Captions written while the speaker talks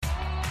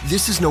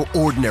This is no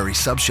ordinary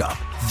sub shop.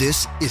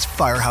 This is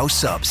Firehouse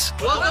Subs.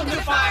 Welcome to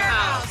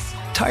Firehouse.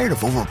 Tired of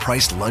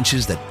overpriced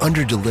lunches that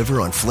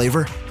underdeliver on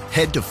flavor?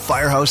 Head to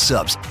Firehouse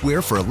Subs,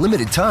 where for a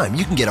limited time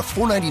you can get a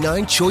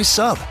 $4.99 choice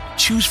sub.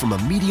 Choose from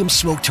a medium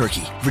smoked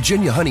turkey,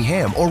 Virginia honey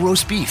ham, or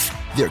roast beef.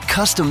 They're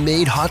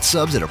custom-made hot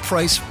subs at a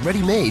price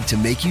ready-made to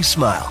make you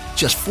smile.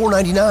 Just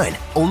 $4.99,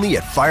 only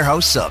at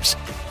Firehouse Subs.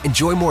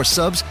 Enjoy more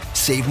subs,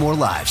 save more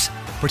lives.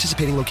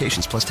 Participating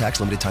locations plus tax,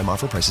 limited time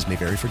offer. Prices may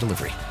vary for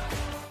delivery.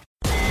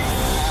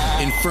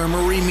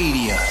 Infirmary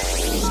Media.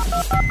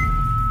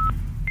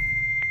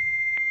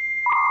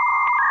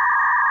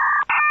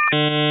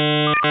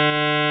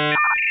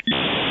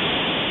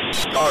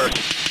 Start.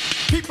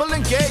 People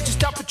engage,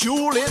 stop for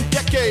dueling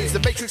decades. The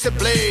Matrix and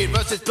Blade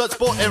versus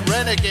Bloodsport and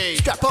Renegade.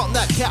 Strap on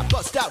that cap,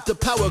 bust out the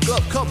power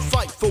glove. Come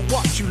fight for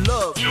what you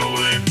love.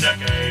 Dueling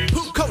Decades.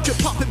 Poop culture,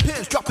 popping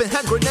pins, dropping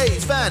hand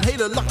grenades. Van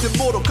Halen locked in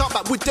Mortal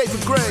Kombat with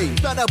David Gray.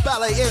 Banner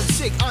Ballet and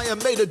Sick, Iron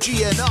Maiden,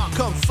 GNR.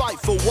 Come fight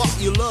for what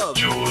you love.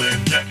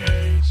 Dueling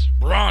Decades.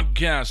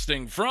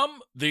 Broadcasting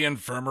from the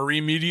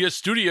Infirmary Media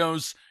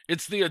Studios,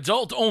 it's the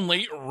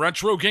adult-only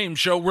retro game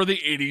show where the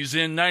 80s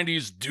and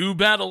 90s do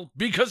battle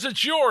because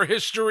it's your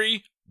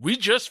history. We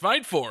just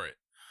fight for it.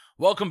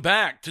 Welcome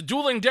back to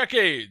Dueling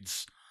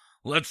Decades.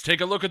 Let's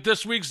take a look at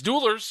this week's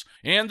duelers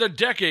and the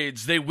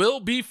decades they will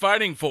be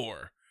fighting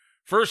for.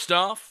 First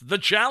off, the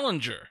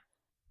challenger.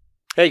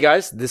 Hey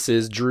guys, this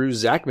is Drew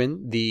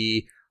Zackmin,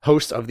 the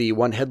host of the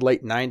One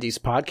Headlight 90s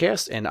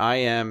podcast, and I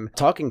am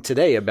talking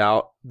today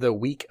about the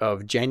week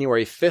of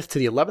January 5th to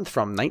the 11th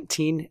from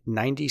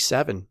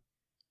 1997.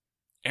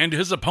 And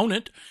his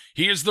opponent,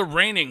 he is the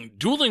reigning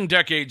Dueling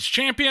Decades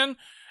champion,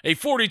 a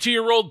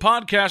 42-year-old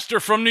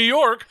podcaster from New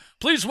York.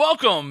 Please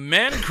welcome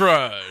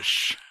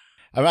Mancrush.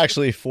 I'm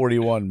actually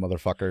 41,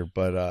 motherfucker,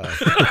 but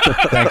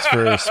thanks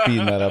for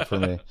speeding that up for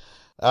me.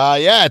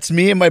 Yeah, it's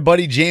me and my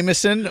buddy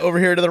Jameson over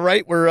here to the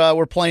right.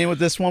 We're playing with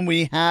this one.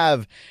 We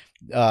have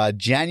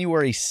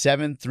January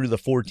 7th through the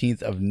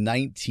 14th of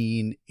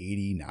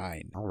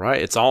 1989. All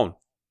right, it's on.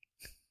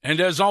 And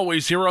as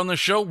always here on the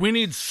show, we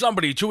need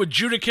somebody to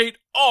adjudicate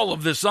all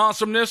of this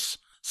awesomeness.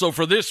 So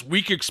for this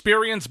week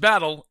experience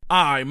battle,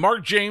 I,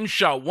 Marc James,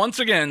 shall once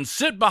again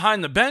sit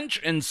behind the bench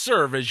and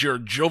serve as your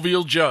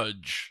jovial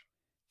judge.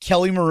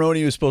 Kelly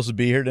Maroney was supposed to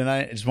be here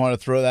tonight. I just want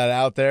to throw that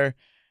out there.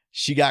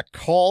 She got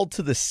called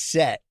to the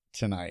set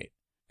tonight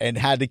and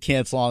had to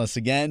cancel on us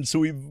again. So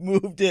we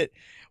moved it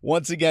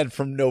once again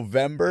from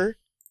November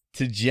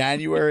to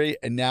January,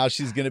 and now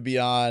she's going to be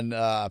on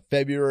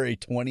February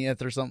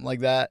 20th or something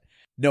like that.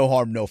 No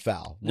harm, no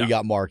foul. We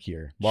got Mark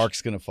here.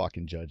 Mark's going to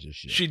fucking judge this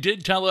shit. She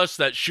did tell us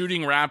that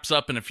shooting wraps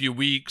up in a few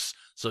weeks,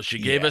 so she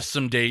gave us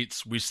some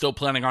dates. We're still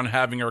planning on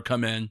having her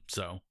come in,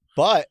 so.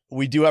 But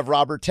we do have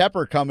Robert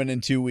Tepper coming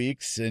in 2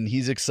 weeks, and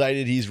he's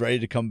excited. He's ready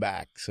to come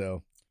back,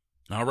 so.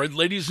 All right,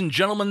 ladies and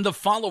gentlemen, the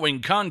following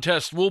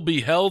contest will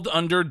be held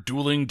under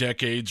Dueling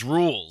Decades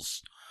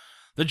rules.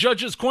 The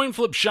judges' coin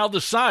flip shall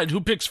decide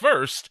who picks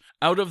first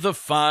out of the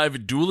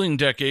 5 Dueling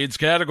Decades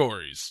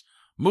categories: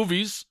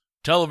 movies,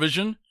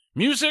 television,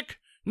 music,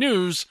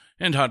 news,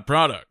 and hot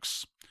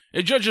products.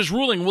 A judge's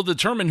ruling will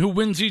determine who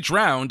wins each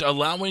round,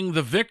 allowing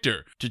the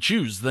victor to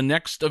choose the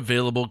next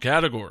available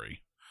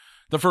category.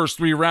 The first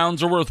 3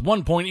 rounds are worth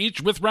 1 point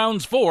each, with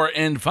rounds 4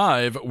 and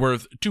 5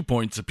 worth 2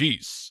 points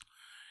apiece.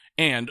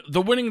 And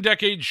the winning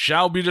decade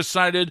shall be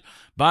decided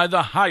by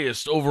the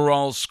highest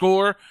overall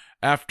score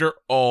after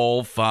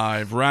all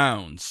 5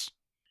 rounds.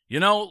 You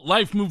know,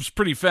 life moves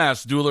pretty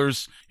fast,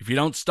 duelers. If you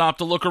don't stop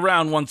to look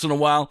around once in a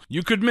while,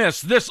 you could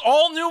miss this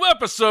all-new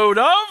episode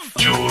of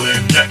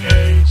Dueling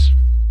Decades.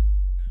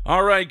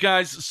 All right,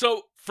 guys,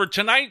 so for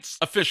tonight's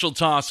official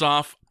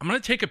toss-off, I'm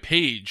going to take a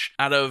page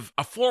out of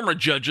a former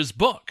judge's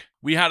book.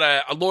 We had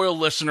a loyal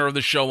listener of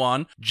the show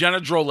on, Jenna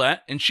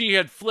Drolette, and she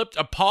had flipped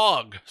a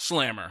Pog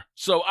Slammer.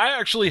 So I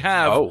actually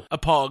have a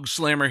Pog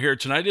Slammer here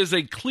tonight. It is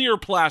a clear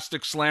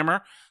plastic slammer.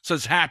 It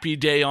says Happy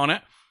Day on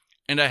it.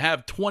 And I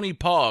have 20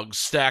 Pogs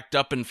stacked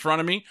up in front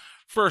of me.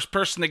 First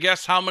person to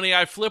guess how many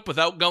I flip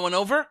without going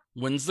over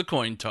wins the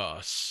coin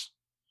toss.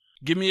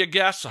 Give me a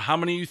guess how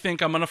many you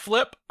think I'm going to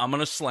flip. I'm going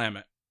to slam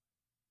it.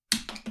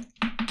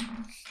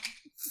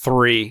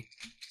 3.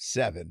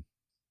 7.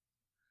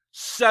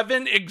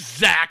 7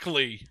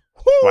 exactly.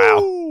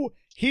 Wow.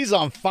 He's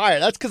on fire.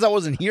 That's because I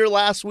wasn't here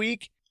last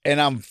week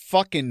and I'm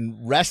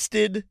fucking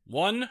rested.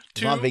 1,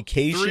 2, on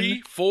vacation.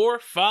 3, 4,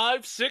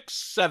 5, 6,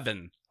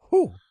 7.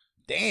 Whew.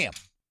 Damn.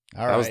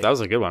 All right. That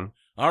was a good one.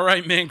 All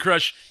right,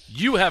 Mancrush,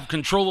 you have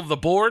control of the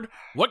board.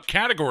 What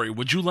category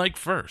would you like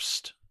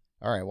first?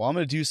 All right, well, I'm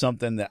going to do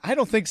something that I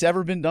don't think's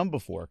ever been done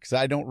before because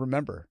I don't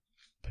remember.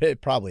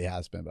 It probably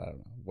has been, but I don't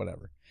know.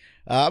 Whatever.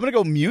 I'm going to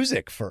go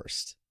music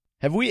first.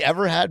 Have we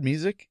ever had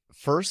music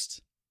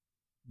first?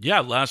 Yeah,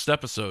 last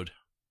episode.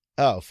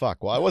 Oh,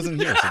 fuck. Well, I wasn't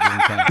here, so it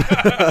didn't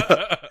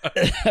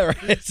count. All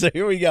right, so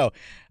here we go.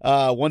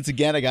 Once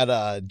again, I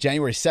got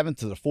January 7th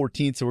to the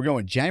 14th, so we're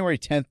going January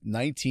 10th,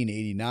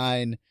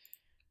 1989.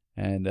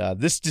 And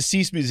this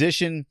deceased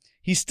musician,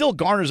 he still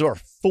garners over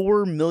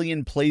 4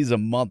 million plays a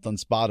month on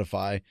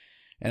Spotify.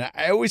 And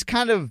I always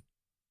kind of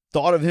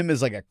thought of him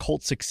as like a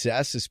cult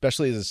success,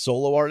 especially as a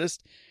solo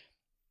artist.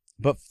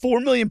 But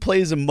 4 million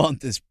plays a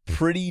month is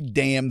pretty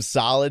damn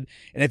solid.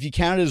 And if you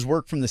counted his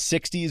work from the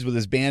 60s with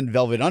his band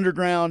Velvet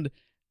Underground,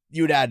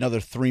 you would add another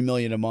 3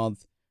 million a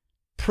month.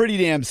 Pretty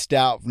damn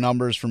stout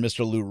numbers for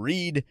Mr. Lou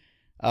Reed.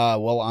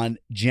 Well, on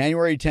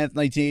January 10th,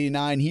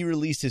 1989, he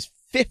released his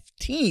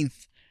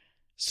 15th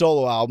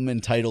solo album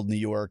entitled New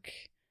York.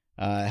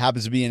 It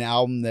happens to be an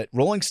album that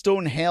Rolling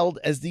Stone hailed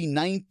as the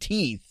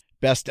 19th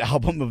best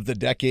album of the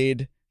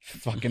decade.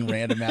 Fucking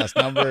random ass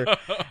number.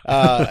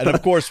 And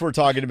of course, we're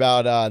talking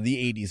about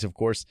the 80s, of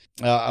course.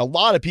 A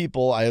lot of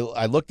people,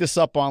 I looked this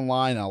up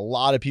online, and a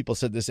lot of people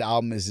said this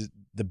album is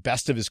the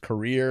best of his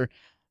career.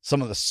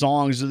 Some of the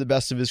songs are the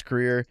best of his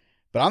career.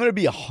 But I'm going to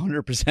be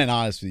 100%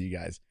 honest with you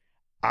guys.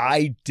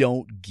 I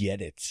don't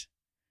get it.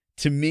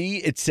 To me,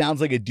 it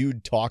sounds like a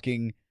dude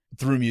talking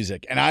through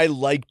music. And I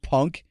like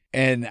punk.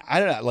 And I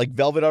don't know, like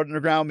Velvet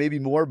Underground maybe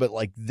more, but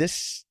like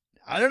this,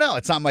 I don't know.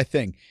 It's not my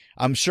thing.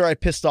 I'm sure I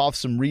pissed off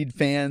some Reed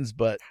fans,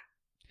 but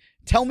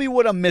tell me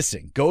what I'm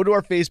missing. Go to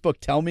our Facebook.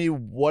 Tell me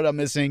what I'm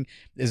missing.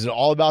 Is it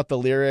all about the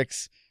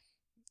lyrics?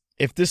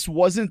 If this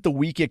wasn't the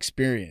Week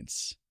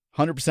Experience,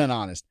 100%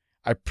 honest,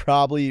 I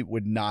probably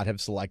would not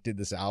have selected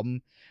this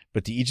album.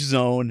 But to each his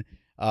own.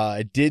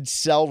 It did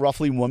sell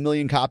roughly 1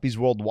 million copies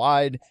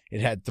worldwide.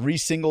 It had 3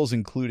 singles,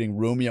 including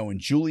Romeo and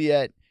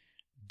Juliet,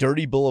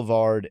 Dirty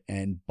Boulevard,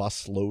 and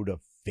Busload of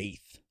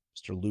Faith.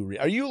 Mr. Lou Reed.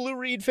 Are you a Lou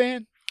Reed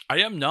fan? I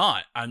am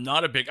not. I'm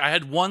not a big... I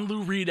had one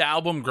Lou Reed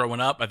album growing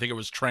up. I think it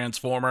was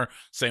Transformer.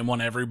 Same one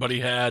everybody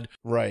had.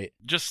 Right.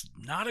 Just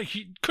not a...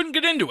 He couldn't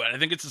get into it. I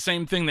think it's the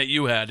same thing that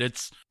you had.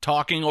 It's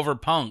talking over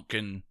punk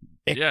and...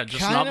 yeah,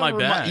 just not my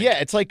bag. Yeah,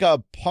 it's like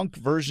a punk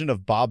version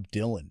of Bob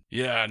Dylan.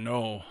 Yeah,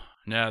 no...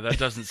 Yeah, that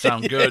doesn't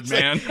sound good,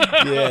 man.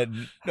 Yeah,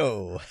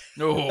 no.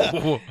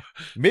 No.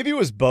 Maybe it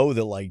was Bo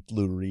that liked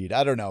Lou Reed.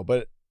 I don't know,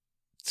 but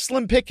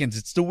slim pickings.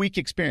 It's the Week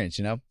Experience,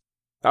 you know?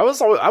 I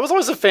was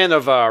always a fan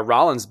of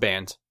Rollins'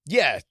 band.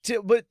 Yeah,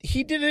 but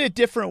he did it a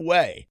different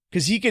way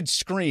because he could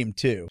scream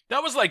too.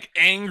 That was like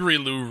angry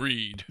Lou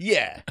Reed.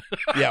 Yeah.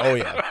 Yeah, oh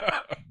yeah.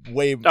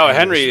 Way. Oh,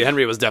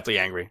 Henry was definitely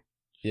angry.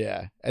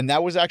 Yeah, and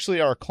that was actually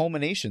our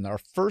culmination. Our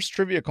first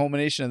trivia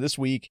culmination of this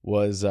week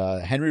was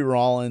Henry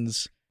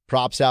Rollins.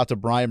 Props out to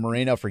Brian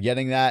Moreno for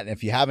getting that. And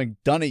if you haven't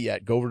done it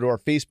yet, go over to our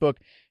Facebook,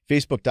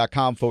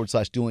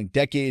 facebook.com/Dueling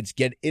Decades.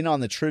 Get in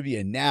on the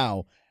trivia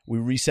now. We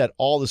reset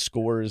all the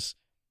scores.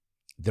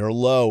 They're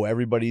low.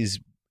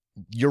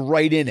 You're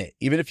right in it.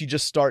 Even if you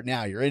just start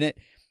now, you're in it.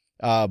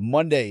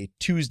 Monday,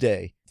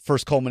 Tuesday,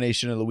 first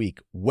culmination of the week.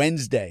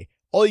 Wednesday,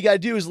 all you got to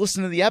do is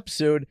listen to the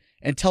episode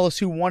and tell us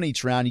who won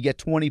each round. You get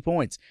 20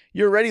 points.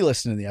 You're already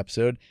listening to the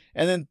episode.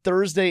 And then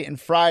Thursday and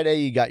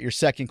Friday, you got your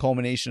second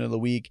culmination of the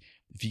week.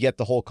 If you get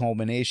the whole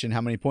culmination,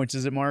 how many points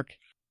is it, Mark?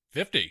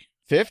 50.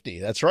 50,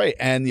 that's right.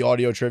 And the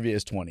audio trivia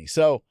is 20.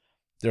 So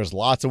there's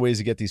lots of ways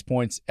to get these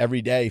points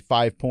every day.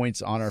 5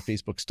 points on our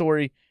Facebook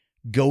story.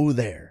 Go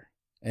there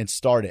and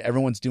start it.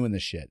 Everyone's doing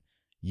this shit.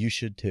 You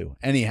should too.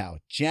 Anyhow,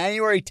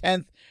 January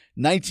 10th,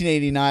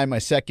 1989, my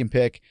second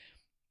pick.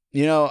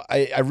 You know,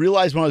 I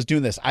realized when I was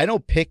doing this, I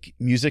don't pick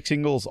music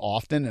singles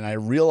often. And I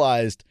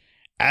realized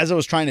as I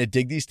was trying to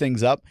dig these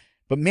things up,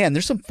 but man,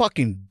 there's some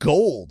fucking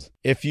gold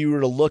if you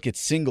were to look at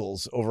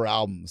singles over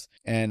albums.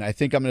 And I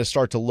think I'm going to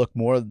start to look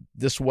more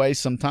this way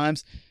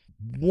sometimes.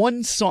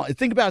 One song,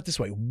 think about it this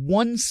way.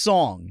 One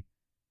song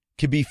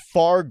could be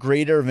far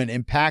greater of an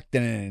impact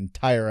than an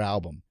entire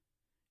album.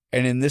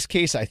 And in this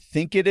case, I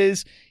think it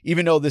is,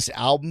 even though this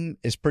album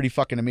is pretty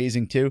fucking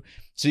amazing too.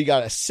 So you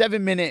got a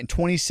 7-minute and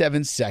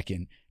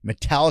 27-second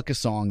Metallica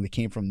song that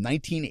came from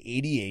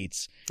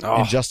 1988's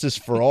Injustice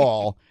for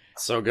All.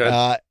 So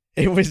good.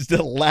 It was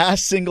the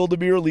last single to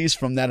be released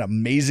from that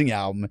amazing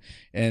album.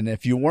 And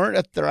if you weren't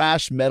a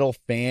thrash metal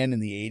fan in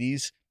the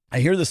 80s,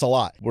 I hear this a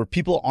lot where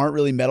people aren't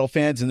really metal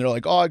fans and they're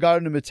like, oh, I got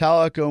into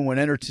Metallica when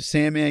Enter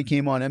Sandman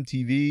came on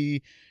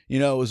MTV. You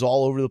know, it was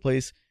all over the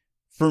place.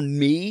 For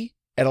me,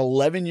 at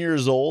 11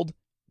 years old,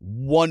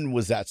 one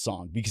was that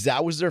song because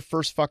that was their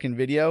first fucking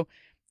video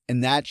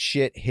and that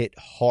shit hit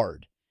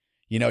hard.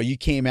 You know, you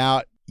came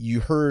out, you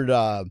heard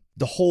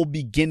the whole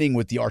beginning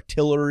with the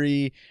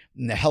artillery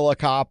and the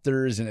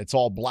helicopters and it's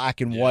all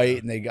black and white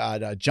and they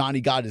got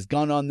Johnny Got His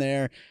Gun on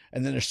there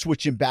and then they're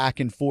switching back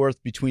and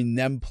forth between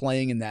them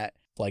playing in that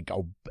like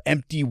a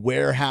empty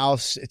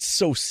warehouse. It's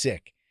so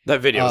sick.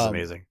 That video is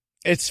amazing.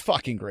 It's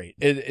fucking great.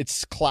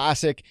 It's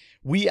classic.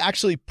 We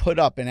actually put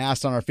up and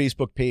asked on our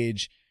Facebook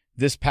page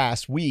this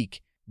past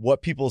week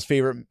what people's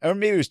favorite, or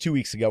maybe it was 2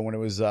 weeks ago when it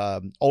was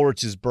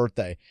Ulrich's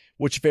birthday,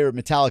 what's your favorite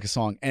Metallica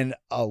song? And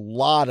a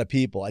lot of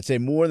people, I'd say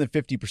more than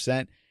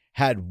 50%,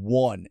 had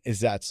one is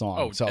that song.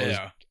 Oh, so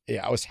yeah.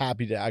 I was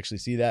happy to actually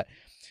see that.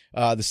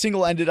 The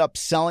single ended up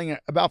selling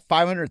about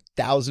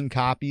 500,000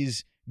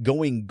 copies,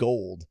 going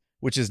gold,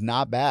 which is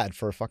not bad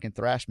for a fucking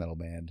thrash metal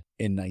band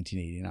in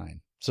 1989.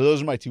 So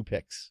those are my 2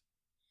 picks.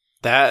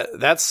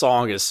 That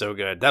song is so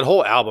good. That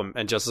whole album,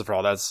 and Justice for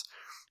All, that's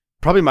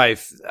probably my...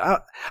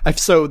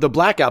 so the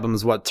Black Album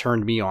is what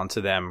turned me on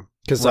to them.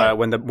 Because Right.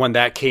 when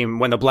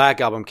the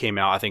Black album came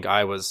out, I think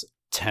I was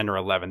 10 or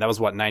 11. That was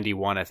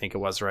 91, I think it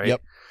was, right?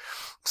 Yep.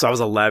 So I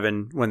was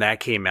 11 when that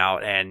came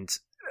out, and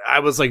I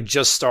was like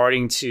just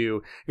starting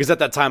to, because at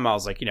that time I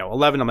was like,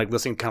 11, I'm like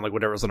listening kind of like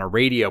whatever was on a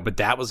radio, but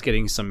that was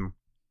getting some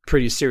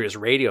pretty serious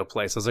radio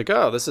play. So I was like,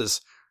 oh, this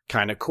is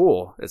kind of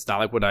cool. It's not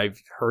like what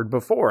I've heard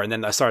before. And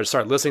then I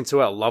started listening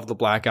to it. I loved the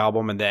Black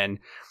album. And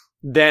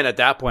then at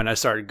that point I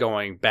started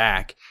going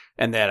back,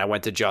 and then I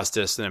went to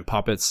Justice and then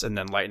Puppets and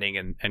then Lightning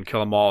and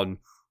Kill 'Em All. And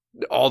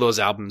all those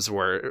albums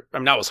were,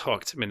 I was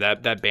hooked. I mean,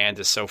 that band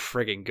is so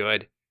friggin'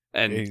 good.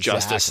 And Exactly.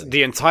 Justice,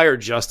 the entire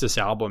Justice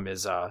album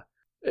is,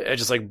 it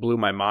just like blew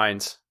my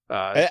mind.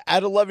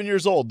 At 11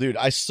 years old, dude,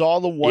 I saw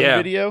the one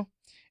video,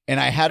 and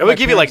I had it would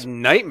give you parents- like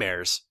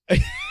nightmares.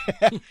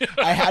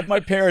 I had my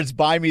parents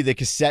buy me the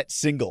cassette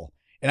single,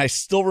 and I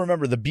still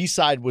remember the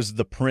B-side was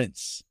The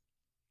Prince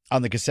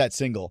on the cassette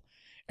single.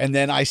 And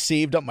then I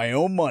saved up my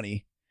own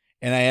money,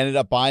 and I ended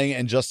up buying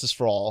And Justice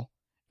for All,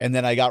 and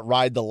then I got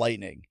Ride the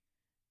Lightning.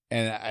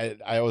 And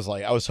I was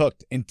like, I was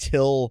hooked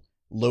until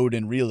Load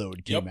and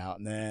Reload came out,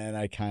 and then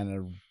I kind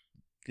of,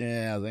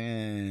 I was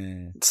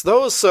like, It's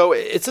those, so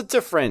it's a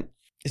different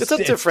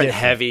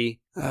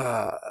heavy.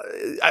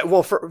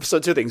 So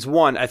two things.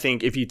 One, I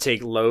think if you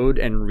take Load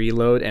and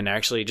Reload and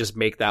actually just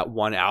make that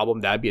one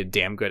album, that'd be a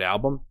damn good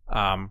album.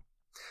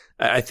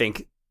 I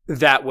think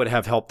that would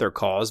have helped their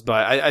cause,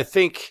 but I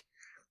think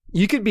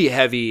you could be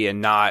heavy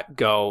and not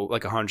go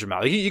like 100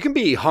 miles. You can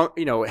be,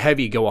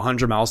 heavy, go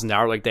 100 miles an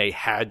hour like they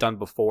had done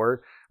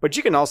before, but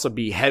you can also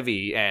be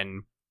heavy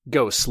and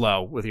go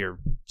slow with your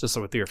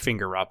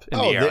finger up in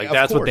the air. Like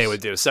that's what they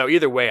would do. So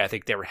either way, I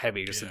think they were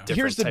heavy. Just a different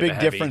Here's the type big of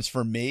heavy. difference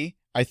for me,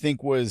 I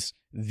think, was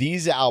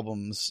these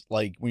albums,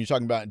 like when you're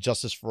talking about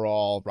Justice for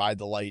All, Ride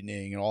the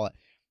Lightning, and all that.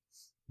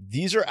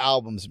 These are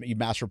albums,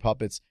 Master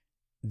Puppets,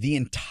 the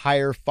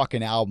entire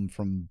fucking album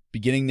from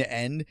beginning to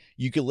end,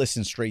 you could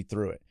listen straight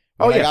through it.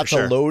 When I got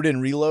to Load and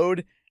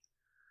Reload,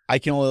 I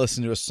can only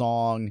listen to a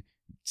song,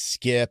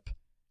 skip,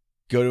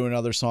 go to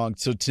another song.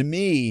 So to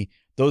me,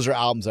 those are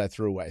albums I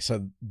threw away.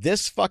 So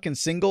this fucking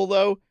single,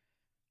 though,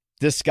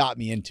 this got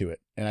me into it.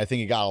 And I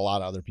think it got a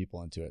lot of other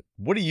people into it.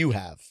 What do you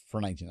have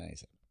for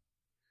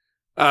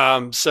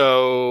 1997?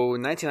 So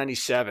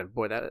 1997,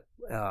 boy, that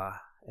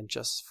And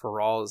Justice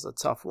for All is a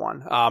tough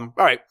one. All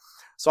right,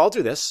 so I'll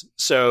do this.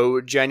 So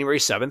January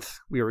 7th,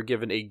 we were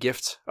given a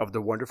gift of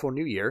the wonderful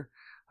new year,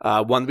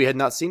 one we had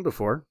not seen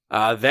before.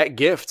 That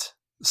gift,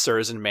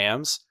 sirs and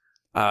ma'ams,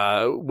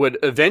 would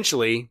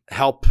eventually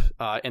help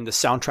in the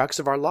soundtracks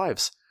of our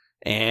lives.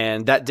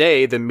 And that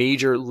day, the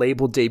major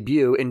label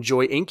debut,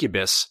 Enjoy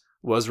Incubus,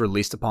 was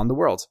released upon the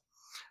world.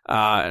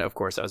 And of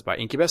course, that was by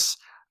Incubus.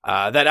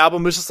 That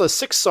album was just a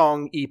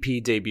 6-song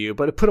EP debut,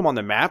 but it put them on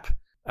the map.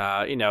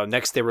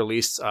 Next they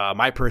released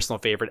my personal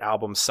favorite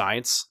album,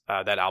 Science.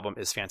 That album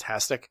is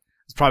fantastic.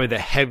 It's probably the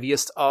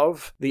heaviest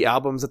of the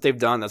albums that they've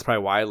done. That's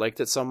probably why I liked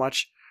it so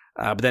much.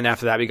 But then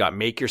after that, we got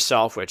Make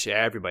Yourself, which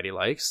everybody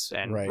likes,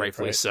 and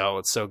rightfully so.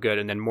 It's so good.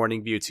 And then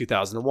Morning View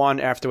 2001,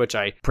 after which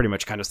I pretty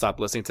much kind of stopped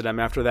listening to them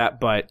after that.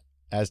 But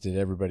as did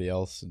everybody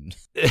else.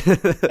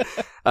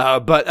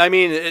 But I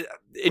mean,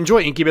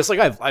 Enjoy Incubus.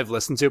 Like I've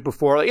listened to it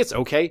before. Like it's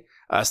okay.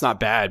 It's not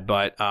bad,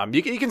 but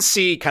you can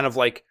see kind of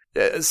like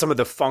some of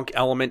the funk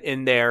element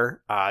in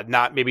there.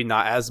 Not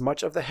as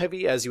much of the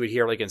heavy as you would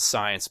hear like in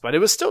Science, but it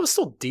was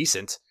still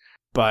decent.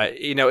 But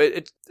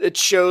it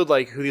showed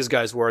like who these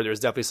guys were. There's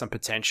definitely some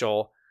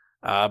potential.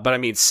 But I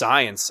mean,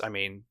 Science. I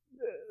mean,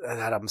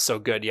 that album's so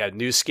good. You had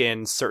New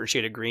Skin, Certain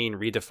Shade of Green,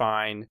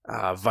 Redefine,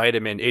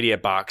 Vitamin,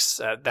 Idiot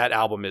Box. That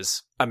album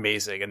is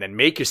amazing. And then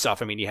Make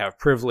Yourself. I mean, you have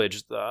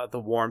Privilege, the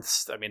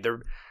Warmth. I mean,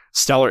 they're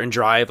Stellar and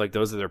Drive. Like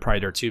those are probably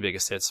their two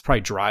biggest hits.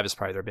 Probably Drive is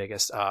probably their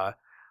biggest.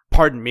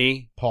 Pardon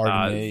Me.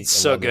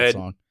 So good.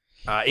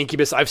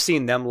 Incubus. I've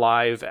seen them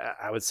live.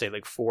 I would say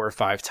like 4 or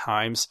 5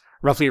 times,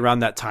 roughly around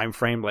that time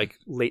frame, like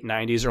late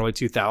 90s, early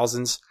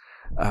 2000s.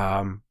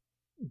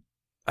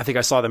 I think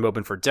I saw them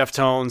open for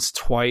Deftones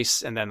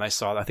twice, and then I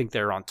think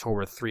they were on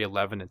tour with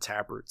 311 and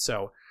Taproot.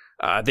 So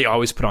they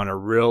always put on a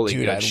really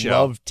good show. I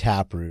loved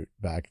Taproot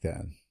back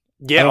then.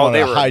 Yeah,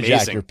 they were hijack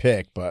amazing. Your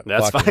pick, but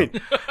that's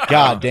fine.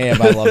 God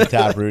damn, I loved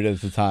Taproot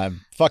at the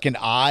time. Fucking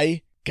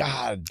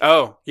God.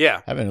 Oh yeah,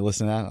 I haven't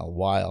listened to that in a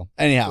while.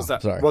 Anyhow,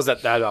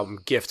 that album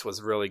Gift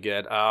was really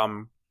good.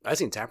 I've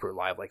seen Taproot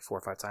live like 4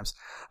 or 5 times.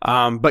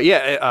 But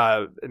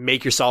yeah,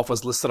 Make Yourself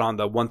was listed on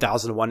the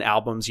 1001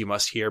 albums you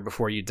must hear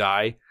before you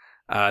die.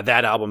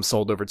 That album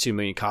sold over 2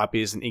 million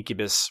copies, and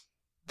Incubus,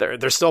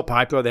 they're still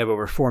popular. They have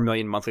over 4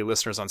 million monthly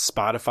listeners on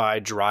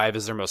Spotify. Drive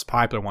is their most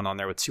popular one on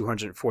there with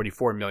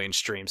 244 million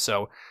streams.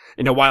 So,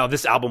 while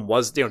this album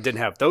was, didn't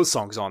have those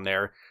songs on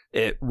there,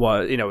 it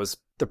was, it was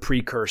the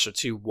precursor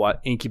to what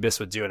Incubus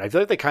would do. And I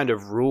feel like they kind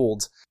of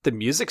ruled the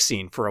music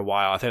scene for a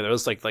while. I think there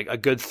was like a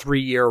good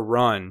 3-year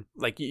run.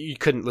 Like you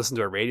couldn't listen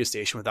to a radio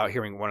station without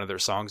hearing one of their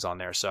songs on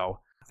there. So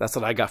that's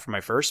what I got for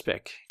my first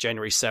pick.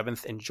 January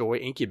 7th, Enjoy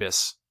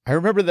Incubus. I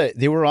remember that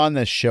they were on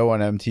this show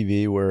on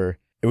MTV where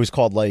it was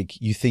called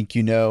like You Think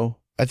You Know.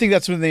 I think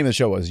that's what the name of the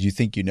show was. You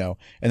Think You Know.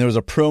 And there was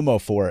a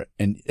promo for it,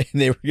 and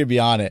they were going to be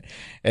on it.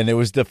 And it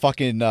was the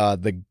fucking, I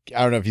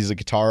don't know if he's a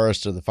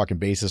guitarist or the fucking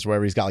bassist or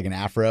whatever. He's got like an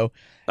afro.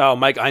 Oh,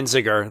 Mike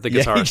Einziger, the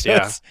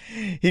guitarist,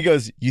 He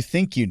goes, you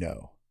think you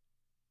know,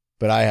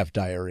 but I have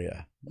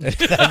diarrhea. That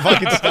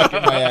fucking stuck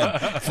in my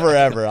head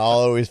forever. I'll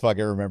always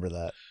fucking remember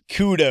that.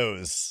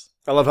 Kudos.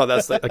 I love how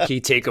that's like a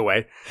key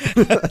takeaway.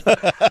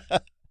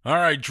 All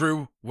right,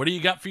 Drew, what do you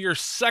got for your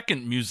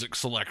second music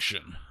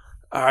selection?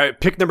 All right,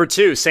 pick number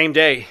 2, same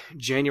day,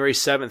 January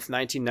 7th,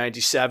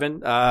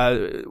 1997.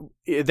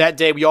 That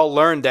day, we all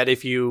learned that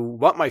if you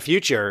want my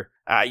future,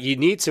 you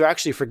need to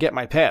actually forget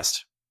my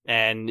past.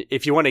 And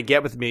if you want to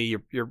get with me,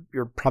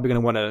 you're probably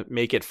going to want to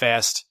make it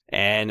fast.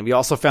 And we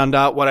also found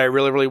out what I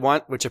really, really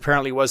want, which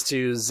apparently was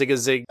to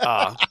zig-a-zig.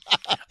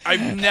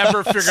 I've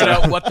never figured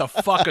out what the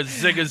fuck a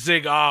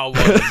zig-a-zig was.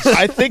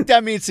 I think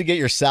that means to get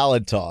your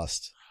salad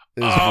tossed.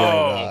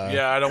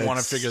 Yeah, I don't want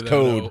to figure that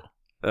code. out.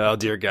 Oh,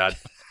 dear God.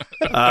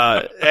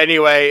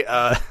 Anyway,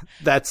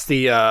 that's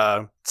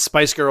the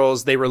Spice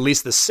Girls. They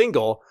released the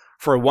single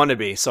for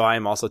Wannabe, so I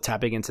am also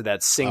tapping into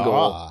that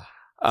single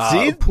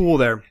pool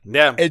there.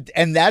 Yeah.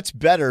 And that's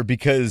better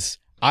because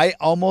I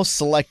almost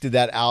selected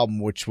that album,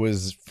 which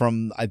was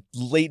from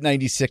late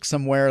 96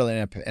 somewhere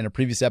in a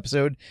previous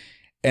episode.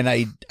 And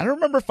I don't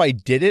remember if I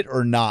did it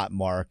or not,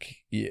 Mark.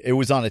 It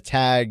was on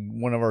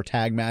one of our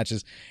tag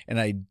matches. And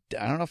I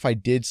don't know if I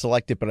did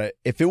select it, but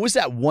if it was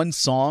that one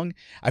song,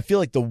 I feel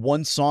like the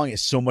one song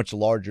is so much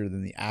larger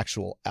than the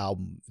actual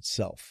album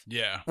itself.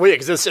 Yeah. Well, yeah,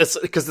 because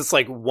it's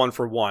like 1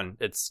 for 1.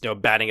 It's,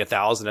 batting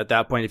 1,000 at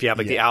that point. If you have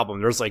like the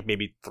album, there's like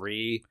maybe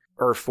 3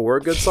 or 4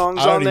 good songs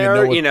on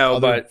there, what other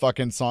but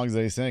fucking songs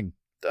they sing.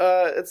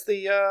 It's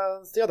the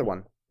other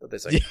one that they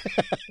sing.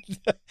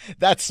 Yeah.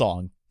 That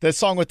song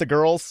with the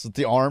girls with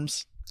the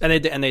arms and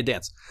they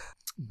dance.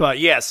 But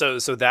yeah, so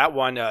that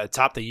one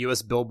topped the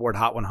U.S. Billboard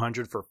Hot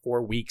 100 for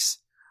 4 weeks.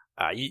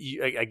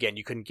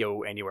 You couldn't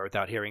go anywhere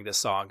without hearing this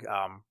song.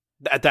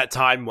 At that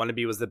time,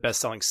 Wannabe was the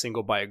best-selling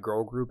single by a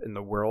girl group in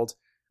the world,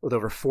 with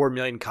over 4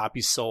 million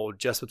copies sold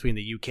just between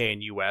the UK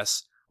and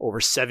US,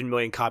 over 7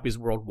 million copies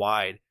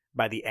worldwide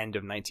by the end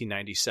of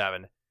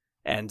 1997.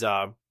 And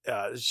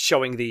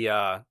showing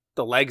the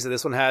legs that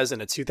this one has, in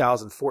a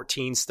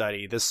 2014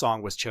 study, this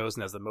song was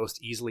chosen as the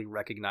most easily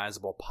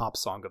recognizable pop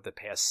song of the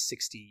past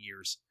 60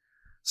 years.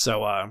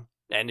 So,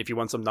 and if you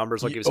want some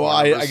numbers, I'll give you some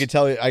numbers. I could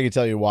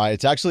tell you why.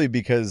 It's actually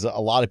because a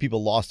lot of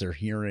people lost their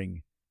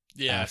hearing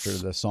after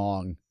the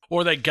song.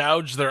 Or they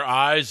gouged their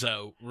eyes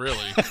out,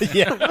 really.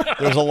 Yeah,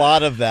 there's a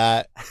lot of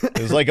that.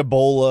 It was like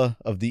Ebola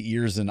of the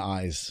ears and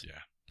eyes. Yeah.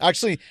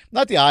 Actually,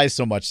 not the eyes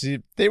so much. See,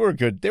 they were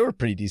good. They were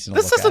pretty decent.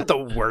 This isn't the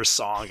worst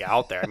song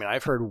out there. I mean,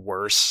 I've heard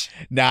worse.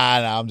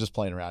 Nah, I'm just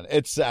playing around.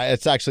 It's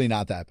actually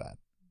not that bad.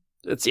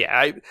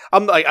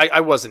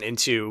 I wasn't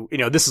into,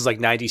 this is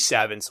like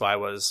 97, so I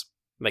was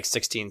like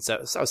 16.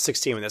 So I was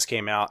 16 when this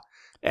came out,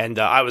 and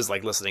I was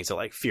like listening to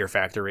like Fear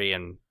Factory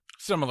and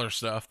similar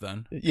stuff.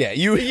 Then very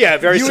you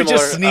similar. You would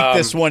just sneak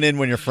this one in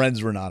when your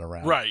friends were not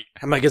around, right?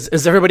 I'm like,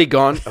 is everybody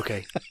gone?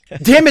 Okay.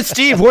 Damn it,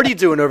 Steve! What are you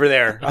doing over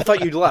there? I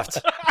thought you'd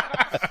left.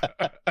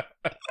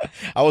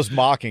 I was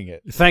mocking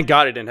it. Thank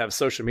God I didn't have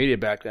social media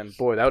back then.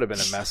 Boy, that would have been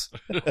a mess.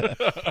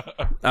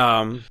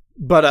 No,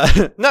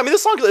 I mean,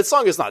 this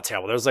song is not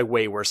terrible. There's like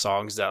way worse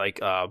songs that like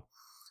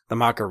the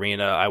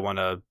Macarena. I want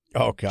to.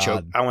 Oh God!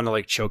 Choke, I want to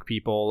like choke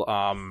people.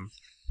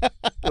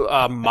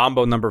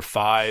 Mambo number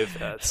 5.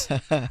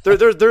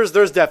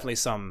 There's definitely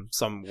some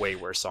way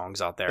worse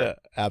songs out there. Yeah,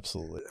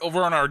 absolutely.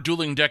 Over on our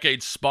Dueling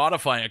Decades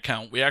Spotify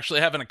account, we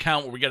actually have an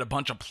account where we get a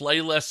bunch of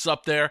playlists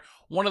up there.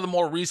 One of the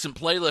more recent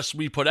playlists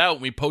we put out,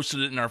 and we posted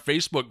it in our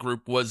Facebook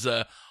group, was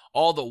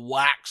all the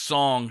whack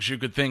songs you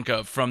could think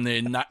of from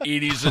the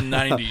 80s and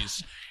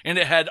 90s. And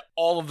it had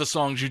all of the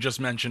songs you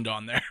just mentioned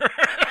on there.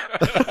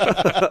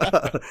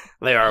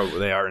 They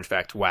are in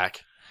fact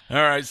whack. All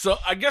right, so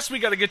I guess we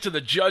got to get to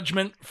the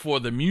judgment for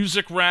the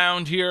music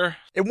round here.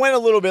 It went a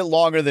little bit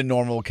longer than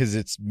normal because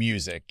it's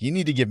music. You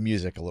need to give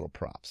music a little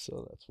props,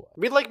 so that's why.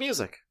 We like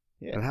music.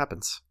 Yeah. It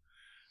happens.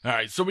 All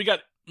right, so we got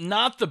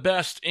not the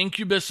best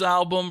Incubus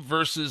album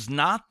versus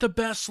not the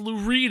best Lou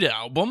Reed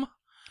album.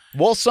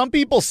 Well, some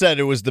people said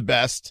it was the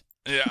best.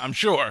 Yeah, I'm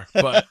sure,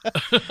 but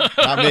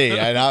not me.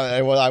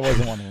 I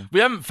wasn't one of them. We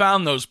haven't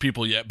found those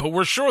people yet, but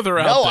we're sure they're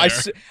out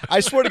there. No, I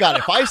swear to God,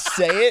 if I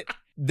say it,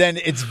 then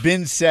it's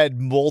been said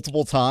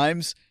multiple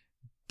times,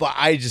 but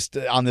I just,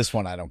 on this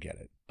one, I don't get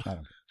it.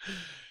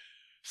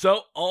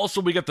 So, also,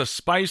 we got the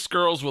Spice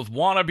Girls with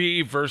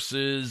Wannabe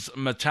versus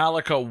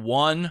Metallica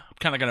 1. I'm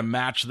kind of going to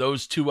match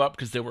those two up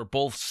because they were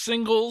both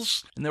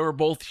singles, and they were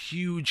both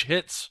huge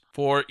hits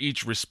for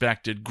each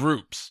respected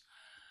groups.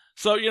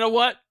 So, you know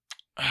what?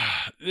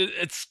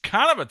 It's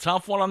kind of a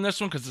tough one on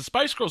this one because the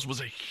Spice Girls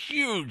was a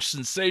huge,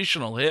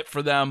 sensational hit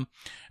for them,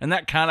 and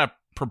that kind of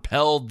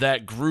propelled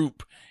that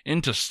group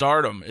into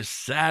stardom, as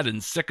sad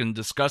and sick and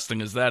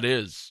disgusting as that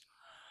is.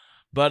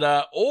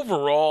 But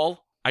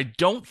overall, I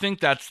don't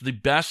think that's the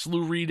best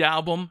Lou Reed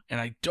album,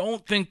 and I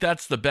don't think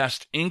that's the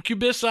best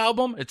Incubus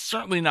album. It's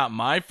certainly not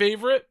my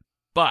favorite.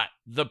 But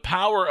the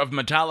power of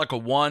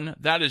Metallica 1,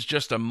 that is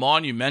just a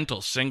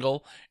monumental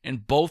single,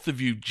 and both of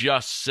you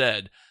just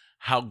said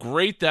how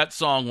great that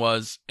song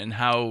was and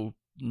how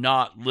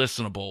not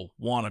listenable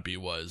Wannabe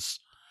was.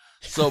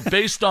 So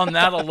based on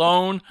that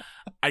alone,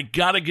 I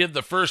gotta give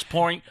the first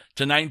point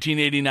to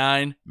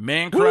 1989.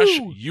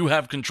 Mancrush, you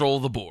have control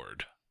of the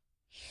board.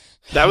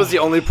 That was the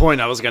only point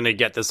I was going to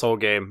get this whole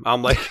game.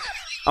 I'm like,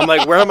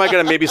 where am I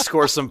going to maybe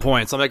score some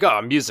points? I'm like,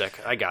 oh,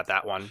 music. I got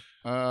that one.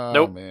 Oh,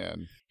 nope.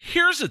 Man.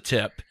 Here's a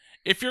tip.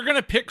 If you're going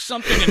to pick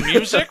something in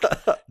music,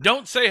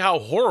 don't say how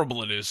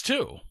horrible it is,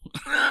 too.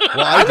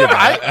 Well, I did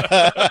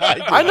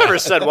that. I never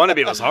said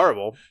Wannabe was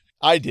horrible.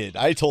 I did.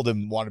 I told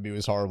him Wannabe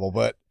was horrible,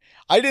 but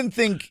I didn't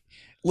think...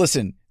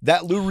 Listen,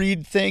 that Lou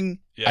Reed thing,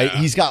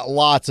 he's got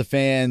lots of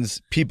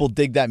fans. People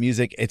dig that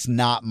music. It's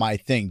not my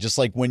thing. Just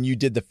like when you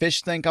did the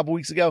Fish thing a couple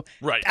weeks ago,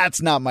 right?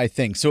 That's not my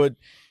thing. So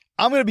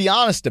I'm going to be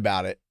honest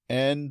about it.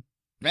 And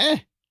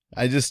I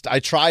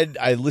tried.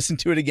 I listened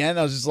to it again.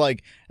 I was just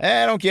like,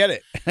 I don't get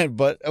it.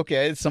 But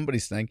okay, it's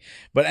somebody's thing.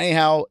 But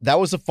anyhow, that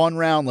was a fun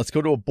round. Let's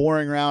go to a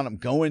boring round. I'm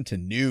going to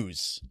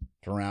news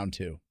for round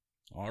 2.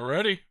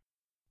 Alrighty.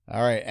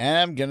 All right. And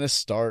I'm going to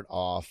start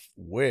off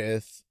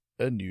with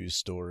a news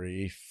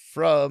story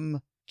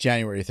from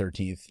January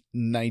 13th,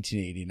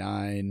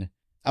 1989.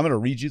 I'm going to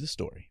read you the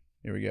story.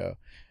 Here we go.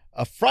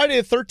 A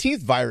Friday the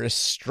 13th virus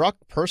struck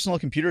personal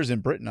computers in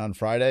Britain on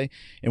Friday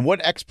in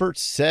what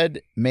experts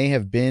said may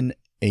have been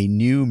a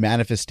new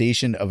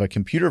manifestation of a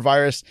computer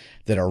virus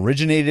that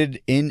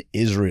originated in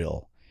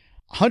Israel.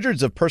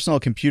 Hundreds of personal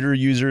computer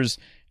users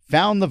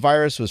found the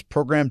virus was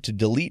programmed to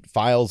delete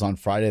files on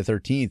Friday the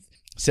 13th,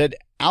 said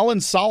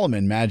Alan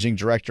Solomon, managing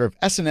director of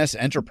SNS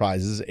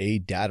Enterprises, a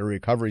data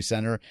recovery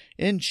center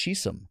in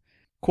Chisholm.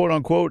 Quote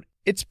unquote,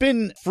 it's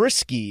been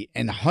frisky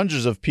and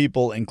hundreds of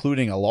people,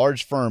 including a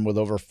large firm with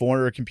over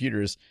 400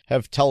 computers,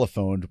 have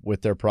telephoned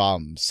with their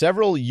problems.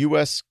 Several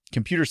U.S.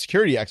 computer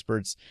security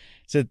experts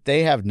said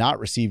they have not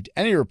received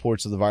any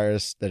reports of the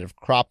virus that have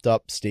cropped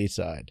up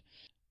stateside.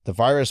 The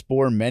virus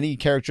bore many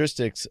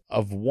characteristics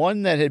of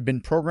one that had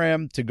been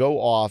programmed to go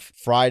off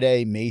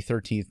Friday, May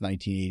 13th,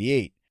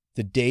 1988.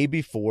 The day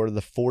before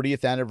the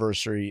 40th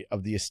anniversary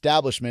of the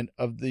establishment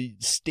of the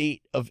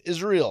State of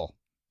Israel.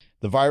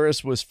 The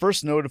virus was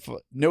first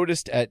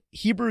noticed at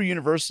Hebrew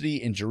University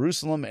in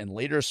Jerusalem and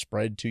later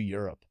spread to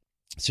Europe.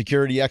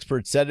 Security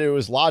experts said it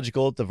was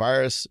logical that the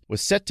virus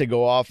was set to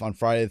go off on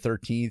Friday the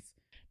 13th.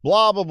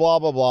 Blah, blah, blah,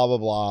 blah, blah, blah,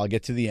 blah. I'll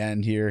get to the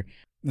end here.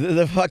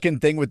 The fucking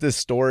thing with this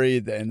story,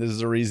 and this is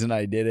the reason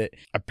I did it,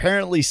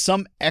 apparently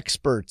some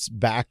experts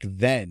back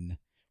then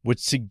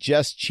would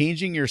suggest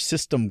changing your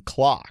system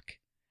clock.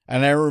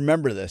 And I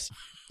remember this,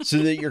 so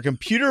that your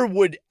computer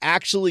would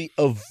actually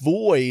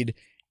avoid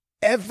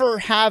ever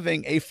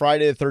having a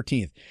Friday the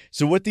 13th.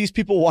 So what these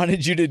people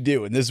wanted you to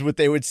do, and this is what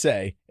they would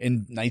say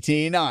in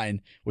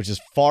 1989, which is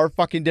far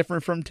fucking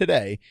different from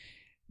today,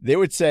 they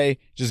would say,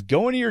 just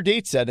go into your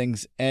date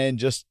settings and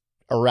just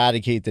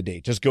eradicate the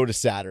date. Just go to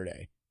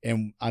Saturday.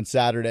 And on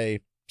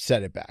Saturday,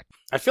 set it back.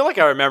 I feel like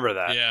I remember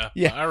that.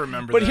 Yeah, I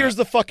remember but that. Here's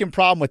the fucking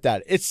problem with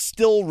that. It's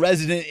still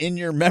resident in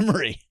your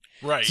memory.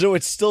 Right. So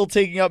it's still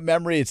taking up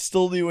memory. It's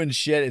still doing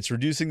shit. It's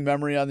reducing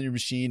memory on your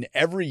machine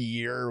every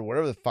year or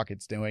whatever the fuck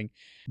it's doing.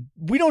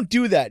 We don't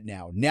do that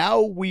now. Now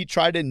we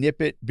try to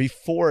nip it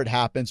before it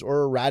happens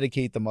or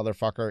eradicate the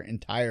motherfucker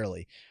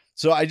entirely.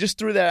 So I just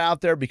threw that out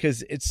there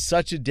because it's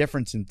such a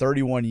difference in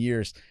 31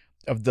 years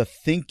of the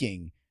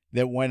thinking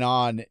that went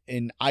on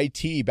in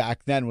IT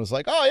back then was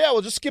like, oh yeah,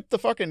 we'll just skip the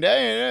fucking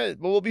day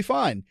and we'll be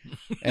fine.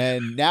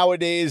 And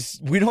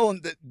nowadays we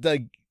don't,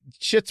 the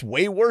shit's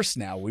way worse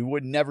now. We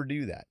would never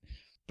do that.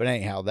 But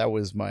anyhow, that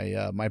was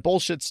my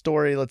bullshit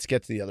story. Let's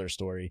get to the other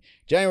story.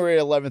 January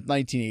 11th,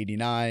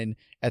 1989,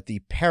 at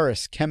the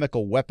Paris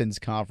Chemical Weapons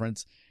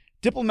Conference,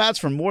 diplomats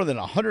from more than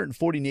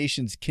 140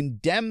 nations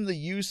condemned the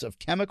use of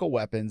chemical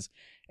weapons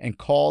and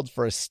called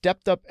for a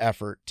stepped-up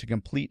effort to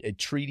complete a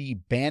treaty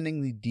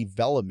banning the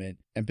development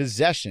and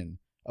possession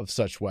of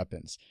such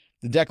weapons.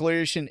 The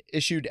declaration,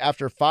 issued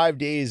after 5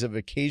 days of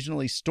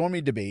occasionally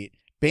stormy debate,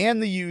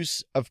 banned the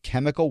use of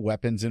chemical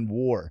weapons in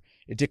war.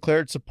 It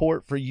declared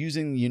support for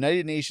using the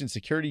United Nations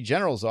Security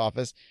General's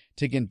Office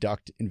to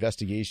conduct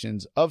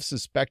investigations of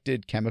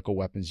suspected chemical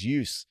weapons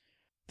use.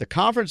 The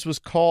conference was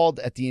called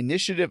at the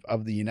initiative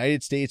of the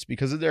United States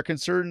because of their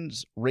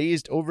concerns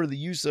raised over the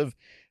use of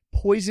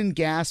poison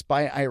gas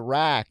by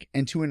Iraq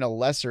and, to a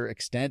lesser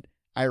extent,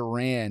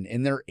 Iran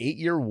in their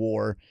 8-year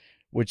war,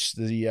 which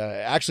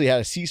actually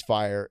had a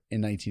ceasefire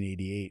in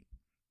 1988.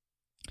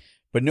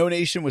 But no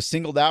nation was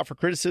singled out for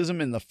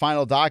criticism in the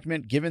final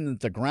document, given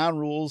that the ground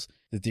rules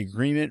that the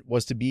agreement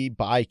was to be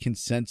by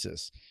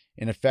consensus,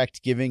 in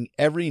effect giving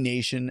every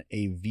nation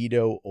a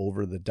veto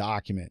over the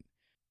document.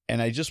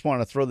 And I just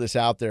want to throw this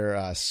out there.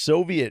 A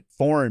Soviet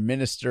foreign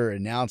minister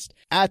announced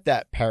at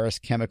that Paris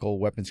Chemical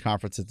Weapons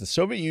Conference that the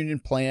Soviet Union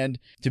planned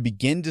to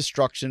begin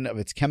destruction of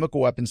its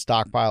chemical weapons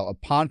stockpile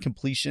upon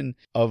completion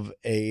of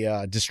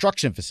a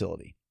destruction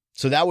facility.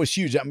 So that was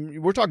huge. I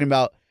mean, we're talking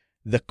about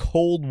the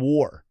Cold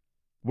War.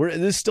 This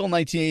is still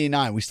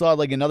 1989. We still had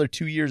like another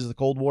 2 years of the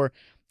Cold War.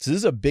 So this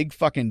is a big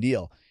fucking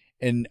deal.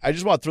 And I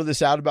just want to throw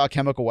this out about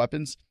chemical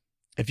weapons.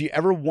 If you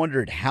ever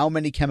wondered how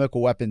many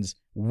chemical weapons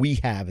we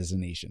have as a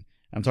nation,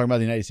 I'm talking about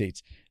the United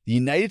States. The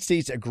United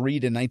States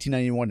agreed in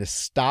 1991 to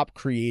stop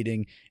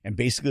creating and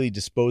basically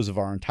dispose of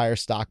our entire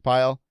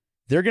stockpile.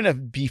 They're going to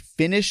be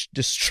finished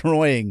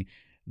destroying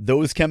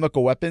those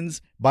chemical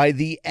weapons by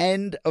the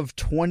end of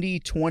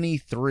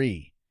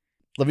 2023.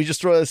 Let me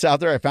just throw this out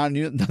there. I found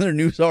another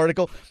news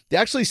article. They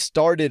actually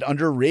started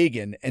under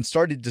Reagan and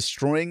started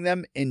destroying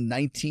them in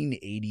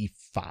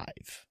 1985.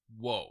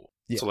 Whoa.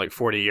 Yeah. So like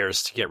 40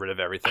 years to get rid of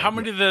everything. How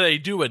many do they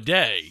do a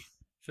day?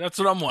 That's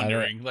what I'm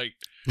wondering. Like,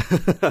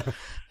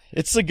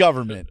 it's the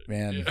government,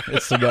 man. Yeah.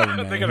 It's the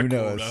government. They got Who a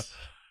knows?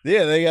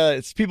 quota.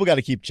 Yeah, people got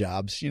to keep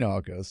jobs. You know how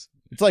it goes.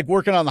 It's like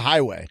working on the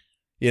highway.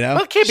 You know,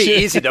 well, it can't be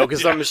easy though,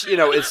 because I'm,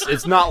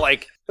 it's not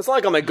like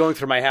I'm like going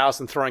through my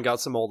house and throwing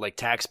out some old like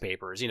tax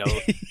papers. Yeah.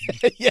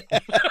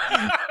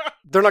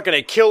 They're not going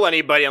to kill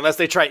anybody unless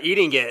they try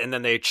eating it and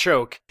then they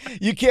choke.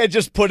 You can't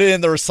just put it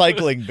in the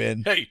recycling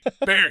bin. Hey,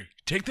 Barry,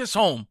 take this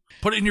home.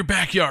 Put it in your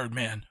backyard,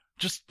 man.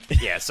 Just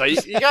so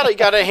you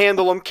gotta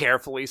handle them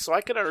carefully. So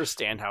I can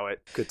understand how it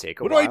could take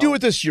a while. What do I do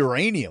with this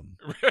uranium?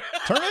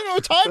 Turn it into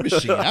a time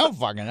machine. I don't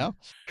fucking know.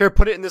 Here,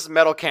 put it in this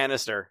metal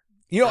canister.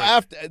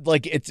 After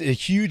it's a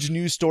huge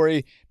news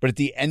story, but at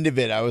the end of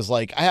it, I was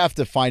like, I have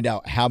to find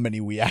out how many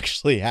we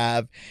actually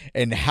have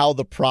and how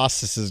the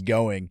process is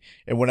going.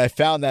 And when I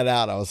found that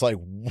out, I was like,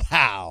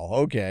 wow,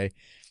 okay.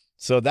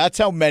 So that's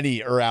how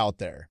many are out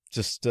there.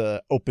 Just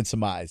open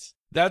some eyes.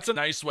 That's a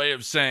nice way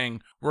of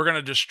saying we're going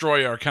to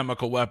destroy our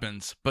chemical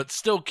weapons, but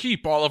still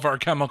keep all of our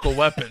chemical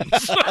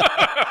weapons.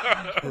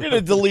 We're going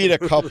to delete a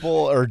couple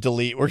or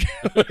delete. We're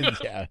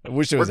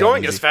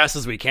going as fast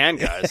as we can,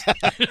 guys.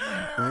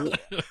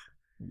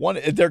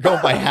 They're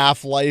going by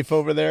half-life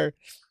over there.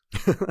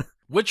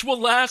 Which will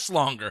last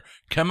longer,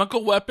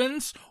 chemical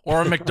weapons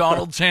or a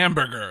McDonald's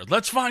hamburger?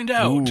 Let's find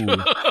out.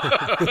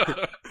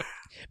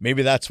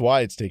 Maybe that's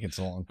why it's taking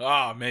so long.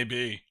 Ah,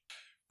 maybe.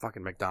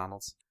 Fucking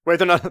McDonald's. Wait,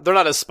 they're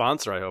not a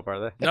sponsor, I hope, are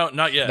they? No,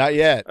 not yet. Not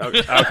yet.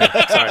 Okay,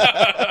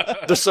 sorry.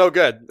 They're so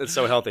good. It's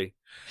so healthy.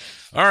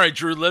 All right,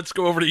 Drew, let's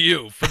go over to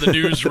you for the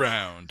news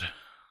round.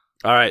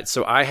 All right,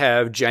 so I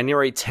have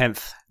January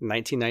 10th,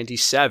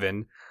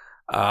 1997.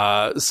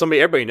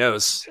 Everybody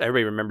knows,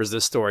 everybody remembers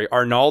this story.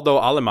 Arnaldo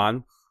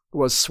Aleman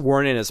was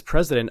sworn in as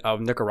president of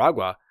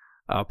Nicaragua,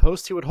 a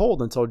post he would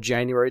hold until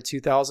January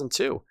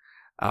 2002.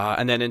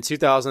 And then in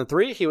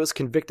 2003, he was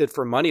convicted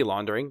for money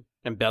laundering,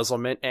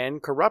 embezzlement,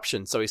 and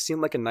corruption. So he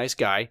seemed like a nice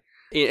guy.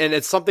 And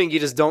it's something you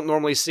just don't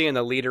normally see in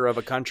the leader of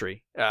a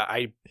country.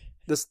 That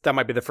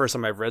might be the first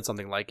time I've read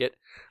something like it.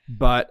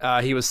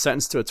 But he was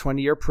sentenced to a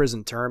 20-year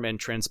prison term, and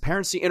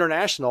Transparency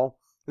International,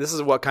 this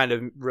is what kind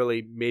of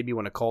really made me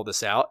want to call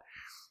this out.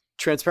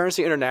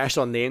 Transparency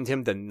International named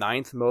him the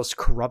 9th most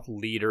corrupt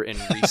leader in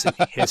recent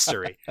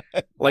history.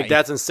 Like,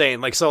 that's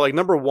insane. Like,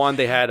 number one,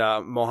 they had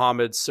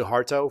Mohammed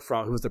Suharto,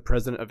 who was the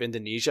president of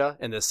Indonesia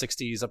in the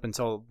 60s up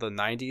until the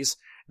 90s.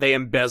 They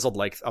embezzled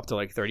up to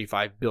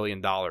 $35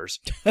 billion. Slobodan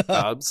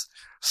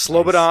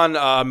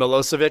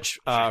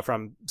Milosevic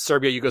from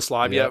Serbia,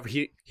 Yugoslavia, yep.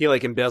 he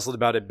embezzled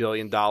about $1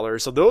 billion.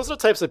 So those are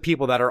the types of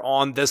people that are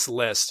on this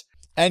list.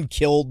 And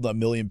killed 1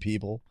 million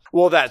people.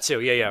 Well, that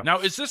too, yeah. Now,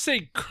 is this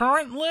a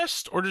current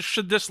list, or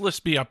should this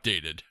list be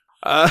updated?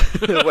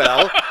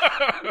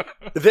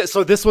 This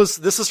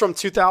is from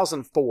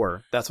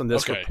 2004. That's when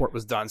this report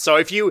was done. So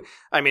if you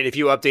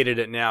updated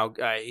it now,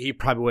 he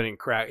probably wouldn't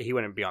crack. He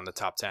wouldn't be on the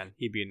top 10.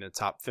 He'd be in the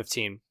top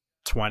 15,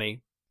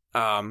 20.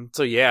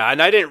 So yeah, and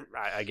I didn't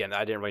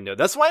really know.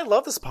 That's why I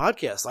love this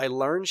podcast. I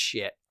learn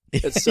shit.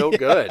 It's so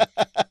good.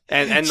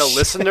 And the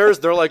listeners,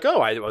 they're like,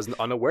 oh, I was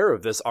unaware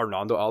of this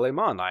Arnaldo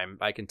Aleman.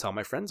 I can tell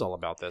my friends all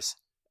about this.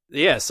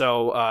 Yeah,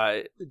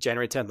 so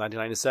January 10th,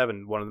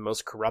 1997, one of the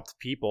most corrupt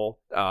people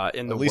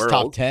in the world. At least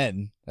top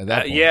 10 at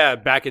that point. Yeah,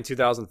 back in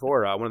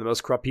 2004, one of the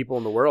most corrupt people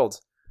in the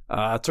world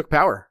took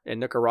power in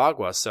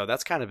Nicaragua. So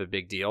that's kind of a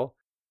big deal.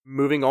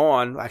 Moving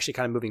on, actually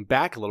kind of moving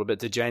back a little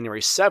bit to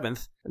January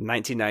 7th,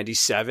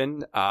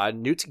 1997,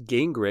 Newt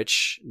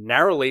Gingrich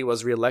narrowly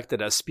was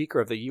reelected as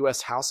Speaker of the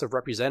U.S. House of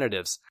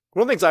Representatives.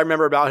 One of the things I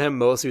remember about him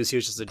mostly was he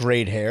was just a...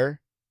 Great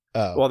hair?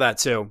 Oh. Well, that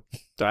too.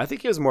 I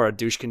think he was more a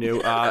douche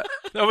canoe. That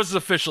was his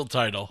official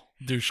title,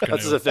 douche canoe.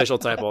 That's his official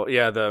title.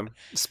 Yeah, the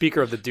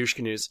Speaker of the douche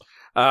canoes.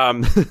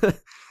 Oversaw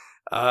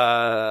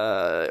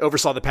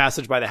the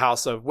passage by the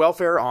House of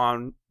Welfare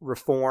on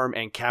reform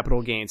and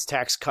capital gains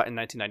tax cut in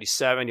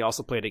 1997. He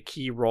also played a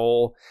key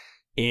role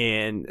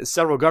in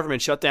several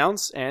government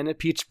shutdowns and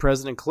impeached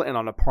President Clinton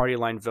on a party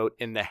line vote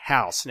in the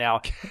House.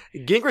 Now,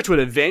 Gingrich would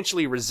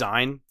eventually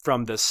resign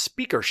from the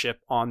speakership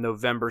on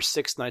November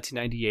 6,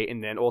 1998,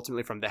 and then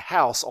ultimately from the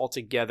House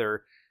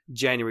altogether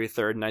January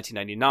 3rd,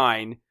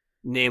 1999,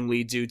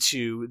 namely due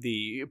to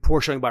the poor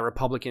showing by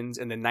Republicans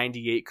in the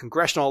 98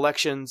 congressional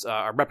elections,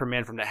 a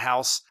reprimand from the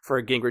House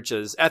for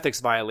Gingrich's ethics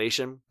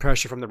violation,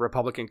 pressure from the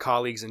Republican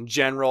colleagues in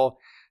general,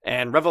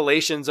 and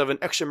revelations of an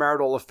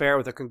extramarital affair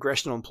with a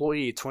congressional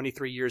employee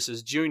 23 years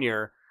his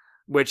junior,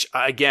 which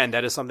again,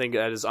 that is something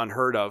that is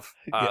unheard of.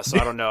 So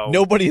I don't know.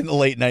 Nobody in the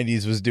late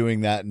 90s was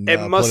doing that in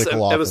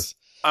political office.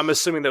 I'm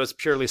assuming that was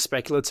purely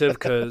speculative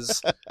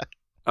because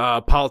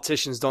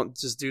politicians don't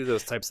just do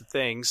those types of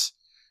things.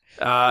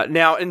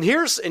 Now, and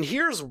here's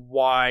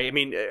why. I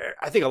mean,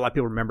 I think a lot of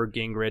people remember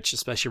Gingrich,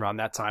 especially around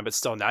that time, but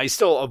still now he's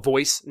still a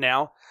voice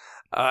now.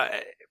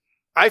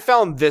 I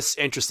found this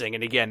interesting,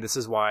 and again, this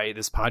is why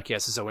this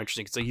podcast is so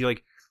interesting. So you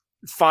like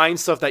find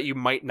stuff that you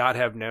might not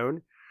have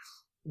known.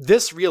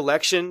 This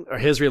reelection, or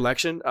his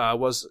reelection,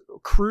 was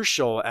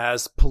crucial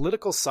as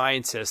political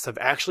scientists have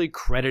actually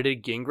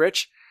credited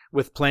Gingrich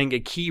with playing a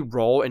key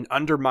role in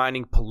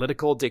undermining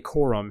political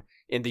decorum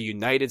in the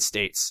United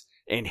States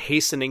and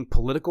hastening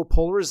political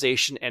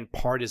polarization and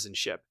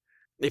partisanship.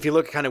 If you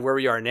look at kind of where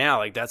we are now,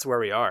 like that's where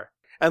we are.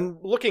 And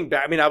looking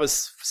back, I mean, I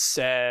was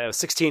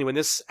 16 when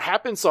this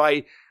happened, so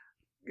I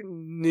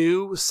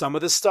knew some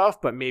of this stuff,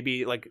 but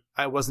maybe like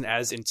I wasn't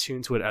as in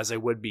tune to it as I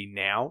would be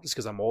now, just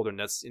because I'm older and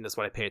that's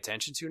what I pay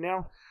attention to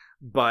now.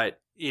 But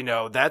you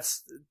know,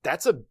 that's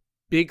a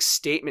big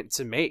statement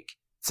to make,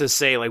 to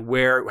say like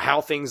how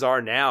things are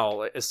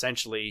now.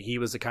 Essentially, he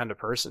was the kind of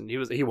person, he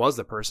was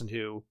the person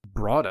who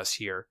brought us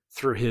here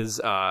through his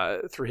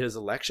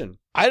election.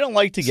 I don't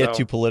like to get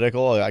too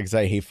political because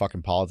I hate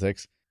fucking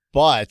politics.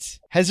 But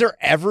has there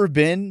ever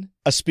been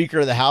a Speaker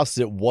of the House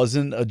that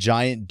wasn't a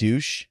giant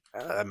douche?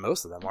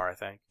 Most of them are, I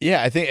think.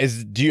 Yeah, I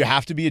think. Do you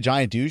have to be a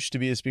giant douche to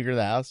be a Speaker of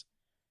the House?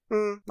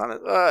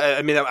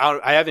 I mean,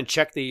 I haven't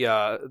checked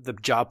the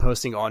job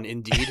posting on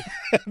Indeed,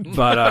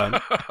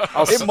 but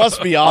it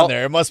must be on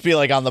there. It must be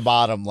like on the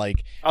bottom.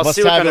 Like, must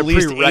have at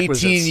least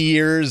 18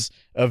 years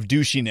of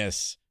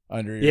douchiness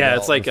under your belt.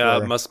 It's like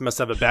must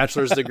have a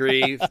bachelor's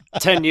degree,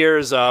 10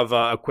 years of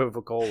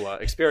equivocal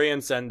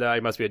experience, and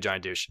you must be a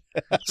giant douche.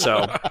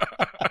 So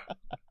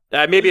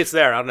maybe it's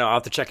there. I don't know. I'll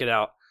have to check it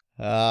out.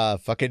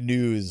 Fucking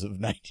news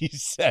of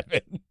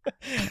 97.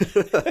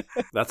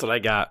 That's what I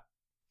got.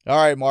 All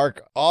right,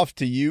 Mark, off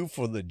to you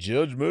for the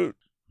judgment.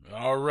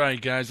 All right,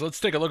 guys, let's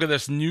take a look at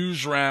this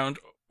news round.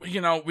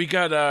 You know, we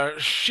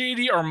got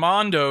Shady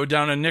Armando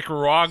down in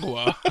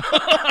Nicaragua.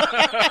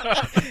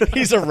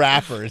 He's a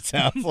rapper, it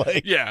sounds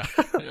like. Yeah.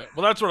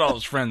 Well, that's what all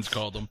his friends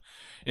called him.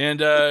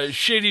 And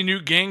Shady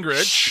Newt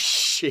Gingrich.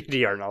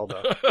 Shady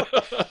Arnaldo.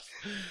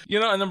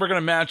 You know, and then we're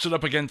going to match it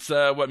up against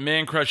what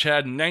Mancrush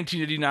had in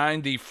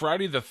 1989, the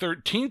Friday the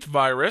 13th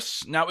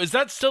virus. Now, is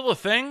that still a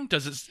thing?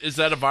 Is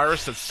that a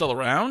virus that's still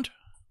around?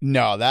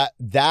 No,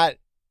 that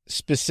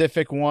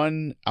specific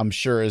one, I'm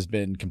sure, has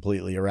been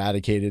completely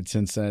eradicated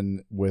since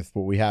then with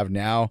what we have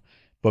now.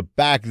 But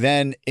back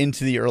then,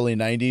 into the early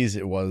 90s,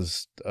 it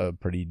was a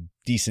pretty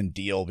decent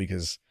deal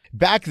because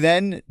back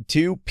then,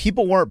 too,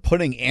 people weren't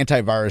putting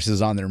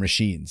antiviruses on their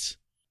machines.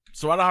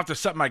 So I don't have to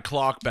set my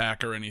clock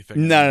back or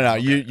anything. No.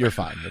 Okay. You're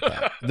fine with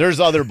that. There's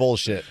other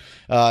bullshit.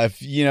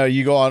 If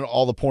you go on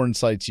all the porn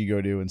sites you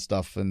go to and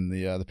stuff, and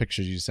the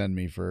pictures you send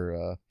me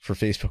for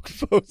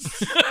Facebook posts,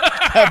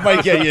 that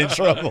might get you in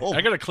trouble.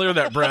 I got to clear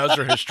that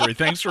browser history.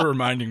 Thanks for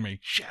reminding me.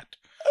 Shit.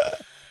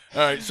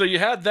 All right, so you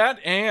had that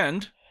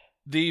and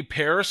the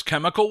Paris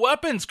Chemical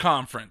Weapons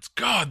Conference.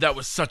 God, that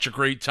was such a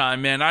great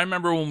time, man. I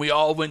remember when we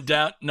all went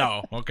down.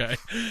 No, okay.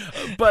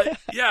 But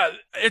yeah,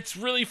 it's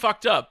really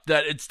fucked up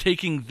that it's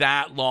taking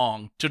that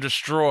long to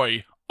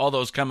destroy all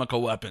those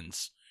chemical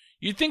weapons.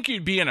 You'd think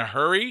you'd be in a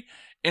hurry,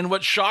 and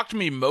what shocked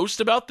me most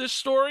about this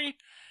story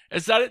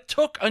is that it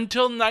took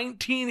until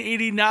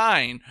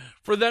 1989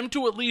 for them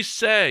to at least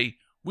say,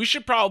 we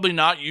should probably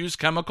not use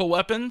chemical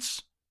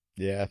weapons.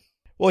 Yeah.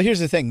 Well,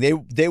 here's the thing.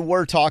 They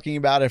were talking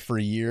about it for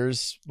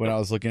years when I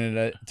was looking at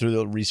it through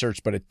the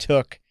research, but it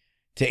took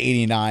to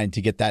 89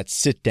 to get that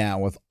sit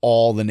down with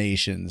all the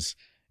nations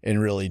and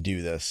really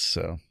do this.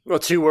 So, well,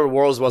 2 world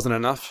wars wasn't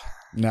enough.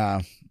 No.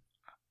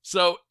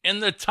 So in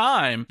the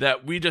time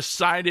that we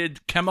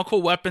decided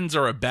chemical weapons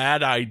are a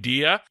bad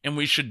idea and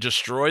we should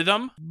destroy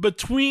them,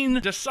 between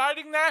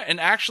deciding that and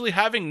actually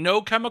having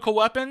no chemical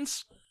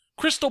weapons,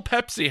 Crystal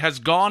Pepsi has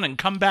gone and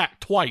come back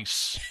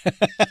twice.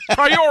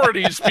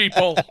 Priorities,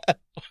 people.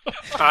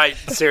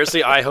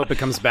 I hope it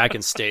comes back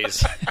and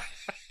stays.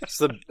 It's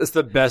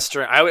the best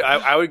drink.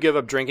 I would give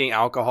up drinking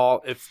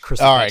alcohol if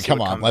Crystal Pepsi. All right, come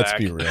on, let's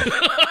be real.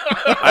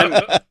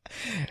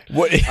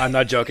 I'm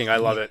not joking. I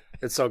love it.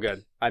 It's so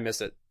good. I miss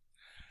it.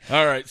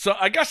 All right, so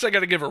I guess I got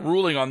to give a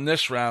ruling on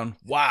this round.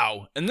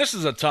 Wow, and this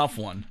is a tough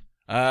one.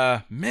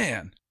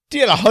 Man. You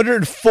had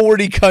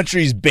 140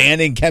 countries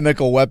banning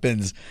chemical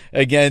weapons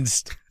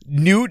against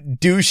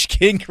Newt Douche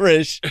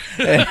Gingrich.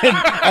 And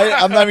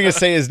I'm not even going to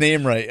say his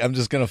name right. I'm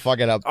just going to fuck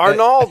it up.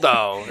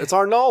 Arnaldo. It's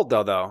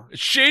Arnaldo, though.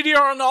 Shady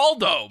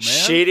Arnaldo, man.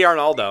 Shady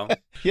Arnaldo.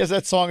 He has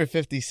that song of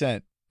 50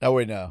 Cent. Oh,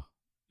 wait, no.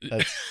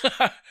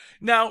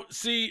 Now,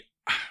 see,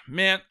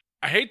 man,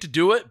 I hate to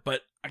do it,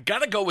 but I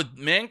got to go with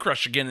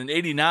Mancrush again in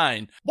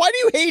 89. Why do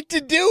you hate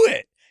to do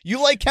it?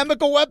 You like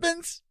chemical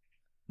weapons?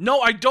 No,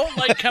 I don't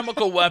like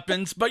chemical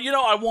weapons, but,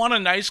 I want a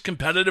nice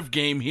competitive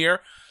game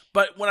here.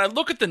 But when I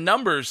look at the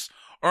numbers,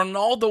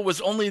 Arnaldo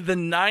was only the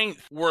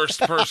 9th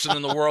worst person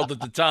in the world at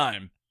the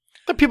time.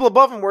 The people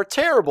above him were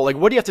terrible. Like,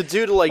 what do you have to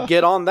do to like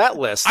get on that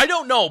list? I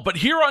don't know, but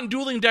here on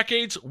Dueling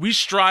Decades, we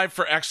strive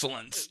for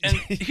excellence, and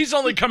he's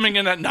only coming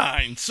in at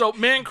 9. So,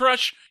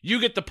 Mancrush,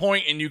 you get the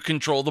point, and you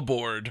control the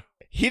board.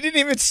 He didn't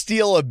even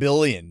steal $1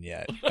 billion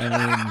yet.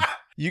 I mean,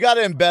 you got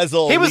to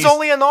embezzle. He was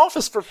only in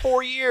office for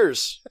 4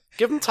 years.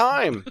 Give him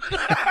time.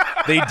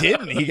 They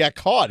didn't. He got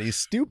caught. He's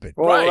stupid.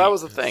 Well, Right. that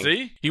was the thing.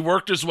 See? He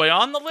worked his way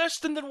on the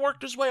list and then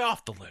worked his way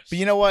off the list. But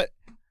you know what?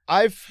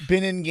 I've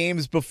been in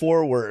games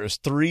before where it was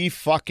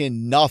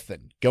 3-0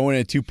 going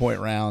into 2-point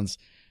rounds.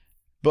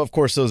 But of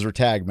course, those were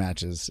tag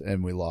matches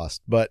and we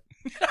lost. But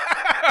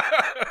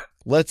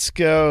let's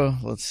go.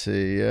 Let's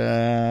see.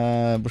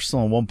 We're still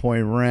on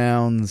 1-point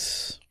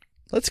rounds.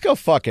 Let's go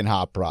fucking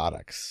hot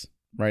products.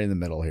 Right in the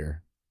middle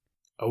here.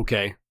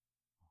 Okay.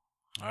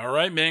 All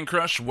right,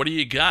 Mancrush, what do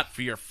you got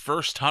for your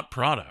first hot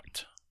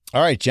product?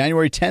 All right,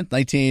 January 10th,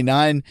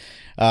 1989.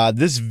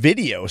 This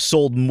video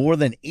sold more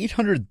than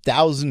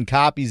 800,000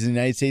 copies in the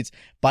United States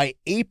by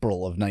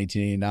April of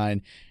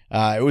 1989.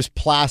 It was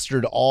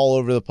plastered all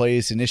over the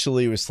place.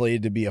 Initially, it was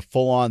slated to be a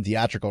full-on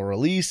theatrical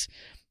release,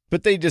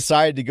 but they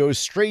decided to go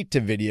straight to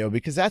video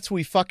because that's what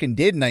we fucking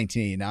did in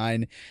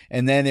 1989.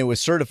 And then it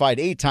was certified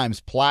 8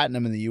 times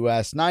platinum in the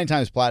US, 9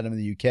 times platinum in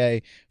the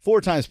UK,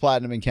 4 times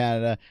platinum in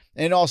Canada,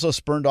 and it also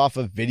spurned off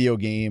a video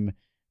game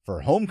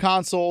for home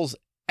consoles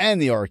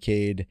and the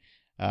arcade.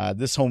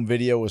 This home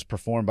video was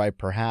performed by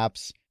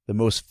perhaps the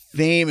most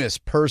famous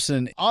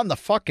person on the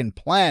fucking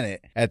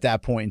planet at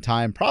that point in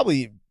time.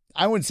 Probably,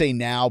 I wouldn't say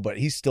now, but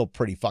he's still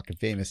pretty fucking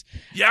famous.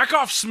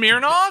 Yakov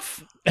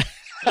Smirnoff?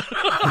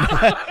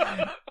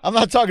 I'm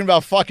not talking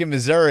about fucking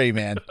Missouri,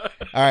 man.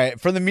 All right.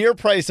 For the mere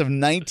price of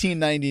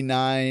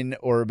 $19.99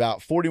 or about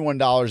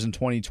 $41 in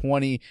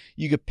 2020,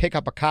 you could pick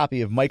up a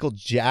copy of Michael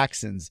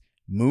Jackson's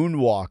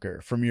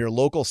Moonwalker from your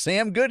local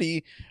Sam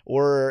Goody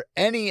or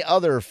any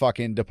other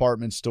fucking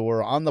department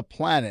store on the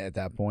planet at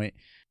that point.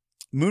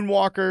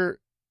 Moonwalker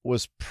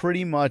was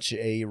pretty much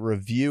a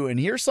review. And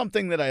here's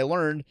something that I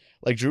learned,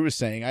 like Drew was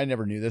saying, I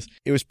never knew this.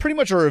 It was pretty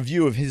much a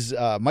review of his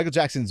Michael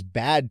Jackson's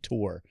Bad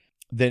Tour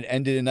that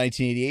ended in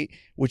 1988,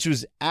 which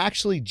was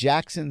actually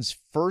Jackson's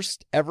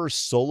first ever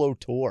solo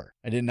tour.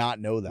 I did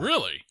not know that.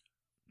 Really?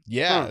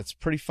 Yeah, it's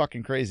pretty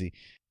fucking crazy.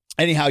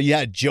 Anyhow, you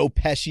had Joe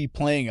Pesci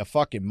playing a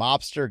fucking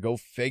mobster, go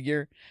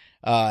figure.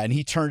 And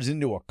he turns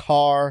into a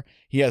car.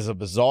 He has a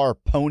bizarre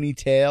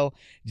ponytail.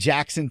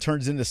 Jackson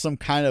turns into some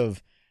kind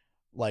of,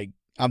 like,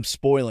 I'm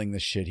spoiling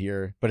this shit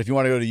here, but if you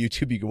want to go to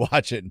YouTube, you can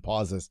watch it and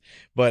pause this.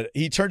 But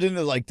he turned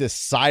into like this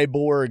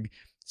cyborg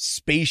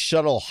space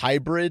shuttle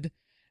hybrid.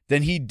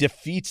 Then he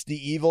defeats the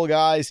evil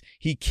guys.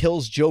 He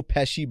kills Joe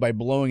Pesci by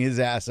blowing his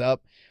ass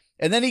up.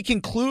 And then he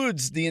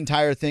concludes the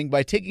entire thing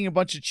by taking a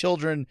bunch of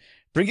children,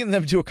 bringing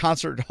them to a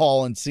concert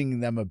hall and singing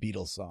them a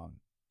Beatles song.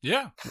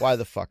 Yeah. Why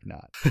the fuck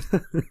not?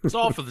 It's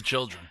all for the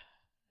children.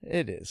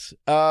 It is.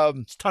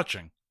 It's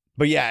touching.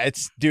 But yeah,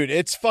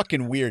 it's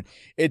fucking weird.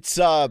 It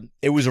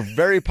was a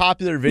very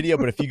popular video,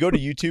 but if you go to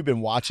YouTube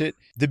and watch it,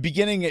 the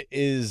beginning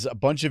is a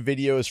bunch of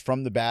videos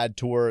from the Bad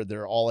Tour.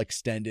 They're all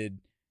extended.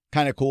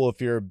 Kind of cool if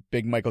you're a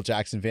big Michael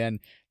Jackson fan.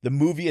 The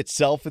movie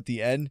itself at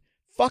the end,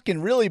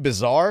 fucking really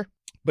bizarre,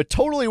 but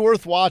totally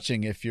worth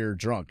watching if you're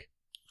drunk.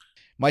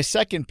 My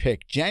second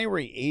pick,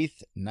 January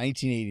 8th,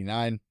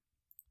 1989.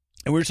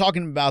 And we were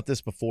talking about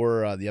this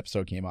before the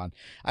episode came on.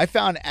 I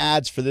found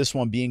ads for this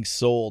one being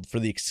sold for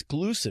the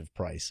exclusive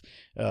price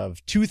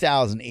of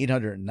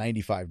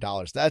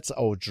 $2,895. That's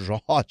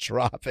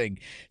jaw-dropping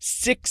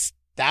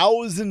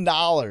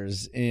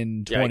 $6,000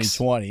 in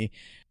 2020. Yikes.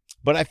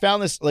 But I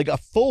found this like a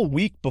full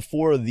week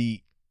before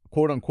the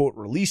quote-unquote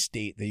release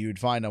date that you would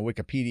find on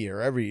Wikipedia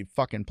or every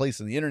fucking place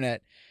on the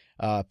internet.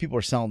 People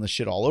are selling this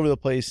shit all over the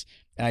place.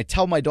 And I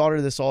tell my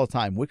daughter this all the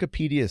time.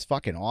 Wikipedia is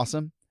fucking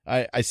awesome.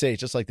 I say it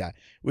just like that.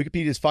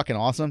 Wikipedia is fucking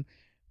awesome,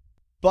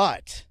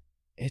 but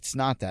it's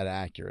not that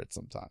accurate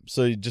sometimes.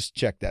 So you just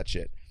check that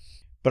shit.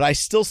 But I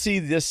still see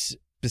this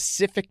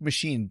specific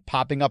machine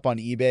popping up on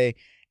eBay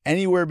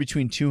anywhere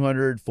between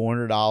 $200,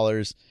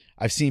 $400.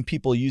 I've seen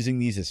people using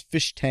these as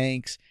fish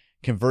tanks,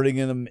 converting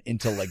them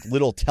into like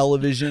little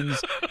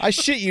televisions. I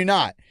shit you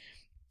not.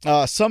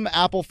 Some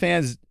Apple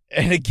fans,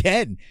 and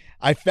again,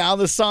 I found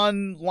this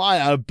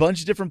online on a bunch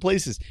of different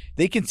places.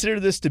 They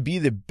consider this to be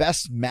the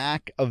best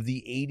Mac of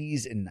the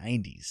 80s and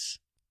 90s.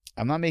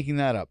 I'm not making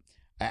that up.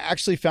 I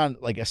actually found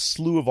like a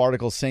slew of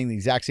articles saying the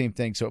exact same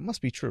thing, so it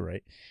must be true,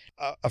 right?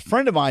 A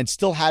friend of mine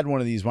still had one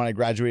of these when I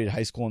graduated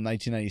high school in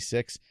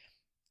 1996.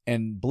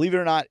 And believe it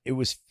or not, it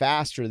was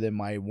faster than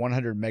my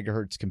 100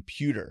 megahertz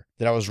computer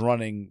that I was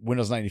running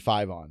Windows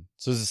 95 on.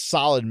 So it was a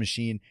solid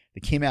machine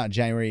that came out in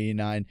January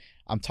 89.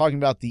 I'm talking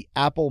about the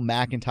Apple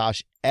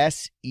Macintosh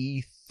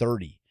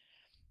SE30.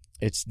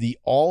 It's the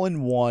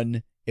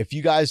all-in-one. If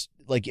you guys,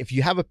 like, if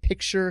you have a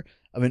picture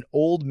of an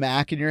old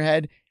Mac in your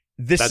head,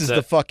 this is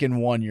the fucking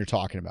one you're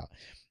talking about.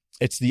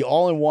 It's the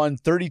all-in-one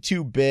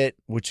 32-bit,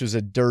 which was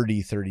a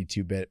dirty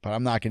 32-bit, but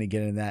I'm not going to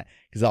get into that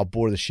because I'll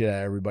bore the shit out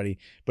of everybody.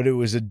 But it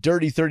was a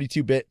dirty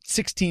 32-bit,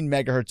 16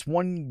 megahertz,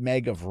 1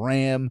 meg of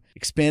RAM,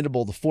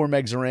 expandable to 4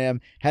 megs of RAM,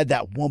 had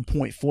that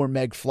 1.4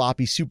 meg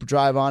floppy super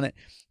drive on it,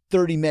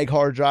 30 meg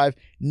hard drive,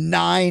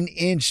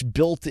 9-inch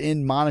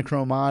built-in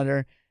monochrome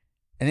monitor,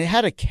 and it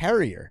had a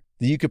carrier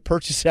that you could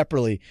purchase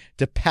separately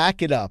to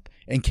pack it up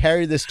and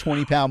carry this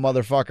 20-pound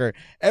motherfucker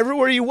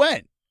everywhere you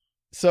went.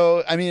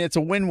 So, I mean, it's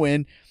a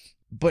win-win.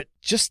 But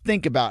just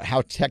think about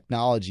how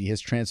technology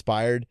has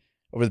transpired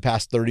over the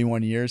past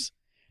 31 years.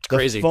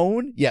 Crazy.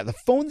 The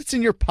phone that's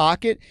in your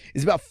pocket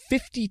is about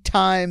 50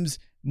 times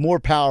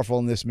more powerful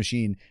than this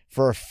machine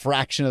for a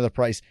fraction of the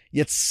price.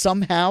 Yet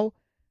somehow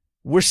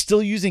we're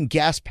still using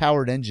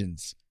gas-powered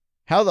engines.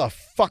 How the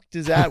fuck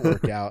does that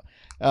work out?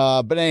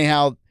 But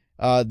anyhow,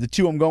 the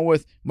two I'm going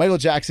with, Michael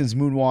Jackson's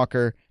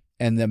Moonwalker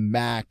and the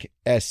Mac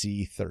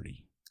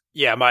SE30.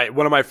 Yeah,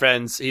 one of my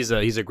friends, he's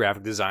a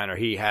graphic designer.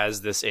 He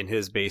has this in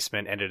his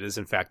basement, and it is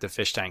in fact a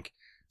fish tank.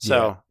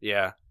 So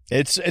yeah.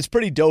 It's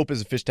pretty dope as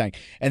a fish tank,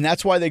 and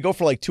that's why they go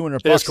for like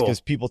 $200 because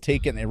people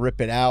take it and they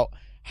rip it out,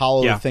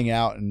 hollow the thing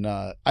out. And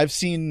I've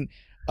seen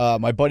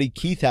my buddy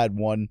Keith had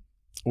one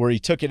where he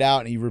took it out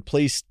and he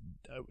replaced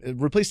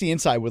the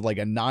inside with like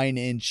a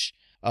 9-inch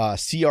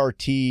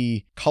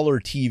CRT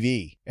color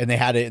TV, and they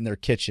had it in their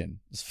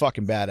kitchen. It's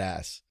fucking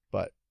badass.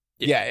 But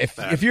yeah,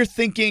 if you're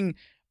thinking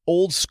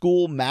old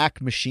school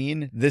Mac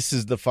machine, this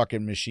is the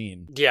fucking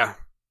machine. Yeah.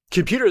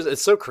 Computers,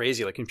 it's so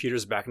crazy. Like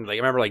computers back in, like, I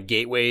remember like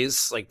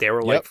gateways, like they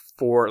were like $3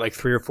 or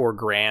 $4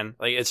 grand.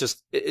 Like it's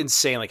just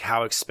insane, like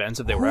how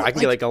expensive they were. I can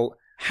get like a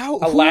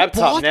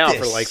laptop now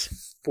for like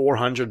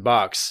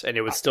 $400, and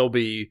it would still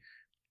be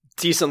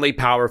decently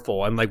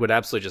powerful and like would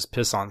absolutely just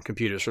piss on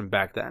computers from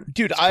back then.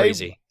 Dude, it's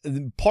crazy.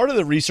 Part of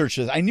the research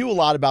is I knew a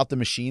lot about the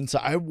machine, so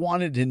I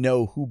wanted to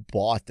know who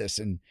bought this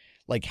and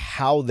like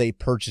how they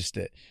purchased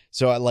it.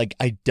 So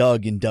I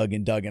dug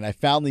and I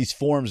found these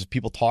forums of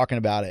people talking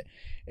about it.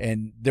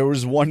 And there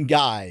was one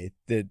guy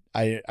that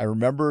I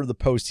remember the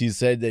post. He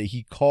said that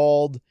he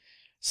called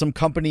some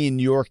company in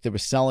New York that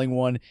was selling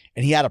one,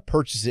 and he had to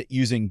purchase it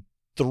using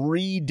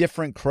 3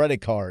 different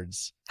credit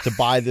cards to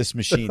buy this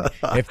machine.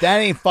 If that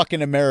ain't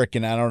fucking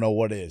American, I don't know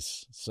what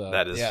is. So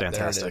that is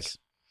fantastic.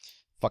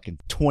 Fucking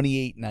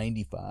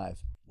 $28.95.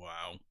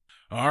 Wow.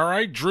 All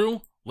right,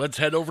 Drew. Let's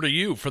head over to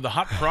you for the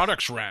hot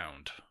products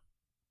round.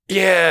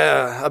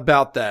 Yeah,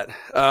 about that.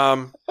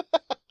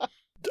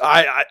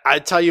 I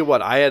tell you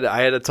what, I had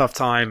a tough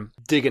time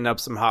digging up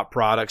some hot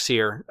products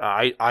here.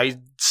 I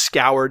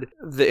scoured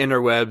the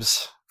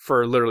interwebs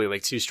for literally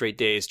like 2 straight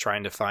days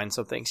trying to find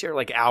some things here,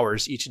 like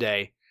hours each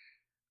day.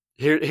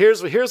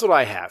 Here's what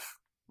I have.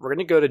 We're going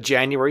to go to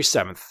January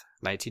 7th,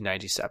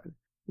 1997.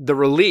 The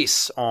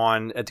release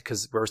on,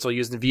 because we're still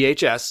using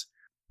VHS,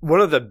 one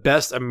of the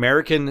best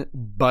American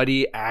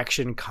buddy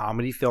action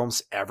comedy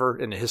films ever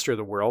in the history of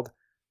the world,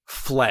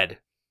 Fled.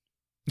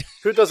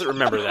 Who doesn't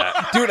remember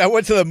that? Dude, I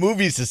went to the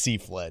movies to see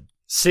Fled.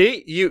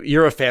 See,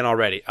 you're a fan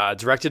already.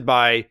 Directed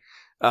by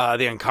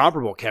the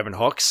incomparable Kevin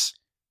Hooks.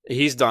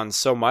 He's done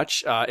so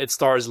much. It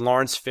stars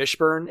Lawrence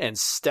Fishburne and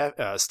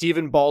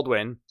Stephen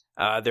Baldwin.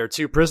 They're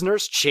 2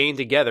 prisoners chained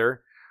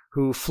together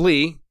who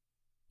flee.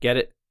 Get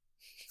it?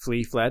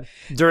 Fled.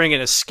 During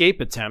an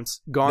escape attempt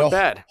gone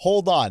bad.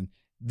 Hold on.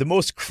 The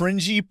most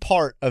cringy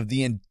part of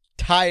the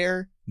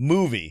entire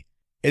movie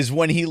is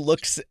when he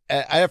looks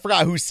at, I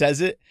forgot who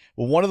says it,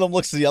 but one of them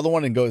looks at the other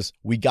one and goes,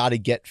 "We got to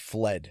get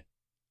fled."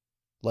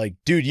 Like,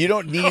 dude, you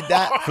don't need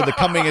that for the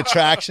coming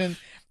attraction.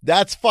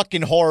 That's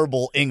fucking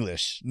horrible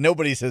English.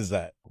 Nobody says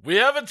that. We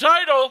have a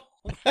title.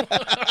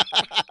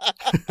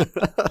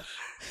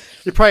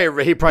 He probably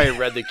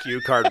read the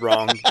cue card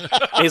wrong.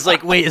 He's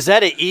like, wait, is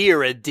that an E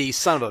or a D?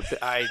 Son of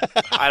a...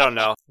 I don't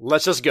know.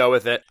 Let's just go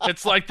with it.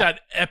 It's like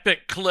that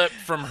epic clip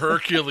from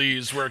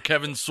Hercules where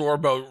Kevin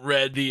Sorbo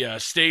read the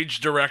stage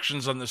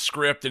directions on the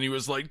script and he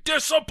was like,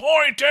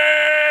 disappointed!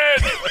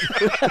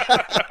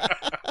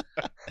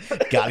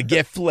 Gotta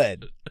get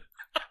fled.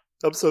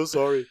 I'm so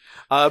sorry.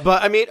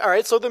 But I mean, all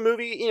right, so the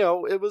movie,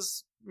 it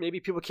was...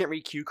 Maybe people can't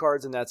read cue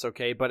cards, and that's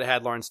okay, but it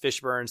had Lawrence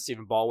Fishburne,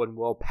 Stephen Baldwin,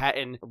 Will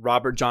Patton,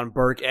 Robert John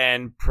Burke,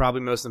 and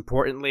probably most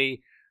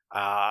importantly,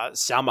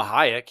 Salma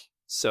Hayek.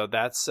 So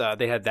that's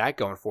they had that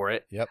going for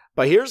it. Yep.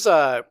 But here's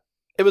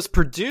it was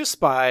produced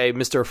by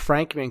Mr.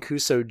 Frank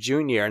Mancuso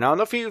Jr. And I don't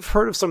know if you've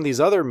heard of some of these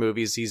other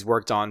movies he's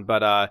worked on,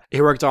 but he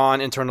worked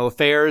on Internal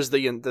Affairs,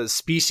 the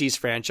Species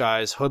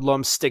franchise,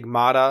 Hoodlum,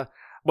 Stigmata,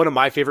 one of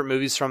my favorite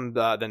movies from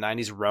the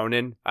 90s,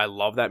 Ronin. I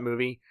love that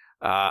movie.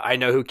 I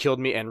Know Who Killed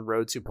Me and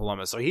Road to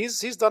Paloma. So he's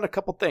done a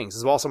couple things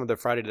as well. Some of the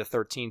Friday the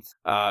 13th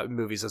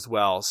movies as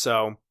well.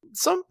 So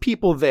some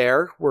people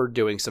there were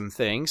doing some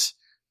things.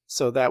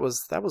 So that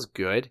was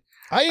good.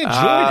 I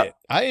enjoyed it.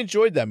 I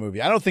enjoyed that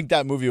movie. I don't think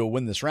that movie will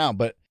win this round,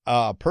 but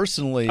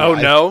personally,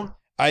 no,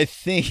 I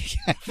think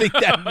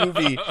that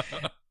movie,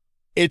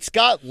 it's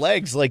got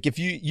legs. Like if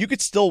you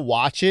could still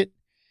watch it.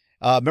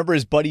 Remember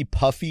his buddy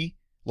Puffy,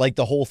 like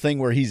the whole thing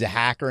where he's a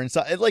hacker and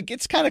stuff. Like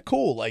it's kind of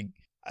cool. Like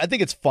I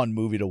think it's a fun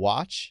movie to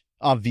watch.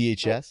 On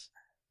VHS.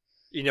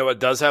 You know what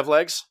does have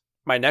legs?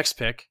 My next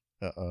pick,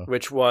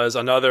 which was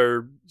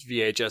another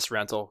VHS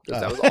rental,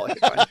 because that was all I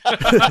could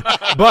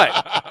find.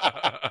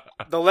 But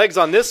the legs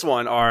on this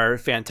one are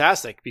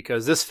fantastic,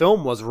 because this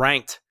film was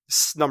ranked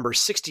number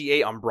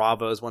 68 on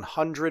Bravo's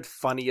 100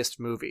 funniest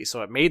movies,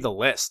 so it made the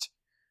list.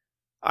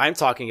 I'm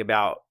talking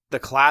about the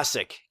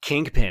classic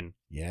Kingpin,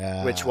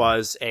 which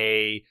was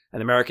an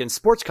American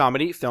sports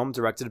comedy film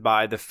directed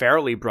by the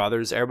Farrelly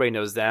brothers. Everybody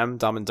knows them,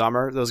 Dumb and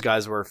Dumber. Those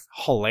guys were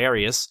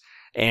hilarious.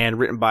 And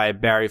written by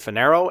Barry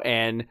Fanaro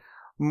and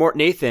Mort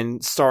Nathan,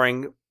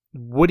 starring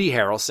Woody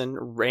Harrelson,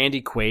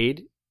 Randy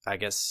Quaid. I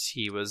guess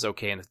he was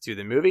okay to do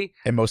the movie.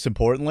 And most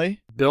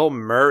importantly, Bill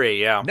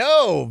Murray. Yeah.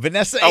 No,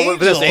 Vanessa Angel. Oh,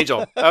 Vanessa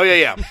Angel. Oh,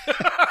 yeah.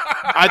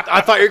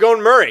 I thought you were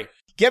going Murray.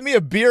 Get me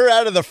a beer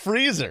out of the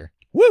freezer.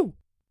 Woo.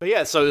 But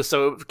yeah,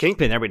 so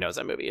Kingpin, everybody knows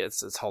that movie.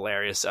 It's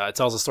hilarious. It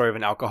tells the story of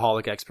an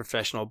alcoholic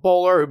ex-professional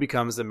bowler who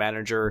becomes the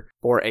manager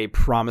for a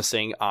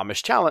promising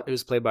Amish talent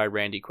who's played by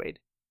Randy Quaid.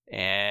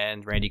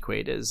 And Randy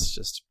Quaid is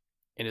just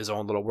in his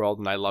own little world,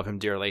 and I love him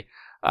dearly.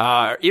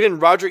 Even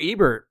Roger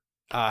Ebert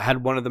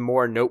had one of the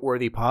more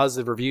noteworthy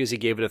positive reviews. He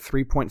gave it a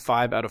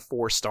 3.5 out of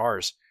 4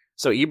 stars.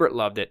 So Ebert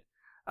loved it.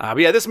 But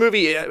yeah, this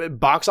movie,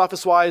 box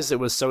office-wise, it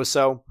was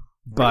so-so.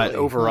 But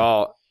really?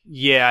 Overall,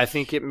 yeah, I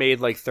think it made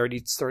like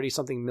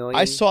 30-something million.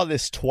 I saw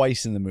this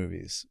twice in the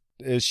movies.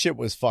 This shit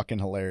was fucking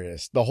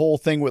hilarious. The whole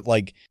thing with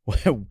like,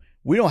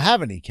 we don't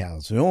have any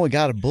cows. We only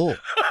got a bull.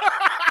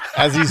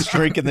 As he's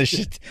drinking the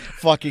shit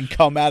fucking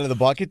come out of the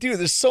bucket. Dude,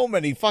 there's so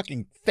many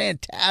fucking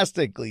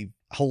fantastically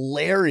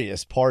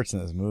hilarious parts in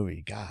this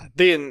movie. God.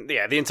 The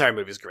entire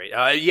movie is great.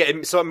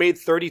 So it made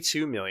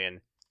 32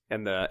 million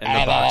in the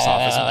box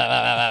office.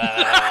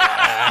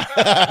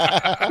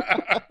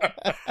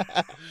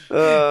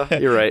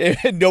 You're right.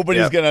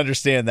 Nobody's going to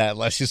understand that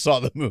unless you saw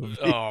the movie.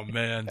 Oh,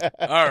 man.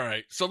 All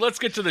right. So let's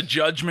get to the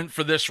judgment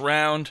for this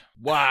round.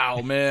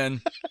 Wow,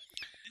 man.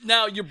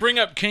 Now, you bring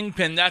up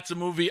Kingpin. That's a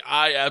movie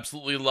I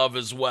absolutely love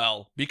as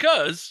well,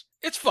 because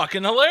it's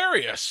fucking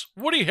hilarious.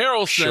 Woody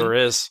Harrelson sure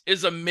is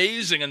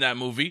amazing in that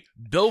movie.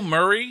 Bill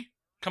Murray,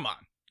 come on.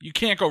 You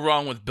can't go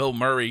wrong with Bill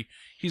Murray.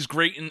 He's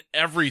great in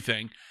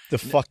everything. The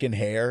fucking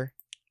hair.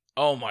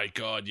 Oh, my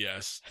God,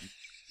 yes.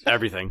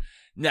 Everything.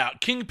 Now,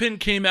 Kingpin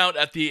came out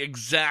at the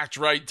exact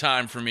right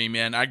time for me,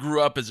 man. I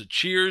grew up as a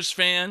Cheers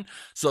fan,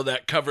 so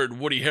that covered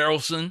Woody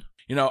Harrelson.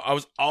 You know, I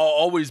was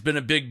always been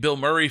a big Bill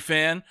Murray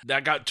fan.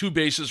 That got 2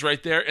 bases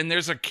right there. And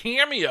there's a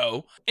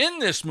cameo in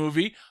this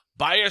movie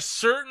by a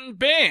certain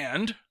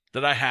band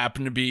that I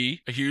happen to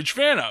be a huge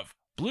fan of.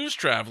 Blues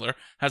Traveler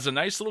has a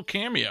nice little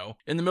cameo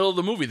in the middle of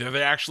the movie.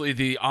 They're actually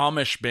the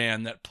Amish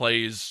band that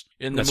plays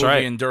in the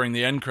movie and during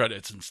the end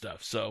credits and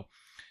stuff. So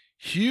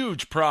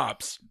huge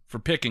props for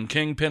picking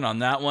Kingpin on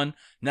that one.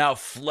 Now,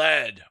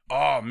 Fled.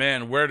 Oh,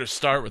 man, where to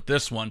start with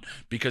this one?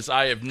 Because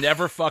I have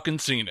never fucking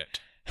seen it.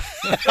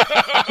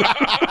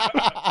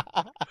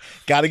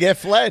 Gotta get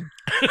Fled.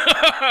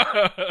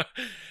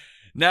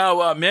 Now,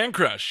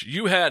 Mancrush,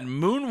 you had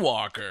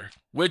Moonwalker,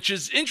 which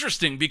is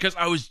interesting because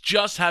I was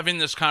just having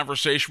this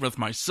conversation with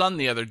my son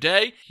the other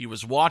day. He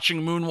was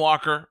watching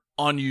Moonwalker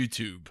on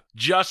YouTube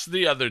just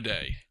the other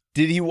day.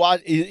 Did he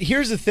watch?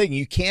 Here's the thing.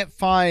 You can't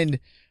find,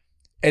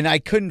 and I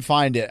couldn't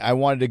find it. I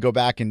wanted to go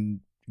back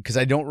because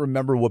I don't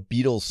remember what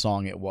Beatles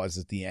song it was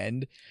at the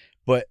end,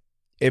 but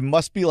it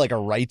must be like a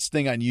rights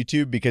thing on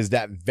YouTube, because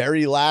that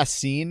very last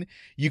scene,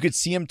 you could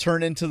see him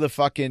turn into the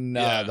fucking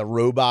the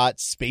robot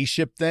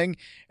spaceship thing,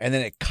 and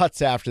then it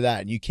cuts after that,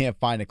 and you can't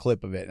find a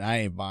clip of it, and I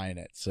ain't buying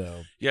it.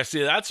 So yeah,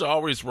 see, that's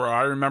always where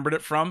I remembered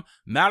it from.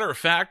 Matter of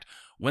fact,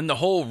 when the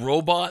whole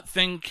robot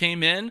thing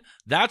came in,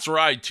 that's where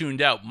I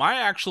tuned out. My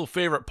actual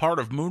favorite part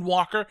of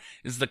Moonwalker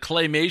is the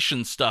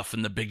claymation stuff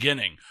in the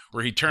beginning,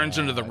 where he turns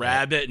into the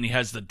rabbit and he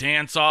has the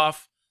dance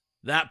off.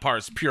 That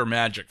part's pure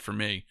magic for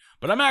me.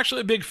 But I'm actually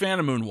a big fan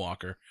of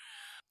Moonwalker.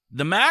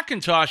 The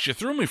Macintosh, you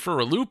threw me for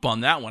a loop on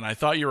that one. I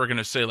thought you were going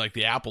to say like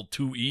the Apple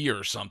IIe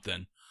or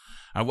something.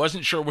 I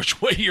wasn't sure which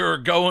way you were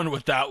going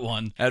with that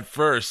one at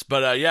first.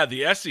 But yeah,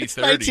 the SE30. It's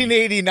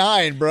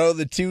 1989, bro.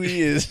 The IIe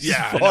is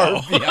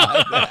far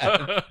beyond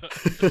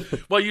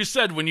that. Well, you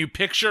said when you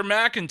picture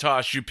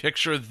Macintosh, you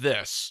picture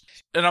this.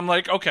 And I'm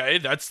like, okay,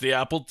 that's the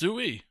Apple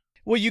IIe.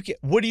 Well,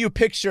 what do you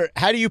picture?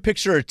 How do you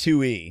picture a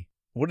 2E?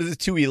 What does a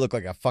 2E look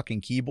like? A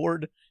fucking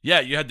keyboard? Yeah,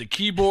 you had the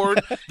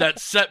keyboard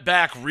that's set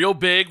back real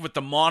big with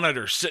the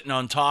monitor sitting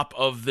on top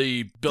of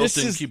the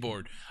built-in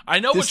keyboard. I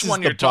know which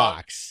one you're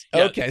talking.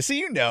 Yeah. Okay, so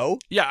you know.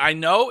 Yeah, I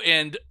know,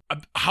 and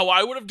how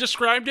I would have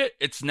described it,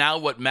 it's now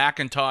what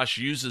Macintosh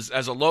uses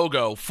as a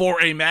logo for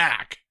a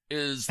Mac,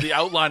 is the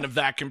outline of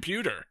that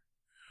computer.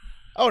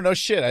 Oh, no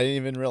shit, I didn't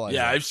even realize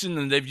that. I've seen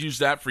them. They've used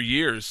that for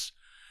years.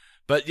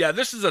 But yeah,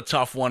 this is a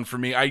tough one for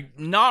me. I'm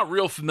not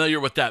real familiar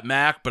with that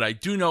Mac, but I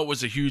do know it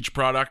was a huge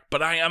product.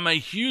 But I am a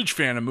huge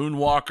fan of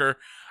Moonwalker.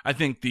 I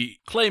think the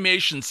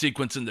claymation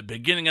sequence in the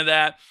beginning of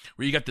that,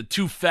 where you got the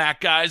 2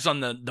 fat guys on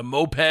the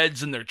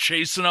mopeds and they're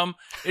chasing them,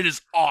 it is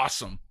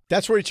awesome.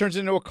 That's where he turns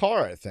into a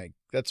car, I think.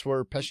 That's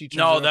where Pesci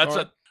turns into a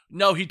car?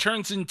 No, he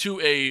turns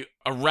into a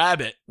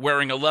rabbit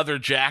wearing a leather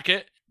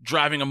jacket,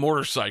 driving a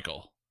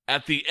motorcycle.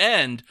 At the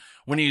end,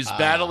 when he's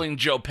battling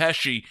Joe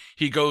Pesci,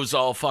 he goes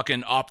all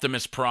fucking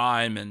Optimus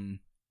Prime and...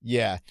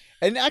 Yeah.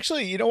 And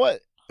actually, you know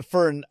what?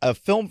 For a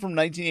film from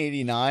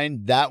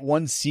 1989, that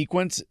one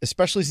sequence,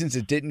 especially since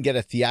it didn't get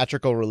a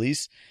theatrical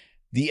release,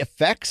 the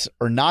effects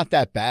are not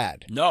that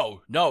bad.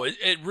 No,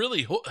 it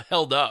really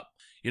held up.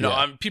 You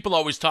know, people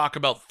always talk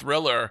about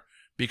Thriller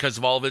because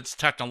of all of its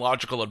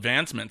technological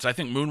advancements. I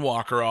think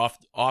Moonwalker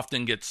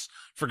often gets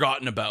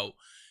forgotten about,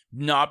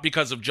 not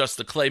because of just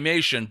the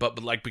claymation,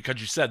 but like because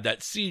you said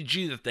that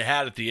CG that they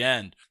had at the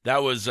end.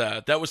 That was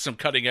some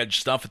cutting edge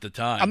stuff at the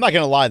time. I'm not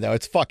gonna lie though,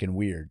 it's fucking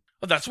weird.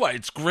 Well, that's why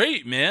it's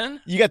great,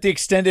 man. You got the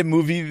extended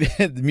movie,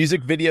 the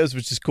music videos,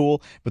 which is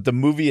cool, but the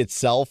movie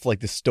itself, like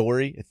the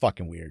story, it's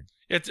fucking weird.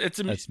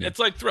 It's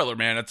like Thriller,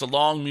 man. It's a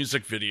long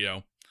music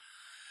video.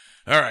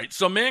 All right,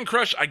 so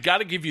Mancrush, I got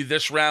to give you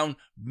this round,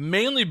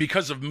 mainly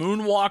because of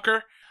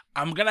Moonwalker.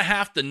 I'm going to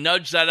have to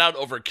nudge that out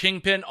over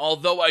Kingpin,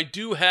 although I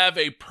do have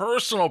a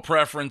personal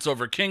preference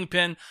over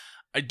Kingpin.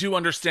 I do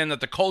understand that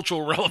the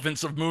cultural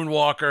relevance of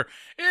Moonwalker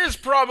is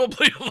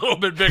probably a little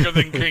bit bigger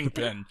than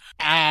Kingpin.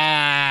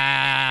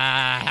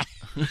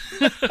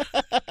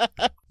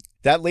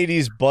 That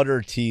lady's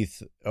butter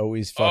teeth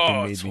always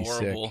fucking made me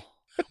horrible.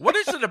 sick. What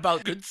is it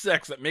about good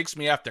sex that makes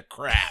me have to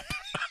crap?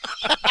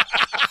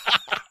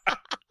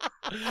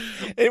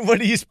 And when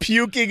he's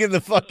puking in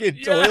the fucking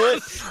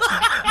toilet.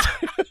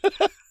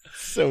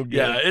 So good.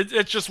 Yeah,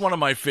 it's just one of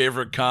my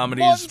favorite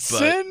comedies.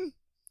 Munson?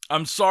 But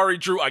I'm sorry,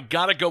 Drew. I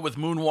got to go with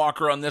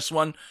Moonwalker on this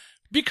one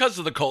because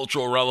of the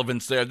cultural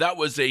relevance there. That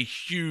was a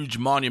huge,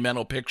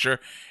 monumental picture.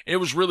 It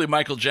was really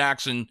Michael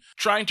Jackson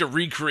trying to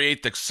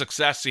recreate the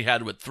success he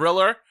had with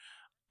Thriller.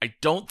 I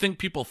don't think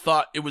people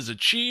thought it was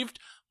achieved,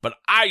 but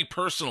I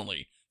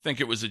personally think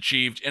it was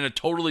achieved in a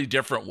totally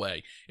different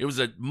way. It was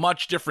a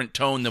much different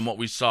tone than what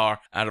we saw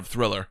out of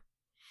Thriller.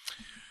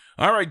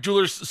 All right,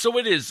 Duelers, so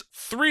it is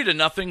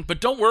 3-0,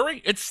 but don't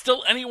worry, it's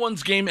still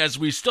anyone's game as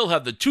we still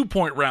have the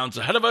 2-point rounds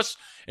ahead of us,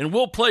 and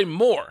we'll play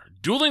more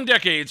Dueling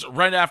Decades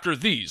right after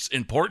these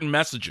important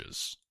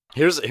messages.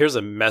 Here's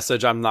a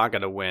message I'm not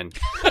going to win.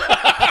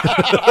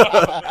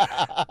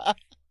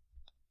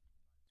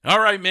 All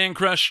right,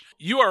 Mancrush,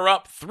 you are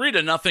up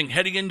 3-0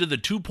 heading into the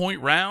 2-point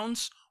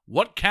rounds.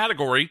 What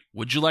category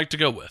would you like to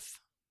go with?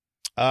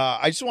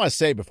 I just want to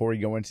say before we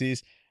go into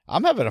these,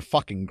 I'm having a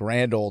fucking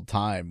grand old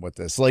time with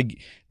this. Like,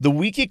 the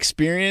week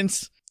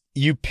experience,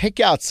 you pick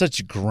out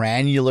such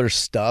granular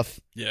stuff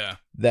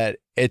that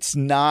it's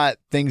not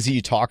things that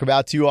you talk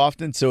about too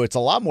often. So it's a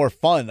lot more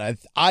fun,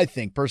 I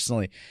think,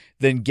 personally,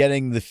 than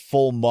getting the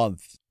full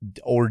month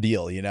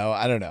ordeal, you know?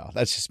 I don't know.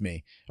 That's just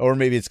me. Or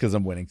maybe it's because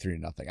I'm winning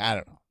 3-0. I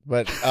don't know.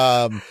 But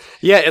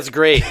yeah, it's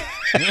great.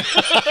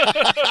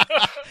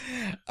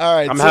 All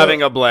right. I'm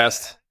having a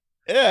blast.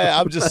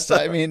 Yeah,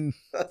 I mean,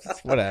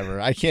 whatever.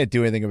 I can't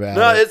do anything about it.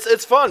 No,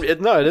 it's fun.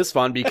 It is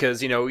fun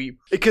because,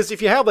 because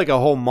if you have like a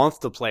whole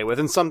month to play with,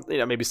 and some,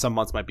 maybe some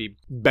months might be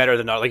better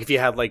than others. Like if you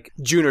had like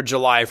June or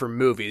July for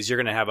movies, you're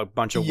going to have a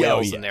bunch of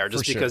whales in there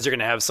just because you're going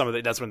to have some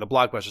of that's when the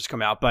blockbusters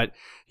come out. But,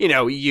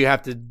 you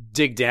have to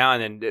dig down,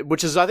 and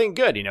which is, I think,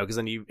 good, because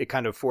then it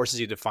kind of forces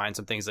you to find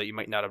some things that you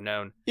might not have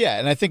known. Yeah,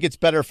 and I think it's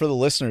better for the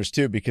listeners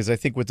too, because I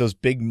think with those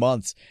big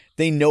months,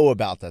 they know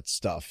about that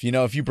stuff.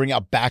 If you bring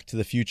out Back to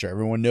the Future,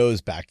 everyone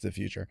knows Back to the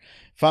Future.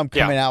 If I'm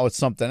coming out with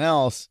something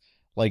else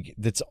like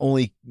that's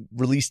only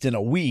released in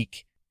a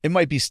week, it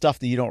might be stuff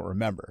that you don't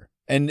remember.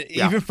 And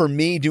even for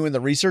me doing the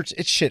research,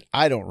 it's shit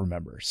I don't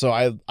remember. So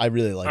I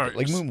really like it.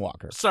 Like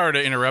Moonwalker. Sorry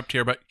to interrupt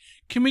here, but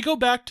can we go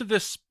back to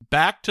this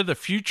Back to the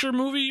Future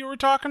movie you were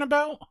talking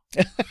about?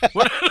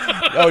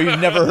 Oh, you've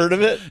never heard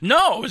of it?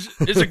 No. Is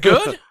it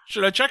good?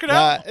 Should I check it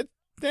out?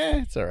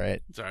 It's all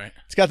right. It's all right.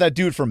 It's got that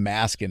dude from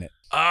Mask in it.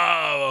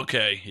 Oh,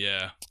 okay.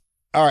 Yeah.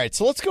 All right,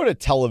 so let's go to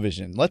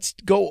television. Let's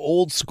go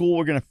old school.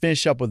 We're going to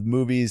finish up with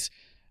movies,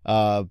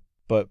 but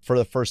for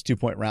the first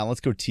 2-point round, let's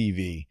go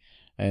TV.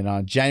 And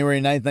on January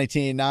 9th,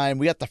 1989,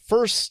 we got the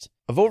first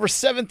of over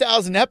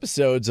 7,000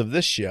 episodes of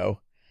this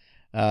show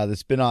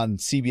that's been on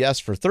CBS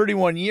for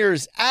 31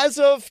 years as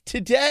of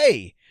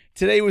today.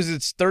 Today was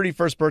its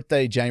 31st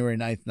birthday, January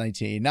 9th,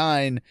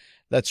 1989.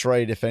 That's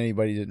right. If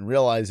anybody didn't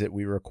realize it,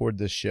 we record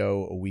this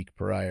show a week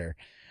prior.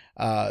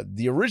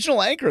 The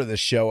original anchor of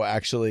this show,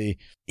 actually,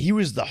 he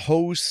was the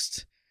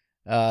host,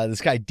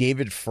 this guy,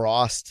 David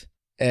Frost,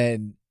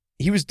 and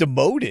he was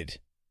demoted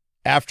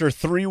after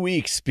 3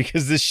 weeks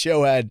because this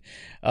show had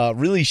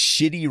really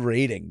shitty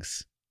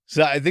ratings.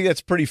 So I think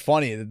that's pretty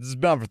funny. This has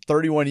been on for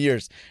 31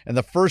 years. And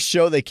the first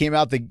show they came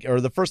out,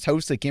 the first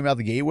host they came out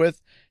the gate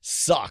with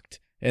sucked.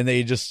 And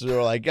they just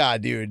were like,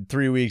 dude,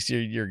 3 weeks,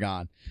 you're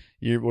gone.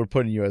 We're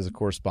putting you as a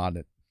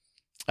correspondent.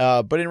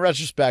 But in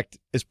retrospect,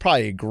 it's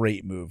probably a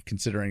great move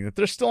considering that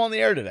they're still on the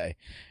air today.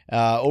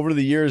 Over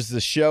the years, the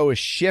show has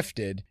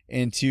shifted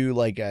into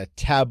like a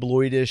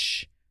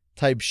tabloidish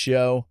type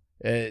show.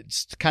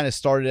 It's kind of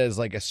started as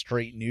like a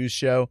straight news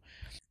show.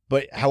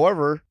 But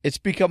however, it's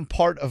become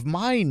part of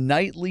my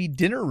nightly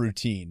dinner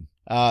routine.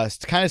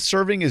 It's kind of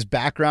serving as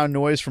background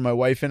noise for my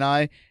wife and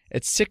I.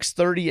 At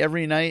 6:30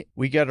 every night,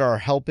 we get our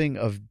helping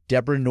of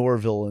Deborah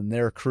Norville and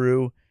their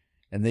crew,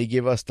 and they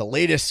give us the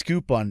latest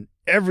scoop on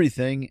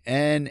everything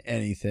and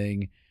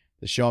anything.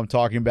 The show I'm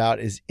talking about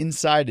is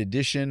Inside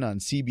Edition on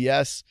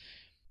CBS.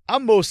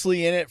 I'm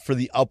mostly in it for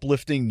the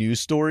uplifting news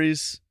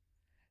stories.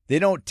 They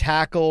don't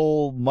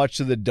tackle much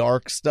of the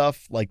dark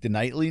stuff like the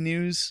nightly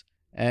news.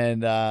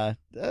 And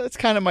that's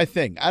kind of my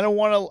thing. I don't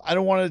want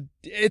to.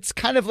 It's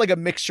kind of like a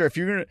mixture. If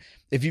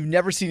you've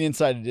never seen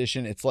Inside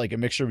Edition, it's like a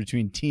mixture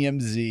between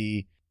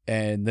TMZ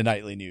and the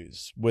nightly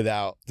news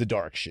without the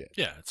dark shit.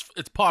 Yeah,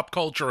 it's pop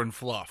culture and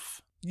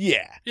fluff.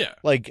 Yeah. Yeah.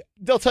 Like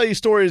they'll tell you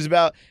stories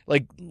about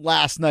like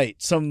last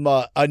night,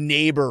 a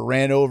neighbor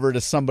ran over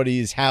to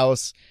somebody's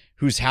house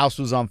whose house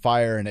was on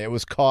fire, and it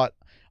was caught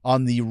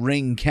on the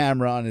Ring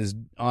camera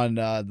on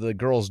the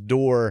girl's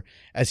door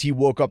as he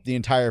woke up the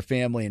entire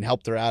family and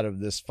helped her out of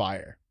this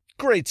fire.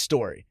 Great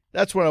story.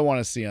 That's what I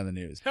want to see on the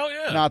news. Hell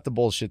yeah. Not the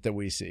bullshit that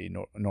we see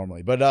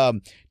normally. But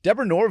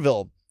Deborah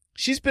Norville,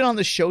 she's been on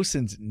the show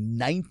since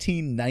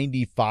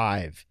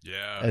 1995.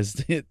 Yeah. As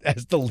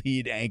the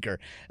lead anchor.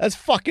 That's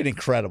fucking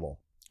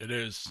incredible. It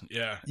is.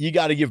 Yeah. You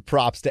got to give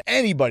props to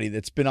anybody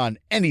that's been on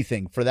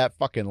anything for that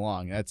fucking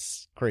long.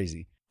 That's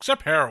crazy.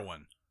 Except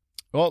heroin.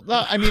 Well,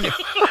 no, I mean,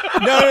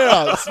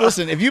 no.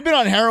 Listen, if you've been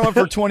on heroin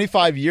for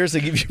 25 years, they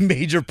give you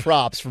major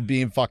props for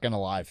being fucking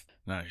alive.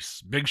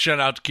 Nice. Big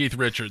shout out to Keith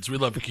Richards. We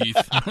love Keith.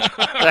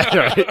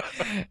 Right.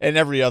 And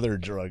every other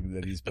drug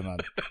that he's been on.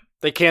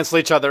 They cancel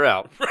each other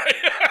out. Right.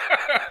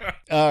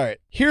 All right.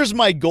 Here's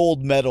my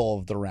gold medal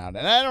of the round.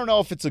 And I don't know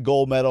if it's a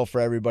gold medal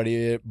for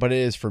everybody, but it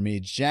is for me.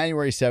 It's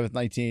January 7th,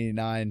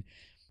 1989.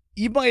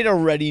 You might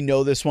already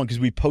know this one because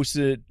we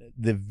posted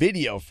the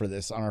video for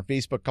this on our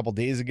Facebook a couple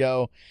days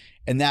ago,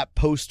 and that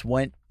post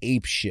went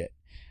apeshit.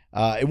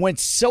 It went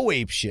so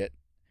apeshit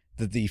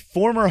that the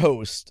former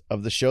host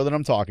of the show that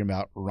I'm talking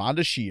about,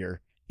 Rhonda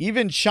Shear,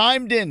 even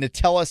chimed in to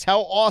tell us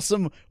how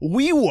awesome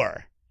we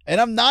were.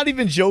 And I'm not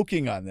even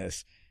joking on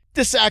this.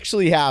 This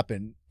actually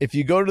happened. If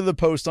you go to the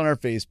post on our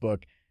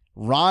Facebook,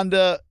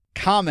 Rhonda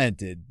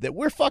commented that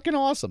we're fucking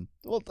awesome.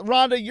 Well,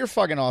 Rhonda, you're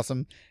fucking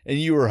awesome, and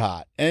you were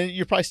hot, and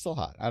you're probably still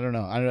hot. I don't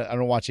know. I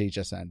don't watch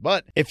HSN,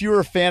 but if you're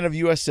a fan of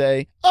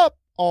USA Up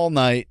All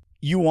Night,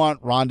 you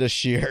want Rhonda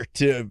Shear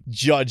to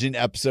judge an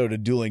episode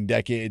of Dueling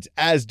Decades,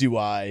 as do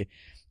I.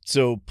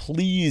 So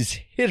please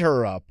hit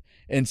her up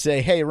and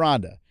say, hey,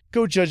 Rhonda,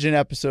 go judge an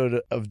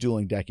episode of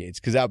Dueling Decades,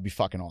 because that would be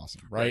fucking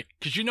awesome, right?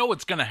 Because you know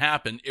what's going to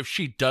happen if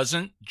she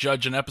doesn't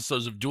judge an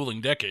episode of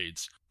Dueling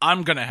Decades.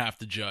 I'm going to have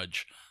to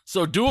judge.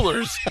 So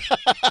duelers,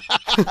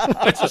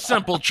 it's a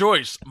simple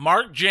choice.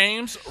 Marc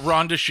James,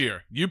 Rhonda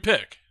Shear. You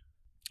pick.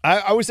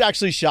 I was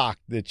actually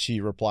shocked that she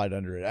replied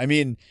under it. I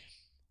mean,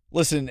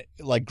 listen,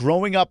 like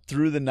growing up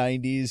through the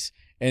 90s,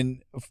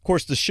 and of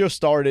course the show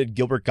started,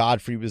 Gilbert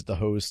Gottfried was the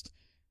host,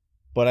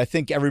 but I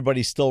think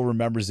everybody still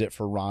remembers it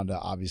for Rhonda,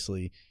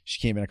 obviously. She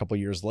came in a couple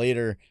years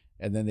later,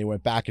 and then they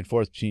went back and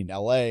forth between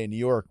LA and New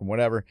York and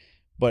whatever.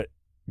 But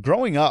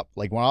growing up,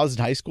 like when I was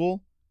in high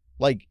school,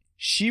 like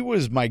she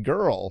was my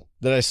girl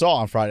that I saw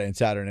on Friday and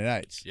Saturday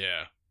nights.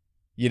 Yeah.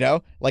 You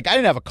know, like I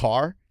didn't have a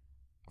car.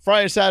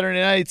 Friday,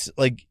 Saturday nights,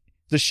 like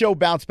the show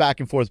bounced back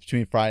and forth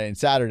between Friday and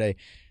Saturday.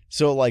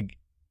 So like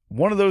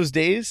one of those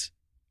days,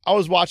 I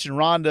was watching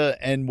Rhonda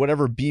and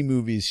whatever B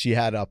movies she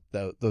had up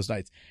those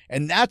nights.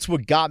 And that's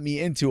what got me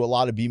into a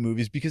lot of B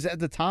movies, because at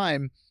the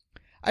time,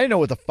 I didn't know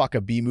what the fuck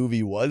a B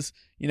movie was.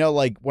 You know,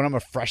 like when I'm a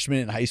freshman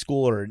in high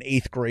school or in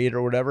 8th grade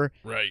or whatever.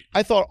 Right.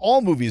 I thought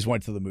all movies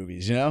went to the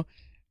movies, you know?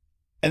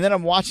 And then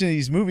I'm watching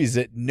these movies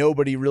that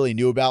nobody really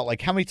knew about.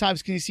 Like, how many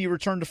times can you see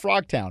Return to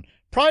Frogtown?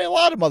 Probably a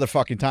lot of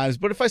motherfucking times.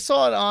 But if I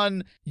saw it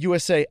on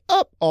USA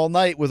Up All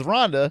Night with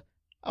Rhonda,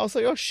 I was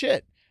like, oh,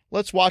 shit.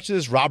 Let's watch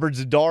this Robert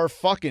Zadar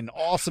fucking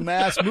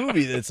awesome-ass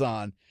movie that's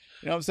on.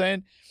 You know what I'm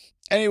saying?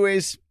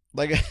 Anyways,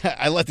 like,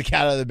 I let the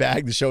cat out of the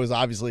bag. The show is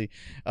obviously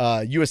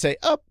USA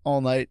Up All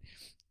Night.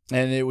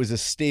 And it was a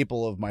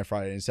staple of my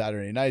Friday and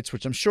Saturday nights,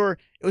 which I'm sure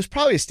it was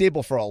probably a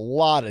staple for a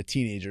lot of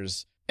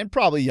teenagers and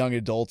probably young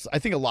adults. I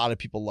think a lot of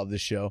people love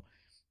this show.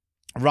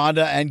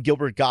 Rhonda and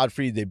Gilbert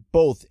Gottfried, they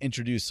both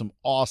introduced some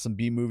awesome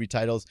B-movie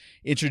titles,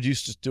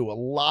 introduced us to a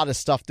lot of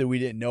stuff that we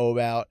didn't know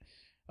about.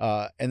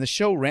 And the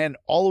show ran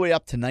all the way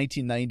up to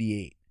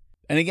 1998.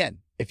 And again,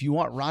 if you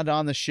want Rhonda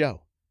on the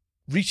show,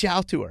 reach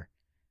out to her.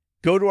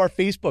 Go to our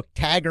Facebook,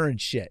 tag her and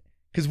shit,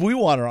 because we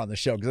want her on the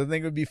show, because I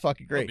think it would be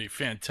fucking great. It would be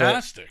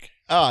fantastic.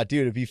 Dude,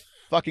 it'd be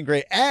fucking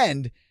great.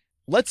 And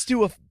let's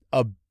do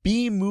a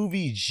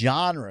B-movie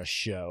genre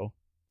show.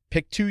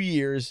 Pick 2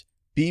 years,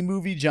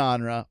 B-movie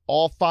genre,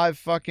 all 5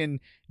 fucking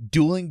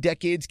Dueling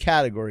Decades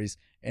categories,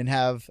 and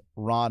have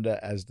Rhonda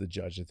as the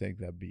judge. I think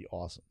that'd be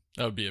awesome.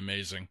 That would be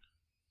amazing.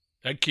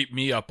 That'd keep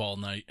me up all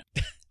night.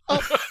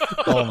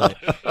 All night.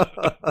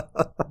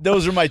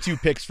 Those are my 2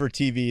 picks for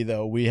TV,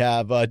 though. We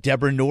have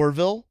Deborah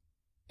Norville,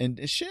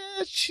 and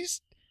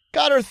she's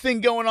got her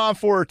thing going on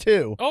for her,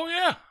 too. Oh,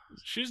 yeah.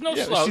 She's no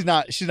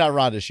slouch. She's not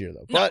Rhonda Shear,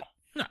 though. But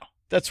no.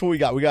 That's what we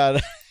got.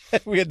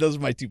 Those are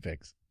my 2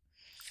 picks.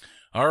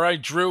 All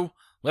right, Drew.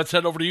 let's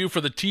head over to you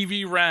for the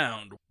TV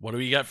round. What do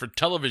we got for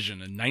television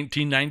in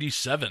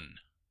 1997?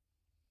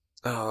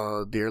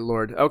 Oh, dear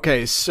Lord.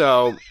 Okay,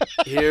 so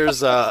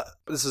here's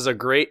this is a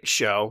great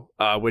show,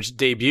 which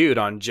debuted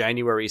on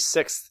January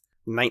 6th,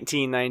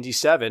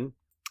 1997,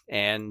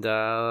 and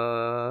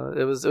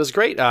it was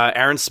great.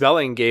 Aaron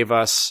Spelling gave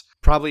us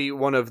probably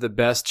one of the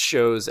best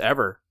shows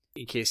ever.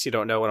 In case you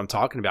don't know what I'm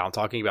talking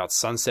about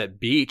Sunset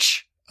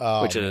Beach,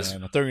 which is... I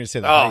thought you were going to say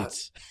The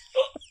Heights.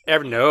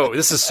 No,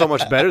 this is so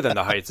much better than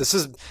The Heights. This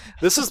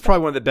is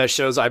probably one of the best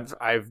shows I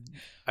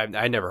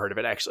never heard of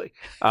it, actually.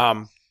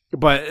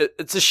 But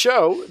it's a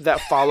show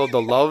that followed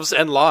the loves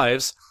and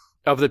lives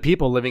of the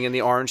people living in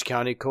the Orange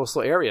County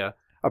coastal area,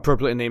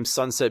 appropriately named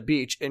Sunset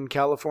Beach in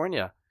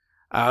California.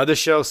 The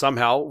show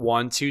somehow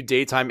won 2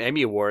 Daytime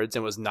Emmy Awards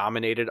and was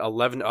nominated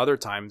 11 other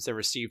times and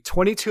received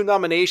 22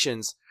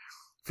 nominations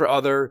for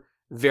other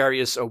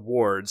various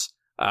awards,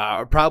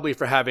 probably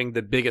for having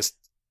the biggest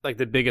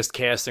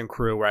cast and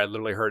crew, where I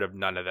literally heard of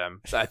none of them.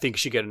 So I think you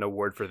should get an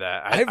award for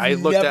that. I've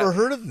never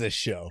heard of this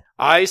show.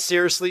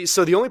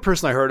 So the only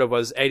person I heard of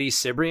was Eddie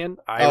Cibrian.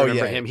 I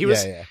remember him. He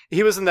was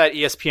in that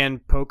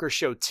ESPN poker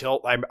show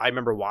Tilt. I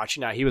remember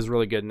watching that. He was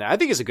really good in that. I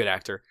think he's a good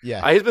actor.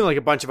 Yeah. He's been like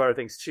a bunch of other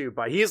things too,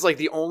 but he's like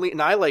the only,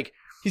 and I like...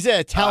 He's an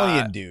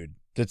Italian dude.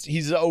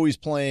 He's always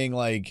playing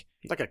like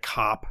a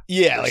cop.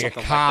 Yeah, like a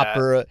cop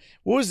what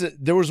was it?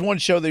 There was one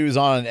show that he was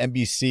on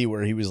NBC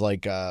where he was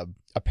like a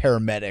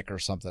paramedic or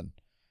something.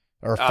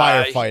 Or a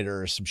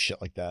firefighter or some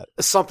shit like that.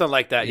 Something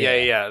like that.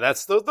 Yeah.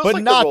 That's those but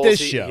like not the roles this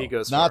he show.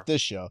 goes not for.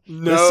 this show.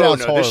 No.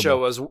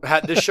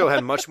 This show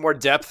had much more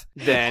depth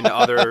than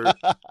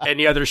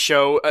any other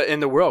show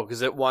in the world,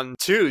 because it won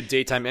 2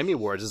 Daytime Emmy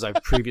Awards, as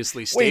I've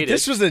previously stated. Wait,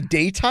 this was a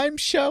daytime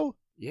show?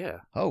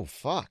 Yeah. Oh,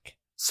 fuck.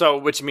 So,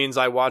 which means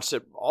I watched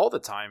it all the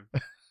time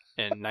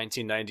in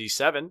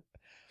 1997.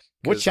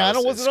 What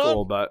channel was it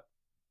on? But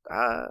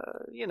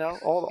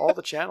all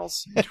the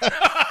channels.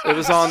 It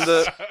was on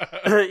the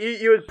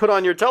you would put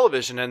on your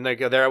television, and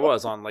there it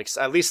was on like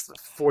at least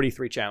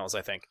 43 channels,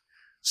 I think.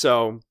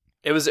 So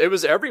it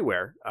was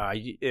everywhere,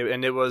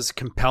 and it was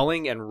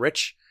compelling and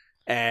rich,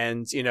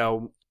 and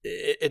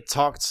it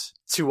talked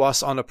to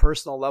us on a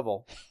personal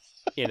level,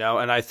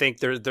 and I think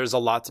there's a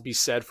lot to be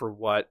said for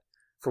what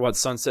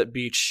Sunset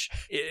Beach.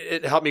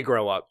 It helped me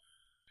grow up.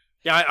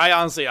 Yeah, I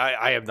honestly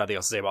have nothing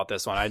else to say about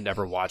this one. I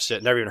never watched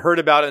it, never even heard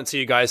about it until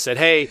you guys said,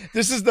 "Hey,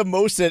 this is the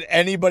most that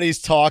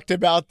anybody's talked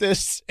about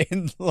this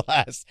in the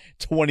last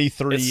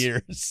 23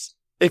 years."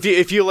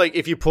 If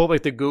you pull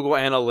like the Google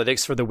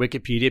Analytics for the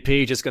Wikipedia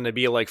page, it's going to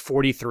be like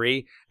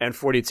 43, and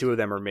 42 of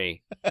them are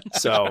me.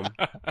 So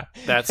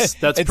that's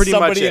pretty much it.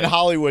 Somebody in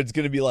Hollywood's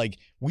going to be like,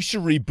 "We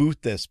should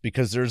reboot this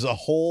because there's a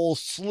whole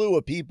slew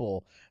of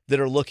people that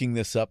are looking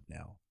this up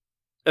now."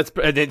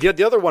 And then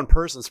the other one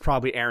person is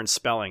probably Aaron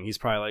Spelling. He's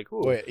probably like,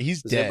 "Ooh, wait,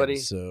 he's dead." Anybody?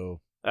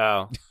 So,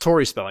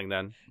 Tori Spelling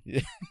then.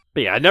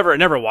 But yeah, I never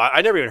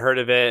even heard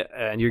of it.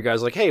 And you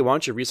guys are like, "Hey, why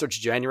don't you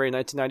research January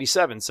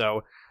 1997?"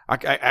 So I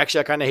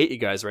kind of hate you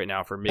guys right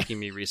now for making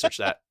me research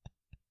that.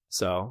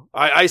 So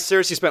I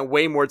seriously spent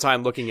way more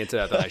time looking into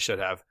that than I should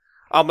have.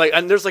 I'm like,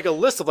 and there's like a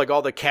list of like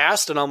all the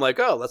cast, and I'm like,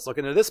 oh, let's look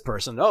into this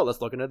person. Oh,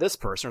 let's look into this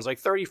person. There's like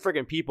 30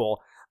 friggin'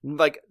 people.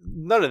 Like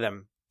none of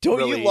them. Don't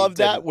really you love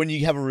that when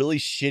you have a really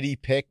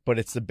shitty pick, but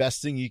it's the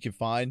best thing you can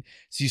find?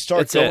 So you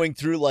start going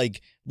through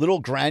like little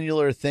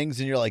granular things,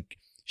 and you're like,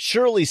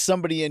 surely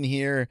somebody in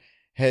here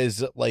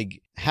has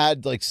like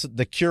had like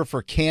the cure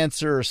for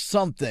cancer or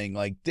something.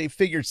 Like they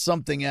figured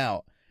something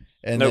out.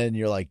 And then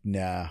you're like,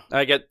 nah.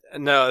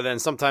 Then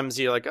sometimes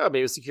you're like, oh,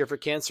 maybe it's the cure for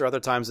cancer. Other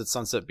times it's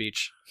Sunset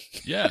Beach.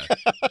 Yeah.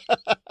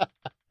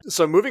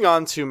 So moving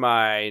on to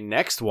my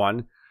next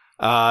one.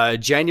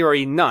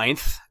 January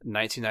 9th,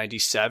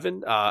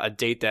 1997, a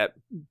date that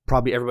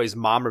probably everybody's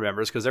mom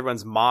remembers because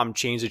everyone's mom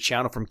changed the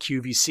channel from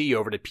QVC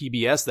over to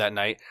PBS that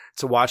night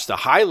to watch the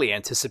highly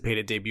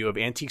anticipated debut of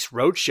Antiques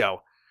Roadshow.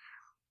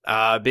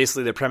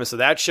 Basically, the premise of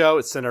that show,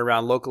 it's centered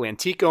around local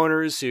antique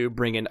owners who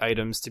bring in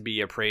items to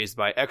be appraised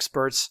by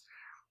experts.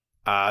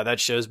 That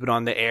show's been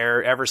on the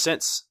air ever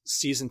since.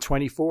 Season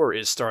 24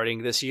 is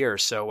starting this year,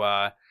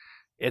 so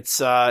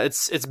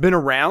It's been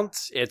around.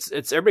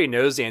 It's everybody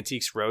knows the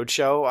Antiques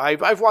Roadshow.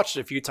 I've watched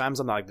it a few times.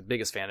 I'm not like the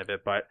biggest fan of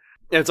it, but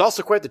it's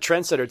also quite the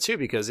trendsetter too,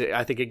 because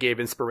I think it gave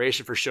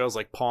inspiration for shows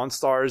like Pawn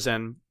Stars,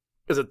 and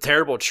it was a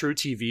terrible true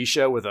TV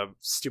show with a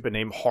stupid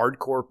name,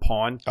 Hardcore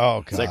Pawn.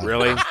 Oh, God. It's like,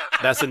 really?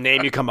 That's the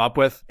name you come up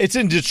with? It's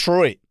in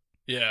Detroit.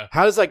 Yeah.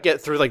 How does that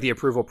get through like the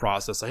approval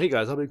process? Like, hey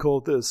guys, how do we call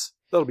it this?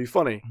 That'll be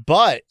funny.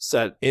 But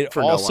it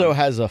also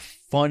has a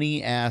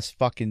funny ass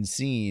fucking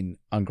scene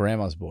on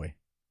Grandma's Boy.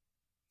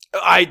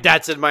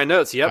 That's in my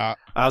notes. Yep.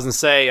 I was gonna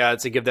say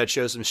to give that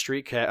show some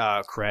street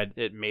cred.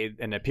 It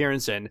made an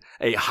appearance in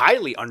a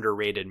highly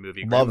underrated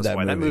movie. Love that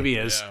movie. That movie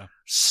is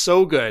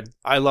so good.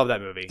 I love that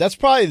movie. That's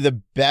probably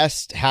the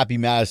best Happy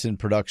Madison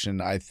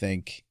production, I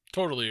think.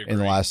 Totally agree. In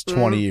the last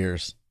 20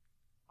 years.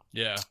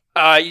 Yeah.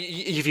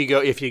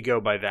 If you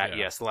go by that,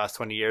 yes, the last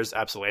 20 years,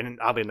 absolutely. And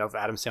oddly enough,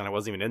 Adam Sandler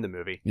wasn't even in the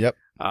movie. Yep.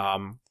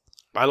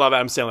 I love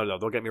Adam Sandler, though.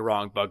 Don't get me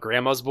wrong. But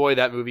Grandma's Boy,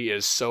 that movie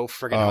is so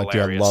friggin'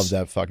 hilarious. Dude, I love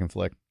that fucking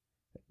flick.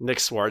 Nick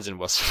Swartzen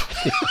was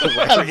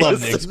I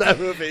love Nick in that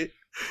movie.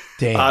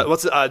 Damn.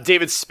 What's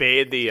David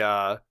Spade?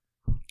 What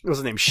was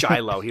his name?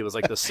 Shiloh. He was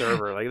like the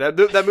server. Like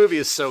that movie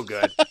is so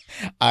good.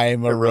 I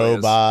am a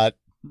robot.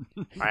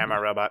 I am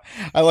a robot.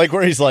 I like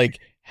where he's like,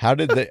 how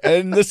did they?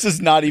 And this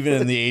is not even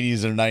in the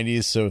 80s or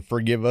 90s, so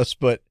forgive us.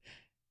 But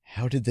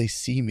how did they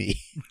see me?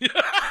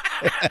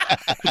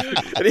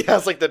 And he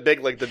has like the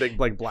big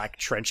black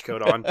trench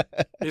coat on.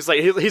 He's like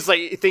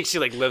he thinks he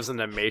like lives in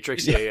the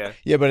Matrix. Yeah.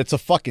 Yeah, but it's a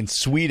fucking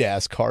sweet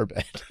ass car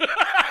bed.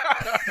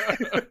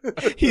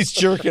 He's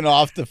jerking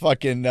off the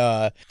fucking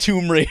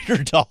Tomb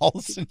Raider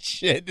dolls and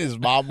shit. His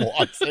mom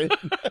walks in.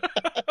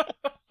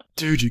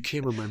 Dude, you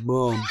came with my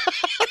mom.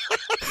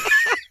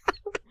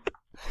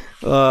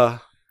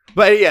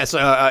 But yeah, so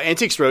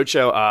Antiques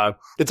Roadshow,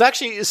 it's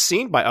actually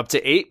seen by up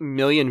to 8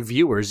 million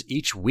viewers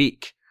each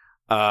week.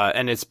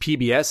 And it's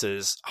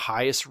PBS's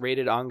highest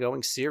rated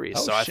ongoing series.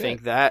 Oh, so I shit.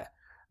 think that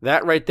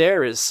right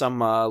there is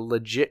some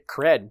legit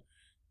cred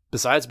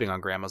besides being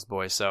on Grandma's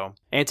Boy. So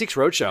Antiques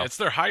Roadshow. It's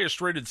their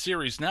highest rated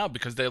series now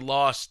because they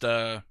lost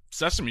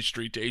Sesame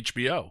Street to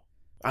HBO.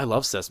 I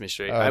love Sesame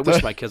Street. I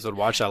wish my kids would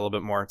watch that a little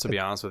bit more, to be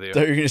honest with you. I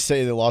thought you were going to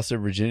say they lost their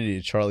virginity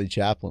to Charlie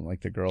Chaplin,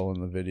 like the girl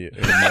in the video.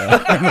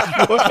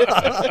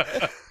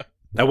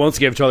 I once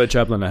gave Charlie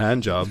Chaplin a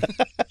hand job.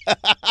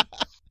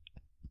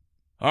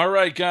 All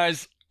right,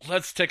 guys,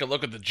 let's take a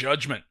look at the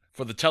judgment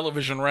for the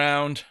television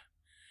round.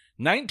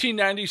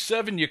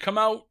 1997, you come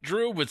out,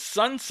 Drew, with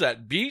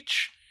Sunset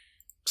Beach.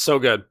 So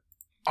good.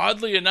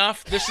 Oddly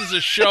enough, this is a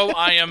show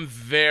I am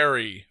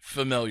very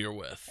familiar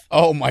with.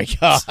 Oh, my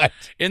God.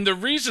 And the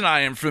reason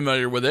I am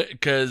familiar with it,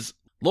 because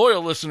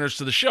loyal listeners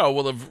to the show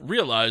will have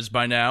realized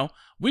by now,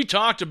 we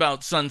talked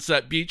about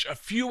Sunset Beach a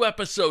few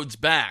episodes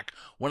back.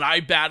 When I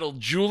battled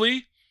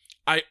Julie,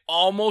 I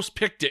almost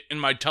picked it in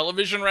my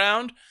television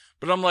round,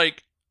 but I'm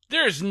like,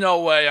 there's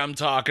no way I'm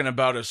talking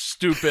about a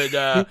stupid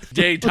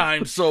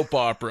daytime soap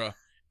opera.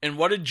 And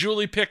what did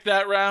Julie pick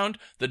that round?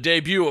 The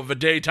debut of a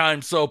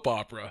daytime soap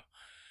opera.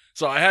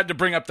 So I had to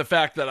bring up the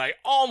fact that I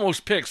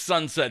almost picked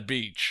Sunset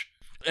Beach.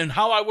 And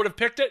how I would have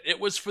picked it,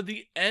 it was for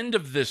the end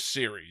of this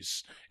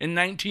series in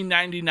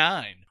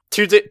 1999.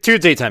 Two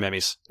daytime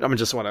Emmys. I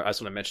just want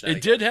to mention that.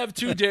 It did have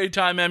 2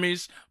 daytime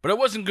Emmys, but it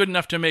wasn't good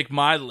enough to make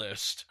my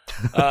list.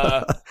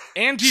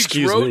 Antiques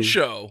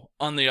Roadshow,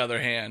 on the other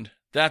hand,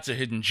 that's a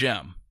hidden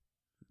gem.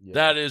 Yeah.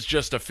 That is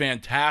just a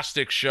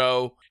fantastic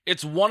show.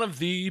 It's one of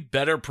the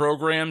better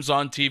programs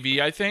on TV,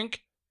 I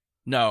think.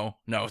 No,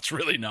 it's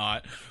really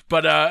not.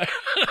 But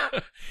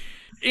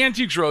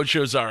Antiques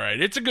Roadshow's all right.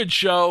 It's a good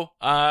show.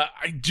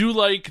 I do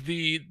like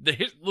the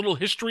little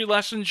history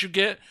lessons you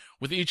get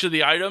with each of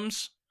the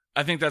items.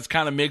 I think that's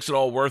kind of makes it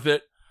all worth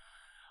it.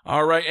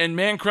 All right, and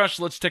Mancrush,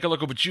 let's take a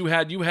look at what you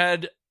had. You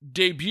had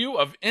debut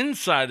of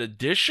Inside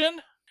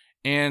Edition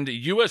and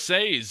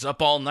USA's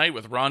Up All Night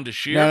with Rhonda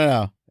Shear.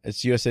 No.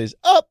 It's USA's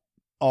Up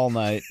All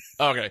Night.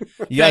 Okay.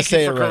 You gotta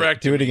say it right.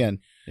 Correcting Do it me. again.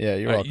 Yeah,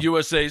 you're welcome.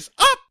 USA's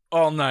Up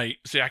All Night.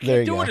 See, I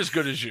can't do it as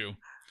good as you.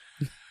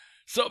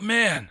 So,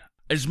 man,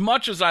 as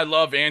much as I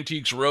love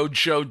Antiques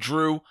Roadshow,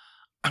 Drew,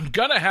 I'm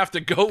gonna have to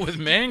go with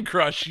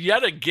Mancrush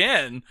yet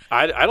again.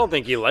 I don't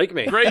think you like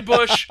me. Gray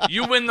Bush,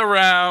 you win the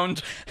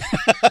round.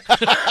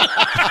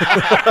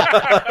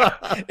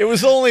 It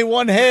was only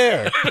one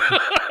hair.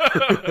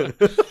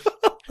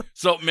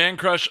 So,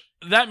 Mancrush,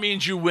 that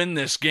means you win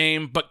this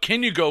game, but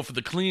can you go for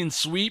the clean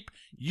sweep?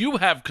 You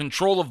have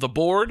control of the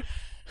board.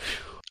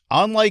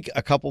 Unlike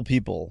a couple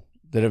people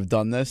that have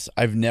done this,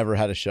 I've never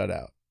had a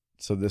shutout.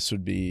 So this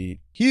would be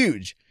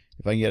huge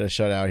if I can get a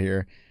shutout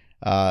here.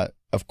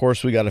 Of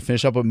course, we got to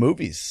finish up with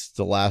movies. It's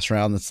the last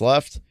round that's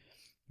left.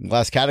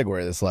 Last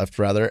category that's left,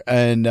 rather.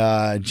 And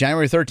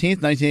January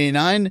 13th,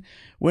 1989,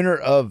 winner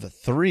of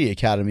 3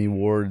 Academy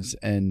Awards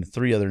and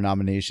 3 other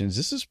nominations.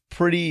 This is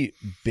pretty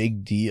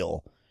big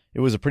deal. It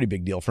was a pretty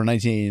big deal for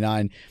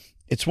 1989.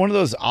 It's one of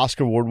those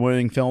Oscar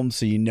award-winning films,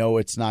 so you know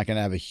it's not going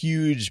to have a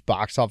huge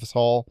box office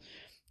haul.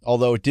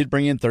 Although it did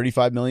bring in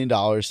 $35 million,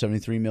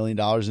 $73 million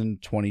in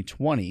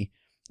 2020.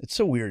 It's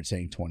so weird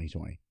saying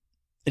 2020.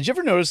 Did you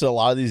ever notice that a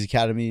lot of these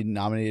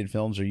Academy-nominated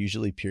films are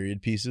usually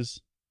period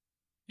pieces?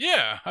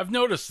 Yeah, I've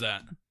noticed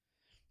that.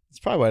 That's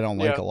probably why I don't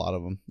like a lot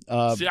of them.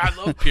 See, I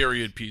love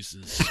period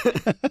pieces.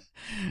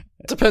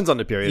 Depends on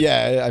the period.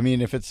 Yeah, I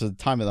mean, if it's a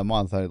time of the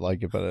month, I'd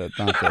like it, but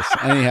not this.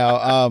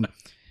 Anyhow,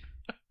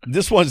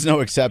 this one's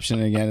no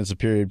exception. Again, it's a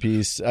period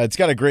piece. It's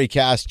got a great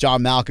cast.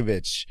 John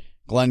Malkovich,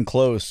 Glenn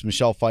Close,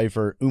 Michelle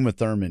Pfeiffer, Uma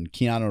Thurman,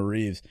 Keanu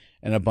Reeves,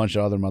 and a bunch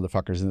of other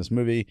motherfuckers in this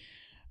movie.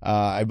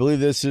 I believe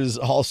this is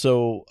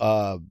also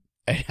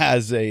it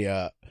has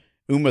a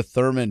Uma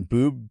Thurman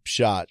boob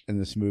shot in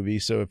this movie.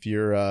 So if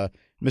you're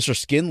Mr.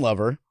 Skin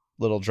Lover,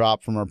 little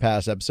drop from our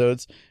past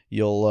episodes,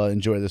 you'll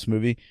enjoy this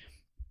movie.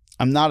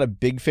 I'm not a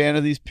big fan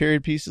of these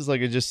period pieces,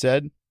 like I just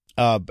said,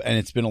 and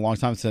it's been a long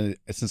time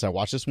since I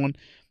watched this one,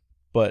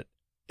 but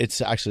it's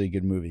actually a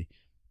good movie.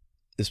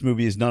 This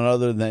movie is none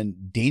other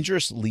than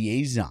Dangerous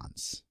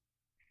Liaisons.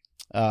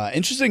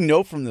 Interesting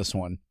note from this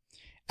one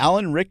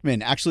Alan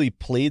Rickman actually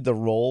played the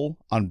role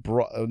on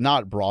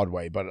not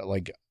Broadway, but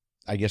like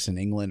I guess in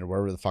England or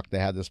wherever the fuck they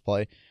had this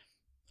play,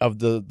 of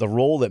the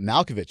role that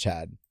Malkovich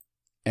had.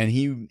 And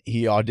he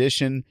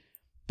auditioned,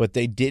 but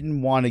they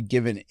didn't want to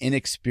give an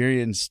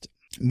inexperienced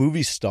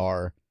movie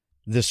star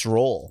this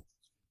role.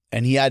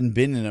 And he hadn't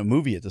been in a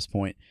movie at this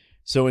point.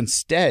 So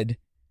instead,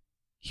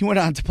 he went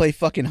on to play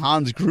fucking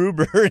Hans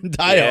Gruber in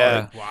Die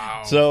Hard.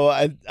 Wow. So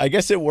I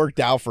guess it worked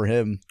out for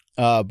him.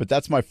 But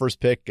that's my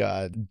first pick.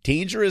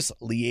 Dangerous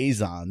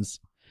Liaisons.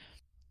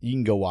 You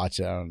can go watch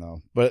it. I don't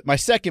know. But my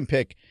second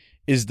pick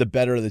is the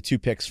better of the two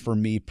picks for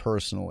me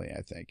personally,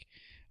 I think.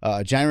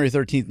 January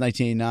 13th,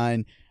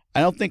 1989. I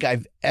don't think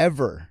I've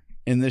ever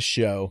in this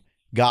show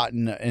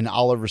gotten an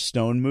Oliver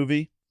Stone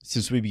movie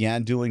since we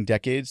began Dueling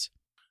Decades.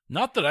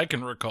 Not that I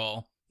can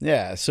recall.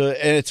 Yeah,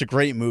 and it's a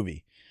great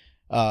movie.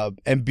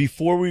 And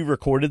before we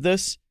recorded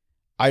this,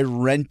 I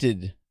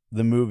rented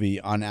the movie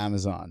on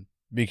Amazon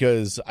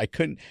because I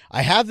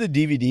have the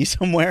DVD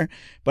somewhere,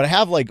 but I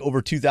have like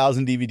over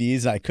 2,000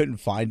 DVDs and I couldn't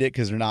find it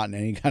because they're not in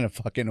any kind of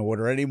fucking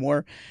order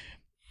anymore.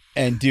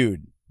 And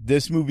dude,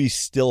 this movie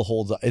still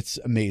holds up. It's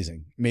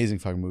amazing. Amazing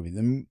fucking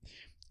movie.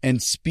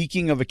 And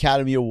speaking of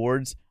Academy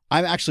Awards,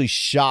 I'm actually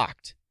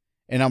shocked,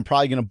 and I'm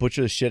probably going to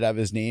butcher the shit out of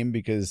his name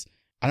because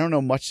I don't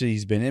know much that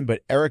he's been in,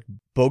 but Eric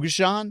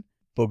Bogosian?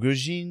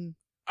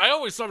 I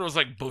always thought it was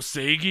like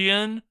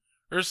Bosagian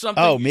or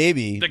something. Oh,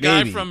 maybe. The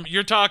guy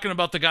you're talking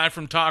about the guy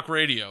from Talk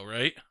Radio,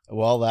 right?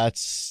 Well,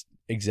 that's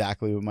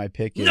exactly what my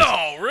pick is.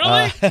 No,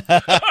 really?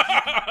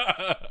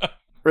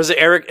 Or is it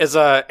Eric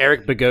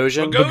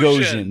Bogosian?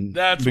 Bogosian.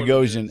 That's what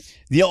Bogosian. it is.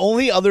 The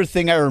only other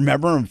thing I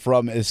remember him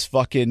from is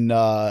fucking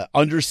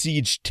Under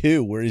Siege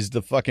 2, where he's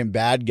the fucking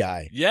bad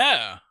guy.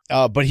 Yeah.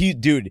 But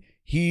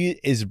he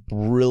is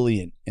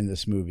brilliant in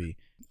this movie.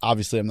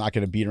 Obviously, I'm not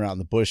going to beat around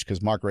the bush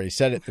because Mark already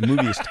said it. The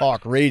movie is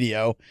Talk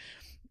Radio.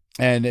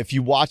 And if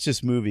you watch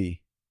this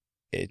movie,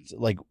 it's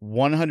like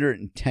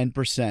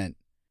 110%,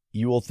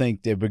 you will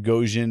think that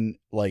Bogosian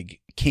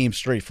like came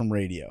straight from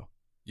radio.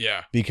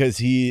 Yeah. Because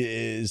he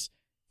is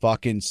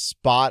fucking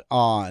spot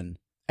on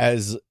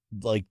as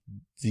like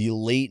the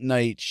late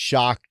night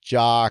shock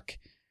jock,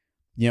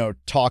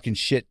 talking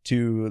shit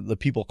to the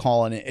people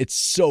calling it. It's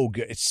so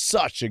good. It's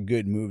such a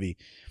good movie.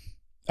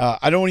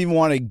 I don't even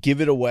want to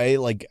give it away,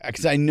 like,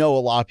 because I know a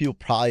lot of people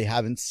probably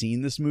haven't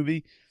seen this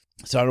movie,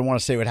 so I don't want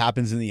to say what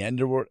happens in the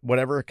end or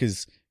whatever,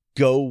 because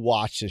go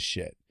watch this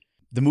shit.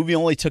 The movie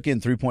only took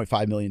in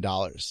 $3.5 million,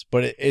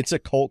 but it's a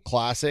cult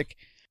classic.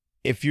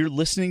 If you're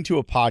listening to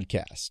a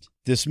podcast,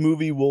 this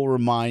movie will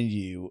remind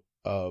you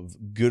of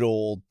good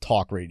old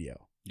talk radio.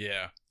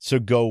 Yeah. So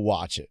go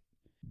watch it.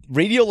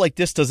 Radio like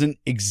this doesn't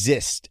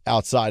exist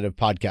outside of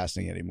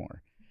podcasting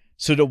anymore.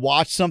 So to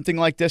watch something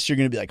like this, you're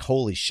going to be like,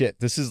 holy shit,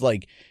 this is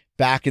like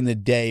back in the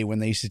day when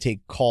they used to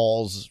take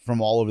calls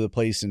from all over the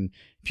place and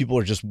people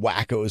are just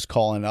wackos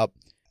calling up.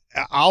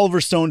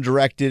 Oliver Stone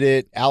directed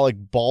it. Alec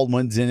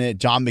Baldwin's in it.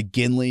 John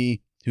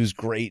McGinley, who's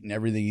great in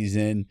everything he's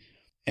in.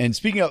 And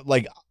speaking of,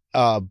 like,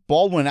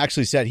 Baldwin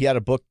actually said he had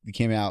a book that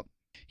came out.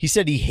 He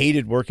said he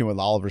hated working with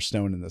Oliver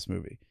Stone in this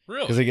movie.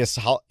 Really? Because I guess,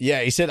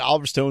 he said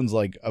Oliver Stone's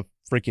like a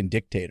freaking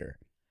dictator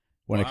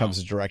when it comes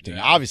to directing.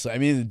 Yeah. Obviously, I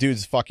mean, the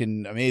dude's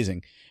fucking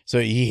amazing. So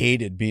he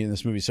hated being in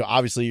this movie. So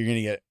obviously you're going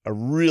to get a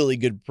really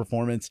good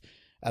performance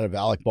out of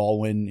Alec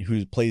Baldwin,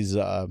 who plays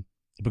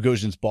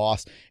Bogosian's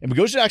boss. And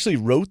Bogosian actually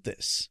wrote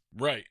this.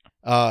 Right.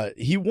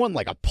 He won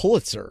like a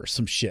Pulitzer or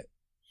some shit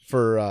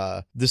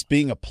for this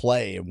being a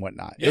play and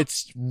whatnot. Yep.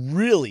 It's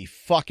really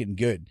fucking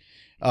good.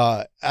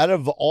 Out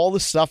of all the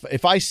stuff,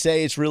 if I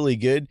say it's really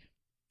good,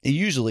 it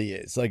usually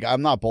is. Like,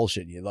 I'm not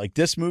bullshitting you. Like,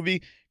 this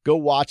movie, go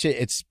watch it.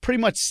 It's pretty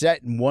much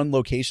set in one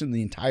location,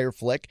 the entire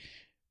flick,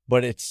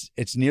 but it's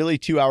nearly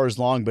 2 hours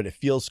long, but it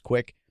feels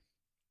quick.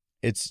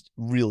 It's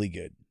really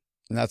good.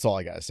 And that's all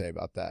I got to say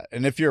about that.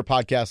 And if you're a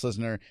podcast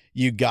listener,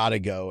 you got to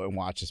go and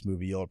watch this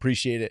movie. You'll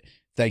appreciate it.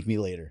 Thank me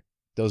later.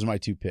 Those are my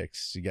two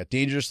picks. You got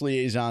Dangerous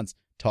Liaisons,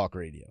 Talk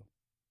Radio.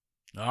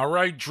 All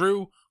right,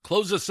 Drew,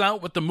 close us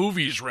out with the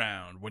movies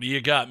round. What do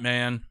you got,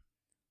 man?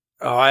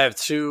 Oh, I have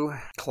two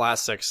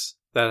classics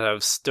that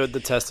have stood the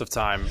test of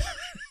time.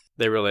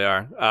 They really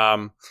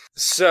are.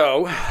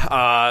 So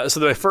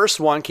the first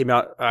one came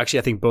out, actually,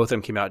 I think both of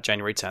them came out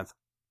January 10th.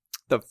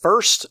 The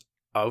first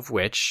of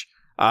which,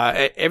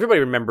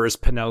 everybody remembers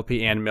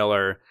Penelope Ann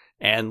Miller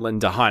and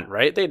Linda Hunt,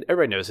 right?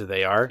 Everybody knows who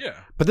they are. Yeah.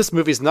 But this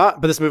movie's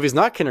not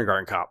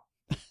Kindergarten Cop.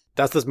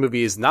 That's this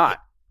movie is not.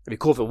 It'd be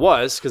cool if it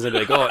was, because they'd be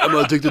like, oh, I'm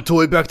going to take the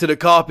toy back to the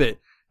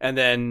carpet. And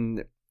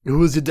then,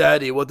 who's your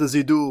daddy? What does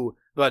he do?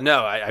 But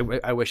no,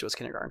 I wish it was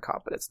Kindergarten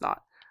Cop, but it's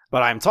not.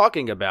 But I'm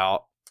talking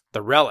about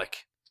The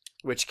Relic,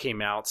 which came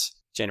out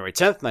January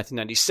 10th,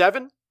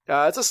 1997.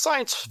 It's a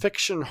science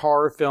fiction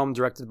horror film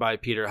directed by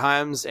Peter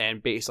Hyams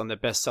and based on the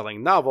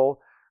best-selling novel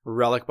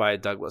Relic by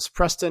Douglas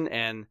Preston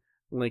and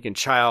Lincoln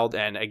Child.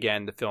 And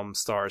again, the film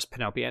stars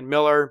Penelope Ann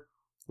Miller,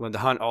 Linda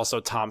Hunt,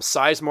 also Tom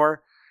Sizemore.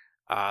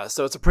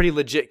 So it's a pretty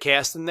legit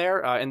cast in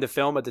there. In the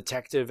film, a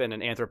detective and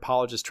an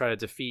anthropologist try to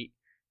defeat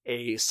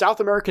a South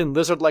American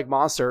lizard-like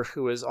monster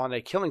who is on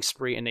a killing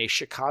spree in a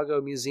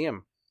Chicago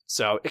museum.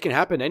 So it can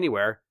happen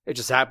anywhere. It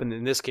just happened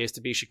in this case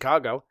to be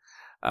Chicago.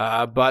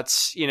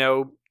 But, you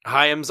know,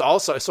 Hyams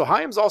also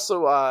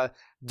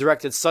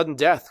directed Sudden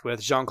Death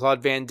with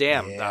Jean-Claude Van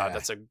Damme. Yeah.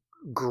 That's a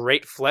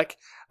great flick.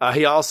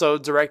 He also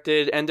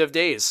directed End of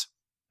Days,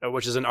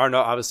 which is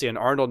obviously an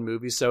Arnold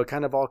movie. So it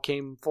kind of all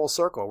came full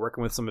circle,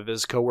 working with some of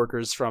his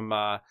coworkers from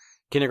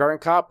Kindergarten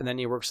Cop, and then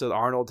he works with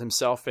Arnold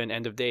himself in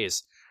End of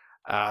Days.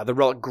 The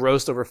Relic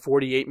grossed over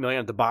 $48 million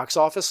at the box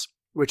office,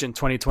 which in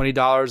 2020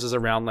 dollars is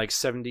around like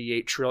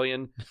 $78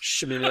 trillion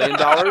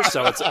dollars.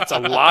 So it's a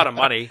lot of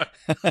money.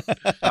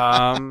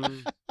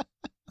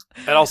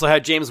 It also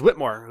had James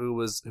Whitmore,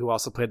 who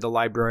also played the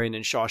librarian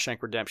in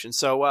Shawshank Redemption.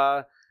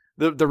 So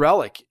the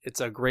Relic,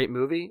 it's a great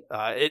movie.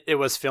 It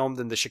was filmed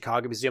in the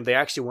Chicago Museum. They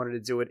actually wanted to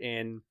do it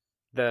in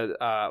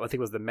I think it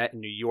was the Met in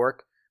New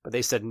York, but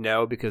they said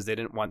no because they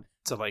didn't want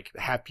to like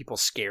have people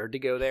scared to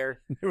go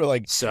there. They were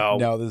like, so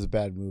no, this is a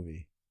bad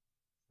movie.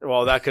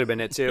 Well, that could have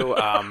been it too.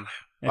 I'm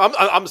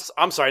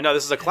sorry. No,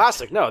 this is a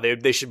classic. No,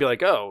 they should be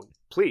like, oh,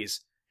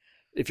 please,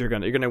 if you're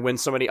gonna win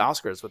so many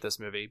Oscars with this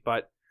movie.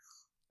 But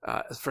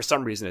for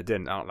some reason it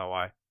didn't. I don't know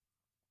why.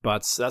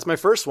 But that's my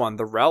first one,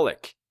 The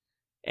Relic.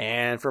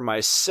 And for my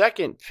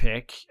second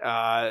pick,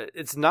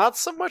 it's not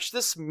so much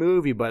this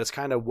movie, but it's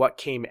kind of what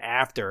came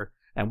after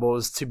and what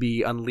was to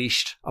be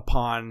unleashed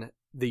upon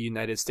the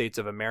United States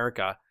of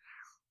America.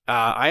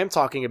 I am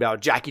talking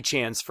about Jackie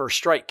Chan's First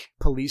Strike,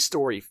 Police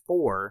Story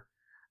 4,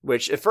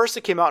 which at first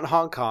it came out in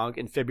Hong Kong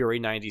in February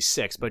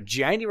 96, but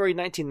January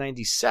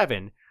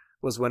 1997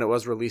 was when it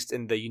was released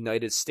in the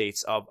United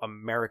States of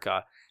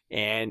America.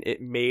 And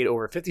it made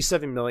over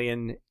 $57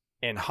 million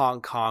in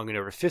Hong Kong and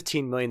over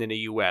 $15 million in the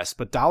US.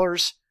 But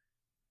dollars,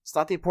 it's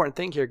not the important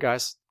thing here,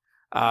 guys.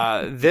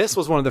 This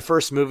was one of the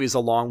first movies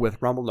along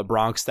with Rumble in the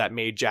Bronx that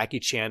made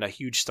Jackie Chan a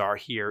huge star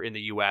here in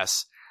the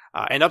US.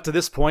 And up to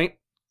this point,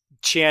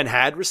 Chan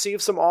had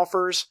received some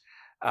offers.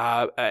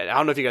 I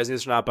don't know if you guys knew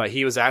this or not, but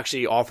he was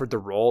actually offered the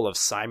role of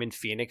Simon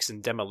Phoenix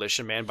in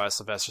Demolition Man by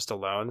Sylvester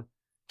Stallone.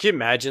 Can you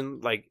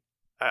imagine, like,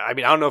 I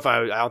mean, I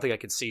don't think I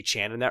could see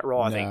Chan in that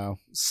role. I think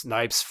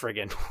Snipes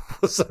friggin'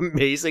 was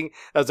amazing.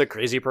 That was a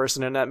crazy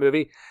person in that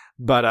movie.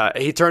 But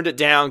he turned it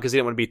down because he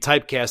didn't want to be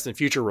typecast in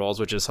future roles,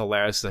 which is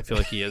hilarious because I feel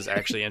like he is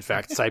actually, in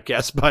fact,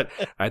 typecast. But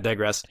I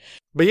digress.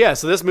 But yeah,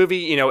 so this movie,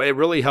 you know, it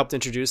really helped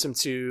introduce him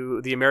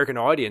to the American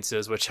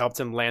audiences, which helped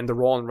him land the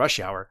role in Rush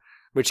Hour,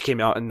 which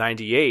came out in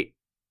 98.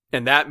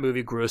 And that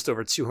movie grossed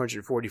over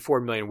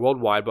 $244 million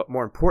worldwide. But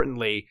more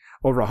importantly,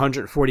 over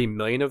 $140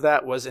 million of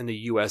that was in the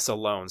U.S.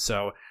 alone.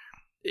 So,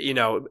 you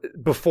know,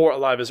 before a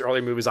lot of his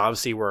early movies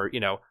obviously were, you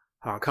know,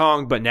 Hong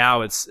Kong, but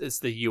now it's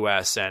the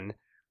U.S. And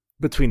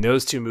between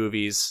those two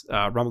movies,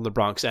 Rumble in the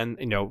Bronx and,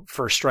 you know,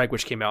 First Strike,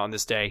 which came out on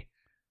this day,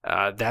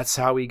 that's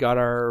how we got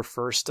our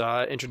first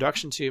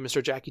introduction to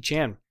Mr. Jackie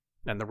Chan.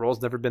 And the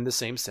role's never been the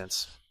same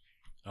since.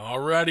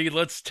 Alrighty,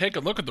 let's take a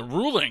look at the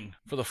ruling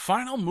for the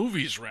final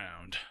movies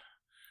round.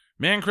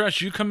 Mancrush,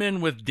 you come in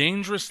with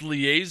Dangerous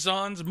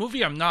Liaisons, a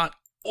movie I'm not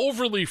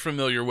overly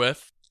familiar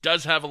with.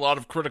 Does have a lot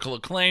of critical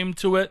acclaim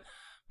to it,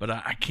 but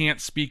I can't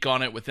speak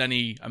on it with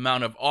any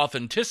amount of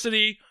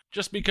authenticity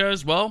just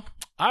because, well,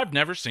 I've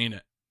never seen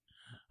it.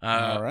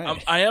 All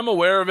right. I am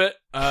aware of it.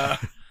 I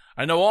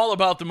know all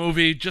about the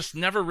movie, just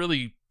never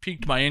really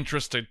piqued my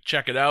interest to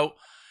check it out.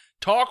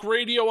 Talk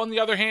Radio, on the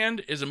other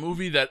hand, is a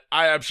movie that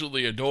I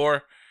absolutely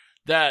adore.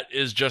 That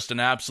is just an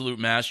absolute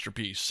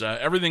masterpiece.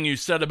 Everything you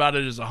said about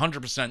it is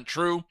 100%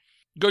 true.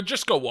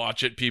 Just go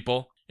watch it,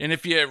 people. And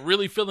if you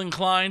really feel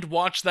inclined,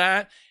 watch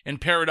that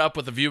and pair it up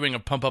with a viewing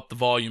of Pump Up the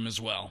Volume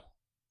as well.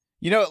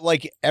 You know,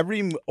 like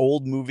every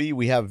old movie,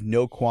 we have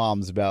no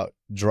qualms about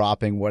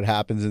dropping what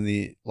happens in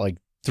the, like,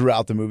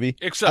 throughout the movie.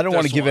 Except I don't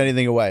want to give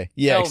anything away.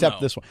 Yeah, Hell except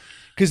no. this one.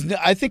 Because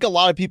I think a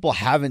lot of people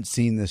haven't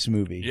seen this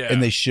movie,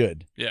 and they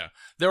should. Yeah.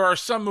 There are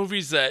some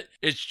movies that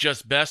it's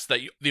just best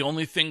that the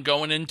only thing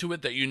going into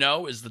it that you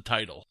know is the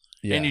title.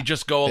 Yeah. And you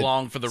just go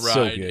along for the ride.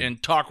 So good.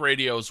 And Talk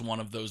Radio is one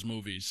of those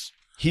movies.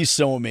 He's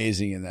so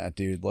amazing in that,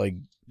 dude. Like,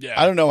 yeah.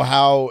 I don't know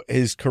how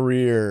his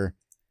career,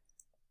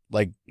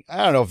 like,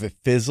 I don't know if it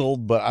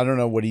fizzled, but I don't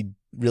know what he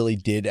really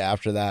did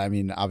after that. I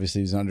mean, obviously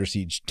he was Under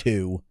Siege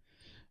 2.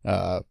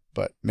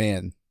 But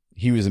man,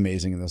 he was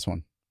amazing in this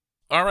one.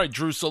 All right,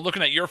 Drew. So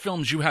looking at your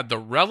films, you had The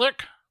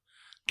Relic,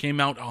 came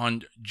out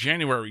on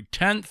January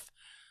 10th.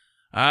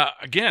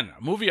 Again,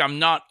 a movie I'm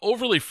not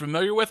overly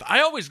familiar with. I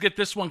always get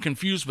this one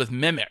confused with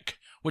Mimic,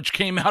 which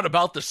came out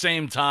about the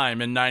same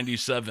time in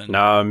 97.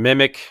 No,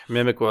 Mimic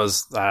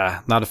was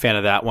not a fan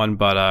of that one,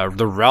 but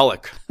The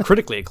Relic,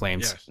 critically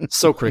acclaimed. Yes.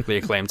 So critically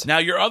acclaimed. Now,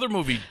 your other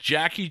movie,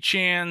 Jackie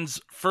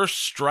Chan's First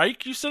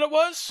Strike, you said it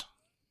was?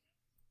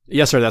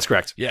 Yes, sir, that's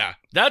correct. Yeah,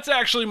 that's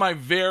actually my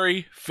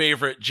very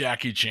favorite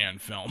Jackie Chan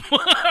film.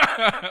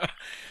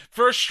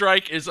 First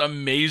Strike is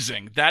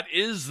amazing. That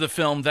is the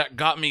film that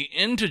got me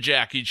into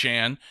Jackie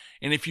Chan,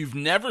 and if you've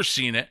never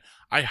seen it,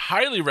 I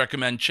highly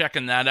recommend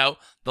checking that out.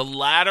 The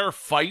ladder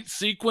fight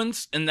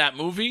sequence in that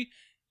movie,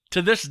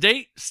 To this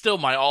date, still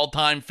my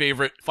all-time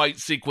favorite fight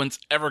sequence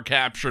ever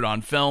captured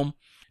on film.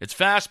 It's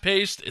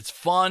fast-paced, it's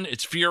fun,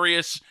 it's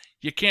furious.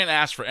 You can't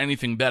ask for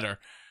anything better.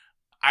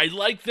 I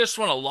like this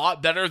one a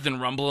lot better than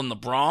Rumble in the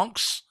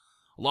Bronx.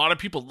 A lot of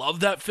people love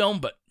that film,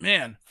 but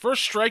man,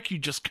 First Strike you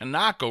just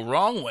cannot go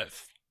wrong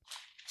with.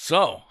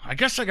 So, I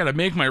guess I gotta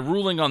make my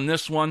ruling on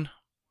this one,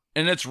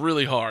 and it's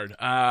really hard.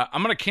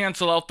 I'm gonna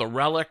cancel out The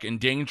Relic and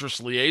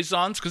Dangerous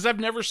Liaisons, because I've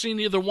never seen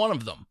either one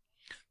of them.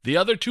 The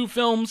other two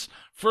films,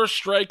 First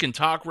Strike and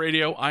Talk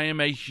Radio, I am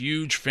a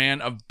huge fan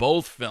of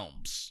both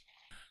films.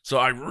 So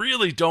I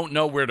really don't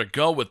know where to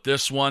go with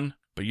this one,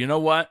 but you know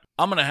what?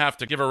 I'm gonna have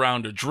to give a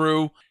round to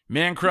Drew.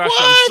 Mancrush,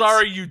 I'm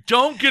sorry you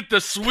don't get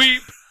the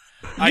sweep.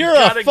 You're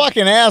a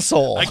fucking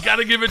asshole. I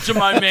gotta give it to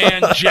my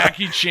man,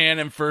 Jackie Chan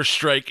in First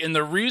Strike. And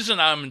the reason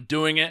I'm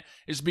doing it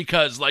is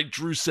because, like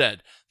Drew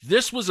said,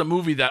 this was a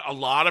movie that a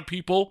lot of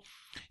people,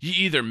 you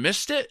either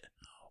missed it,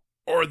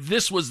 or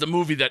this was the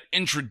movie that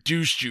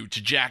introduced you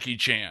to Jackie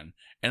Chan.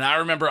 And I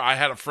remember I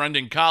had a friend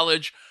in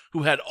college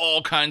who had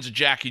all kinds of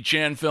Jackie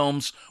Chan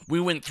films. We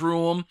went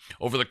through them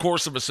over the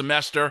course of a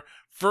semester.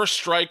 First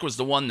Strike was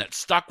the one that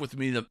stuck with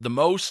me the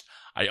most.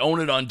 I own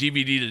it on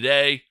DVD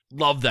today.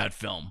 Love that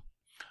film.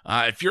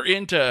 If you're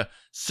into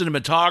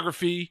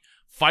cinematography,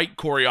 fight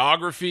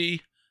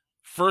choreography,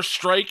 First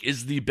Strike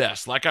is the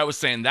best. Like I was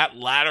saying, that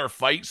ladder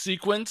fight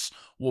sequence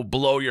will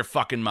blow your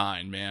fucking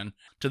mind, man.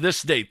 To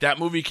this date, that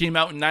movie came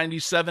out in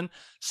 97,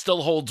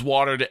 still holds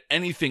water to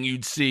anything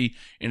you'd see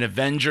in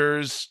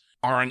Avengers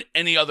or in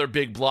any other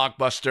big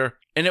blockbuster,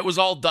 and it was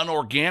all done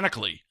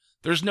organically.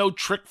 There's no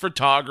trick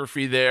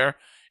photography there.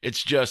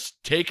 It's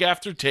just take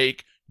after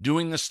take,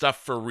 doing the stuff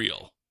for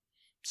real.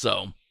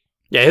 So...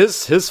 yeah,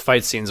 his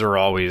fight scenes are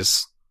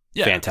always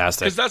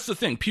fantastic. Because that's the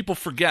thing. People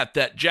forget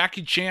that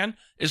Jackie Chan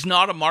is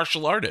not a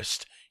martial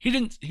artist.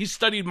 He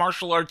studied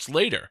martial arts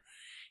later.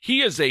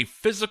 He is a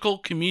physical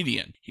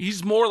comedian.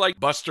 He's more like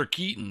Buster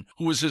Keaton,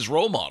 who was his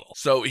role model.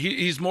 So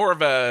he's more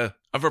of a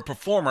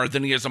performer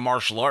than he is a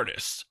martial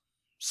artist.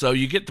 So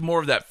you get more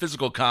of that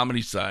physical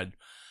comedy side.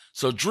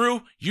 So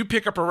Drew, you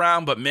pick up a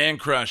round, but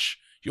Mancrush,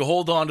 you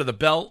hold on to the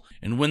belt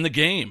and win the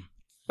game.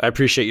 I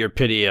appreciate your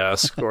pity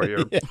score,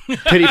 your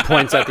pity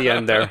points at the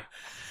end there.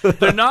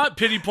 They're not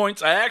pity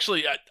points.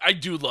 I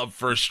do love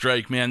First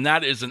Strike, man.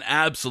 That is an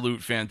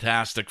absolute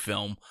fantastic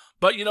film.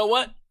 But you know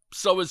what?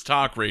 So is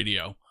Talk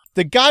Radio.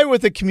 The guy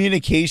with the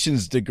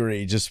communications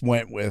degree just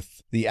went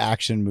with the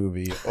action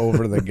movie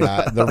over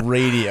the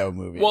radio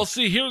movie. Well,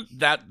 see,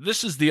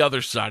 this is the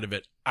other side of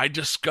it. I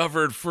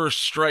discovered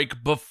First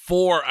Strike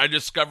before I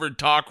discovered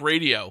Talk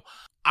Radio.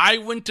 I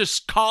went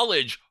to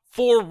college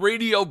for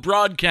radio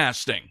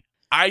broadcasting.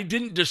 I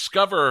didn't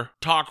discover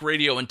Talk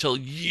Radio until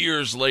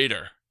years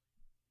later.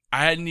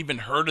 I hadn't even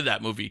heard of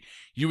that movie.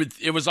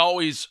 It was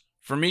always,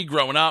 for me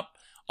growing up,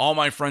 all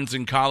my friends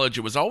in college,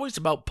 it was always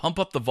about Pump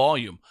Up the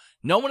Volume.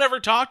 No one ever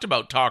talked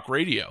about Talk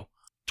Radio.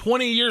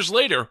 20 years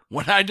later,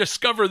 when I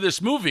discover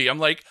this movie, I'm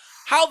like,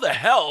 how the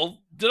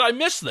hell did I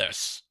miss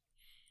this?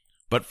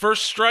 But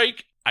First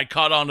Strike, I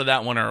caught on to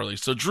that one early.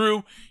 So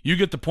Drew, you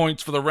get the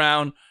points for the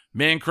round.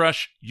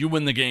 Mancrush, you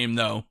win the game,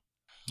 though.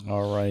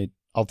 All right,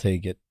 I'll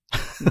take it.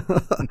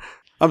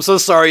 I'm so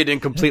sorry you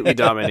didn't completely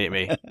dominate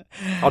me.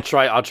 I'll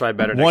try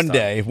better next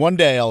time. One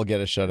day I'll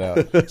get a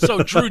shutout.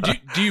 So Drew,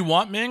 do you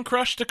want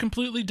Mancrush to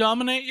completely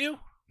dominate you?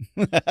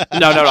 No,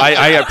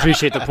 I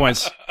appreciate the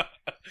points.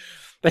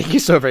 Thank you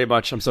so very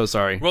much. I'm so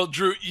sorry. Well,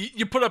 Drew,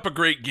 you put up a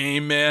great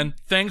game, man.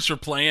 Thanks for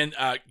playing.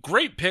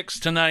 Great picks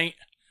tonight.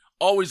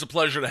 Always a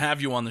pleasure to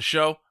have you on the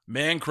show.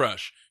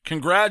 Mancrush,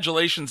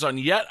 congratulations on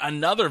yet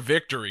another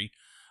victory.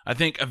 I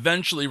think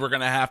eventually we're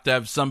going to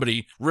have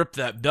somebody rip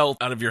that belt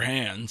out of your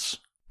hands.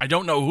 I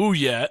don't know who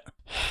yet.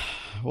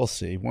 We'll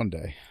see one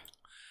day.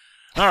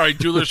 All right,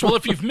 duelers. Well,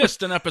 if you've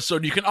missed an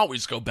episode, you can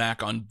always go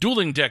back on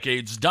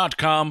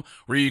duelingdecades.com,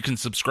 where you can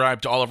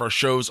subscribe to all of our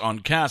shows on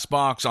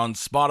CastBox, on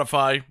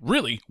Spotify,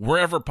 really,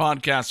 wherever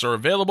podcasts are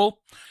available.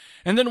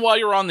 And then while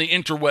you're on the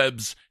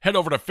interwebs, head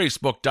over to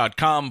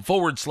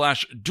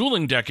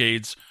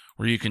facebook.com/duelingdecades,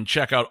 where you can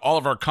check out all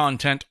of our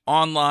content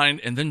online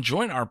and then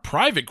join our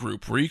private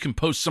group where you can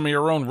post some of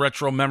your own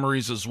retro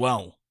memories as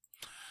well.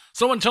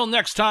 So until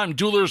next time,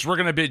 duelers, we're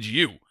going to bid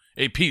you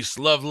a peace,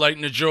 love, light,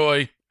 and a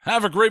joy.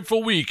 Have a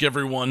grateful week,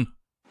 everyone.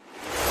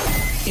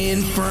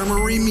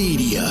 Infirmary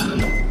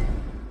Media.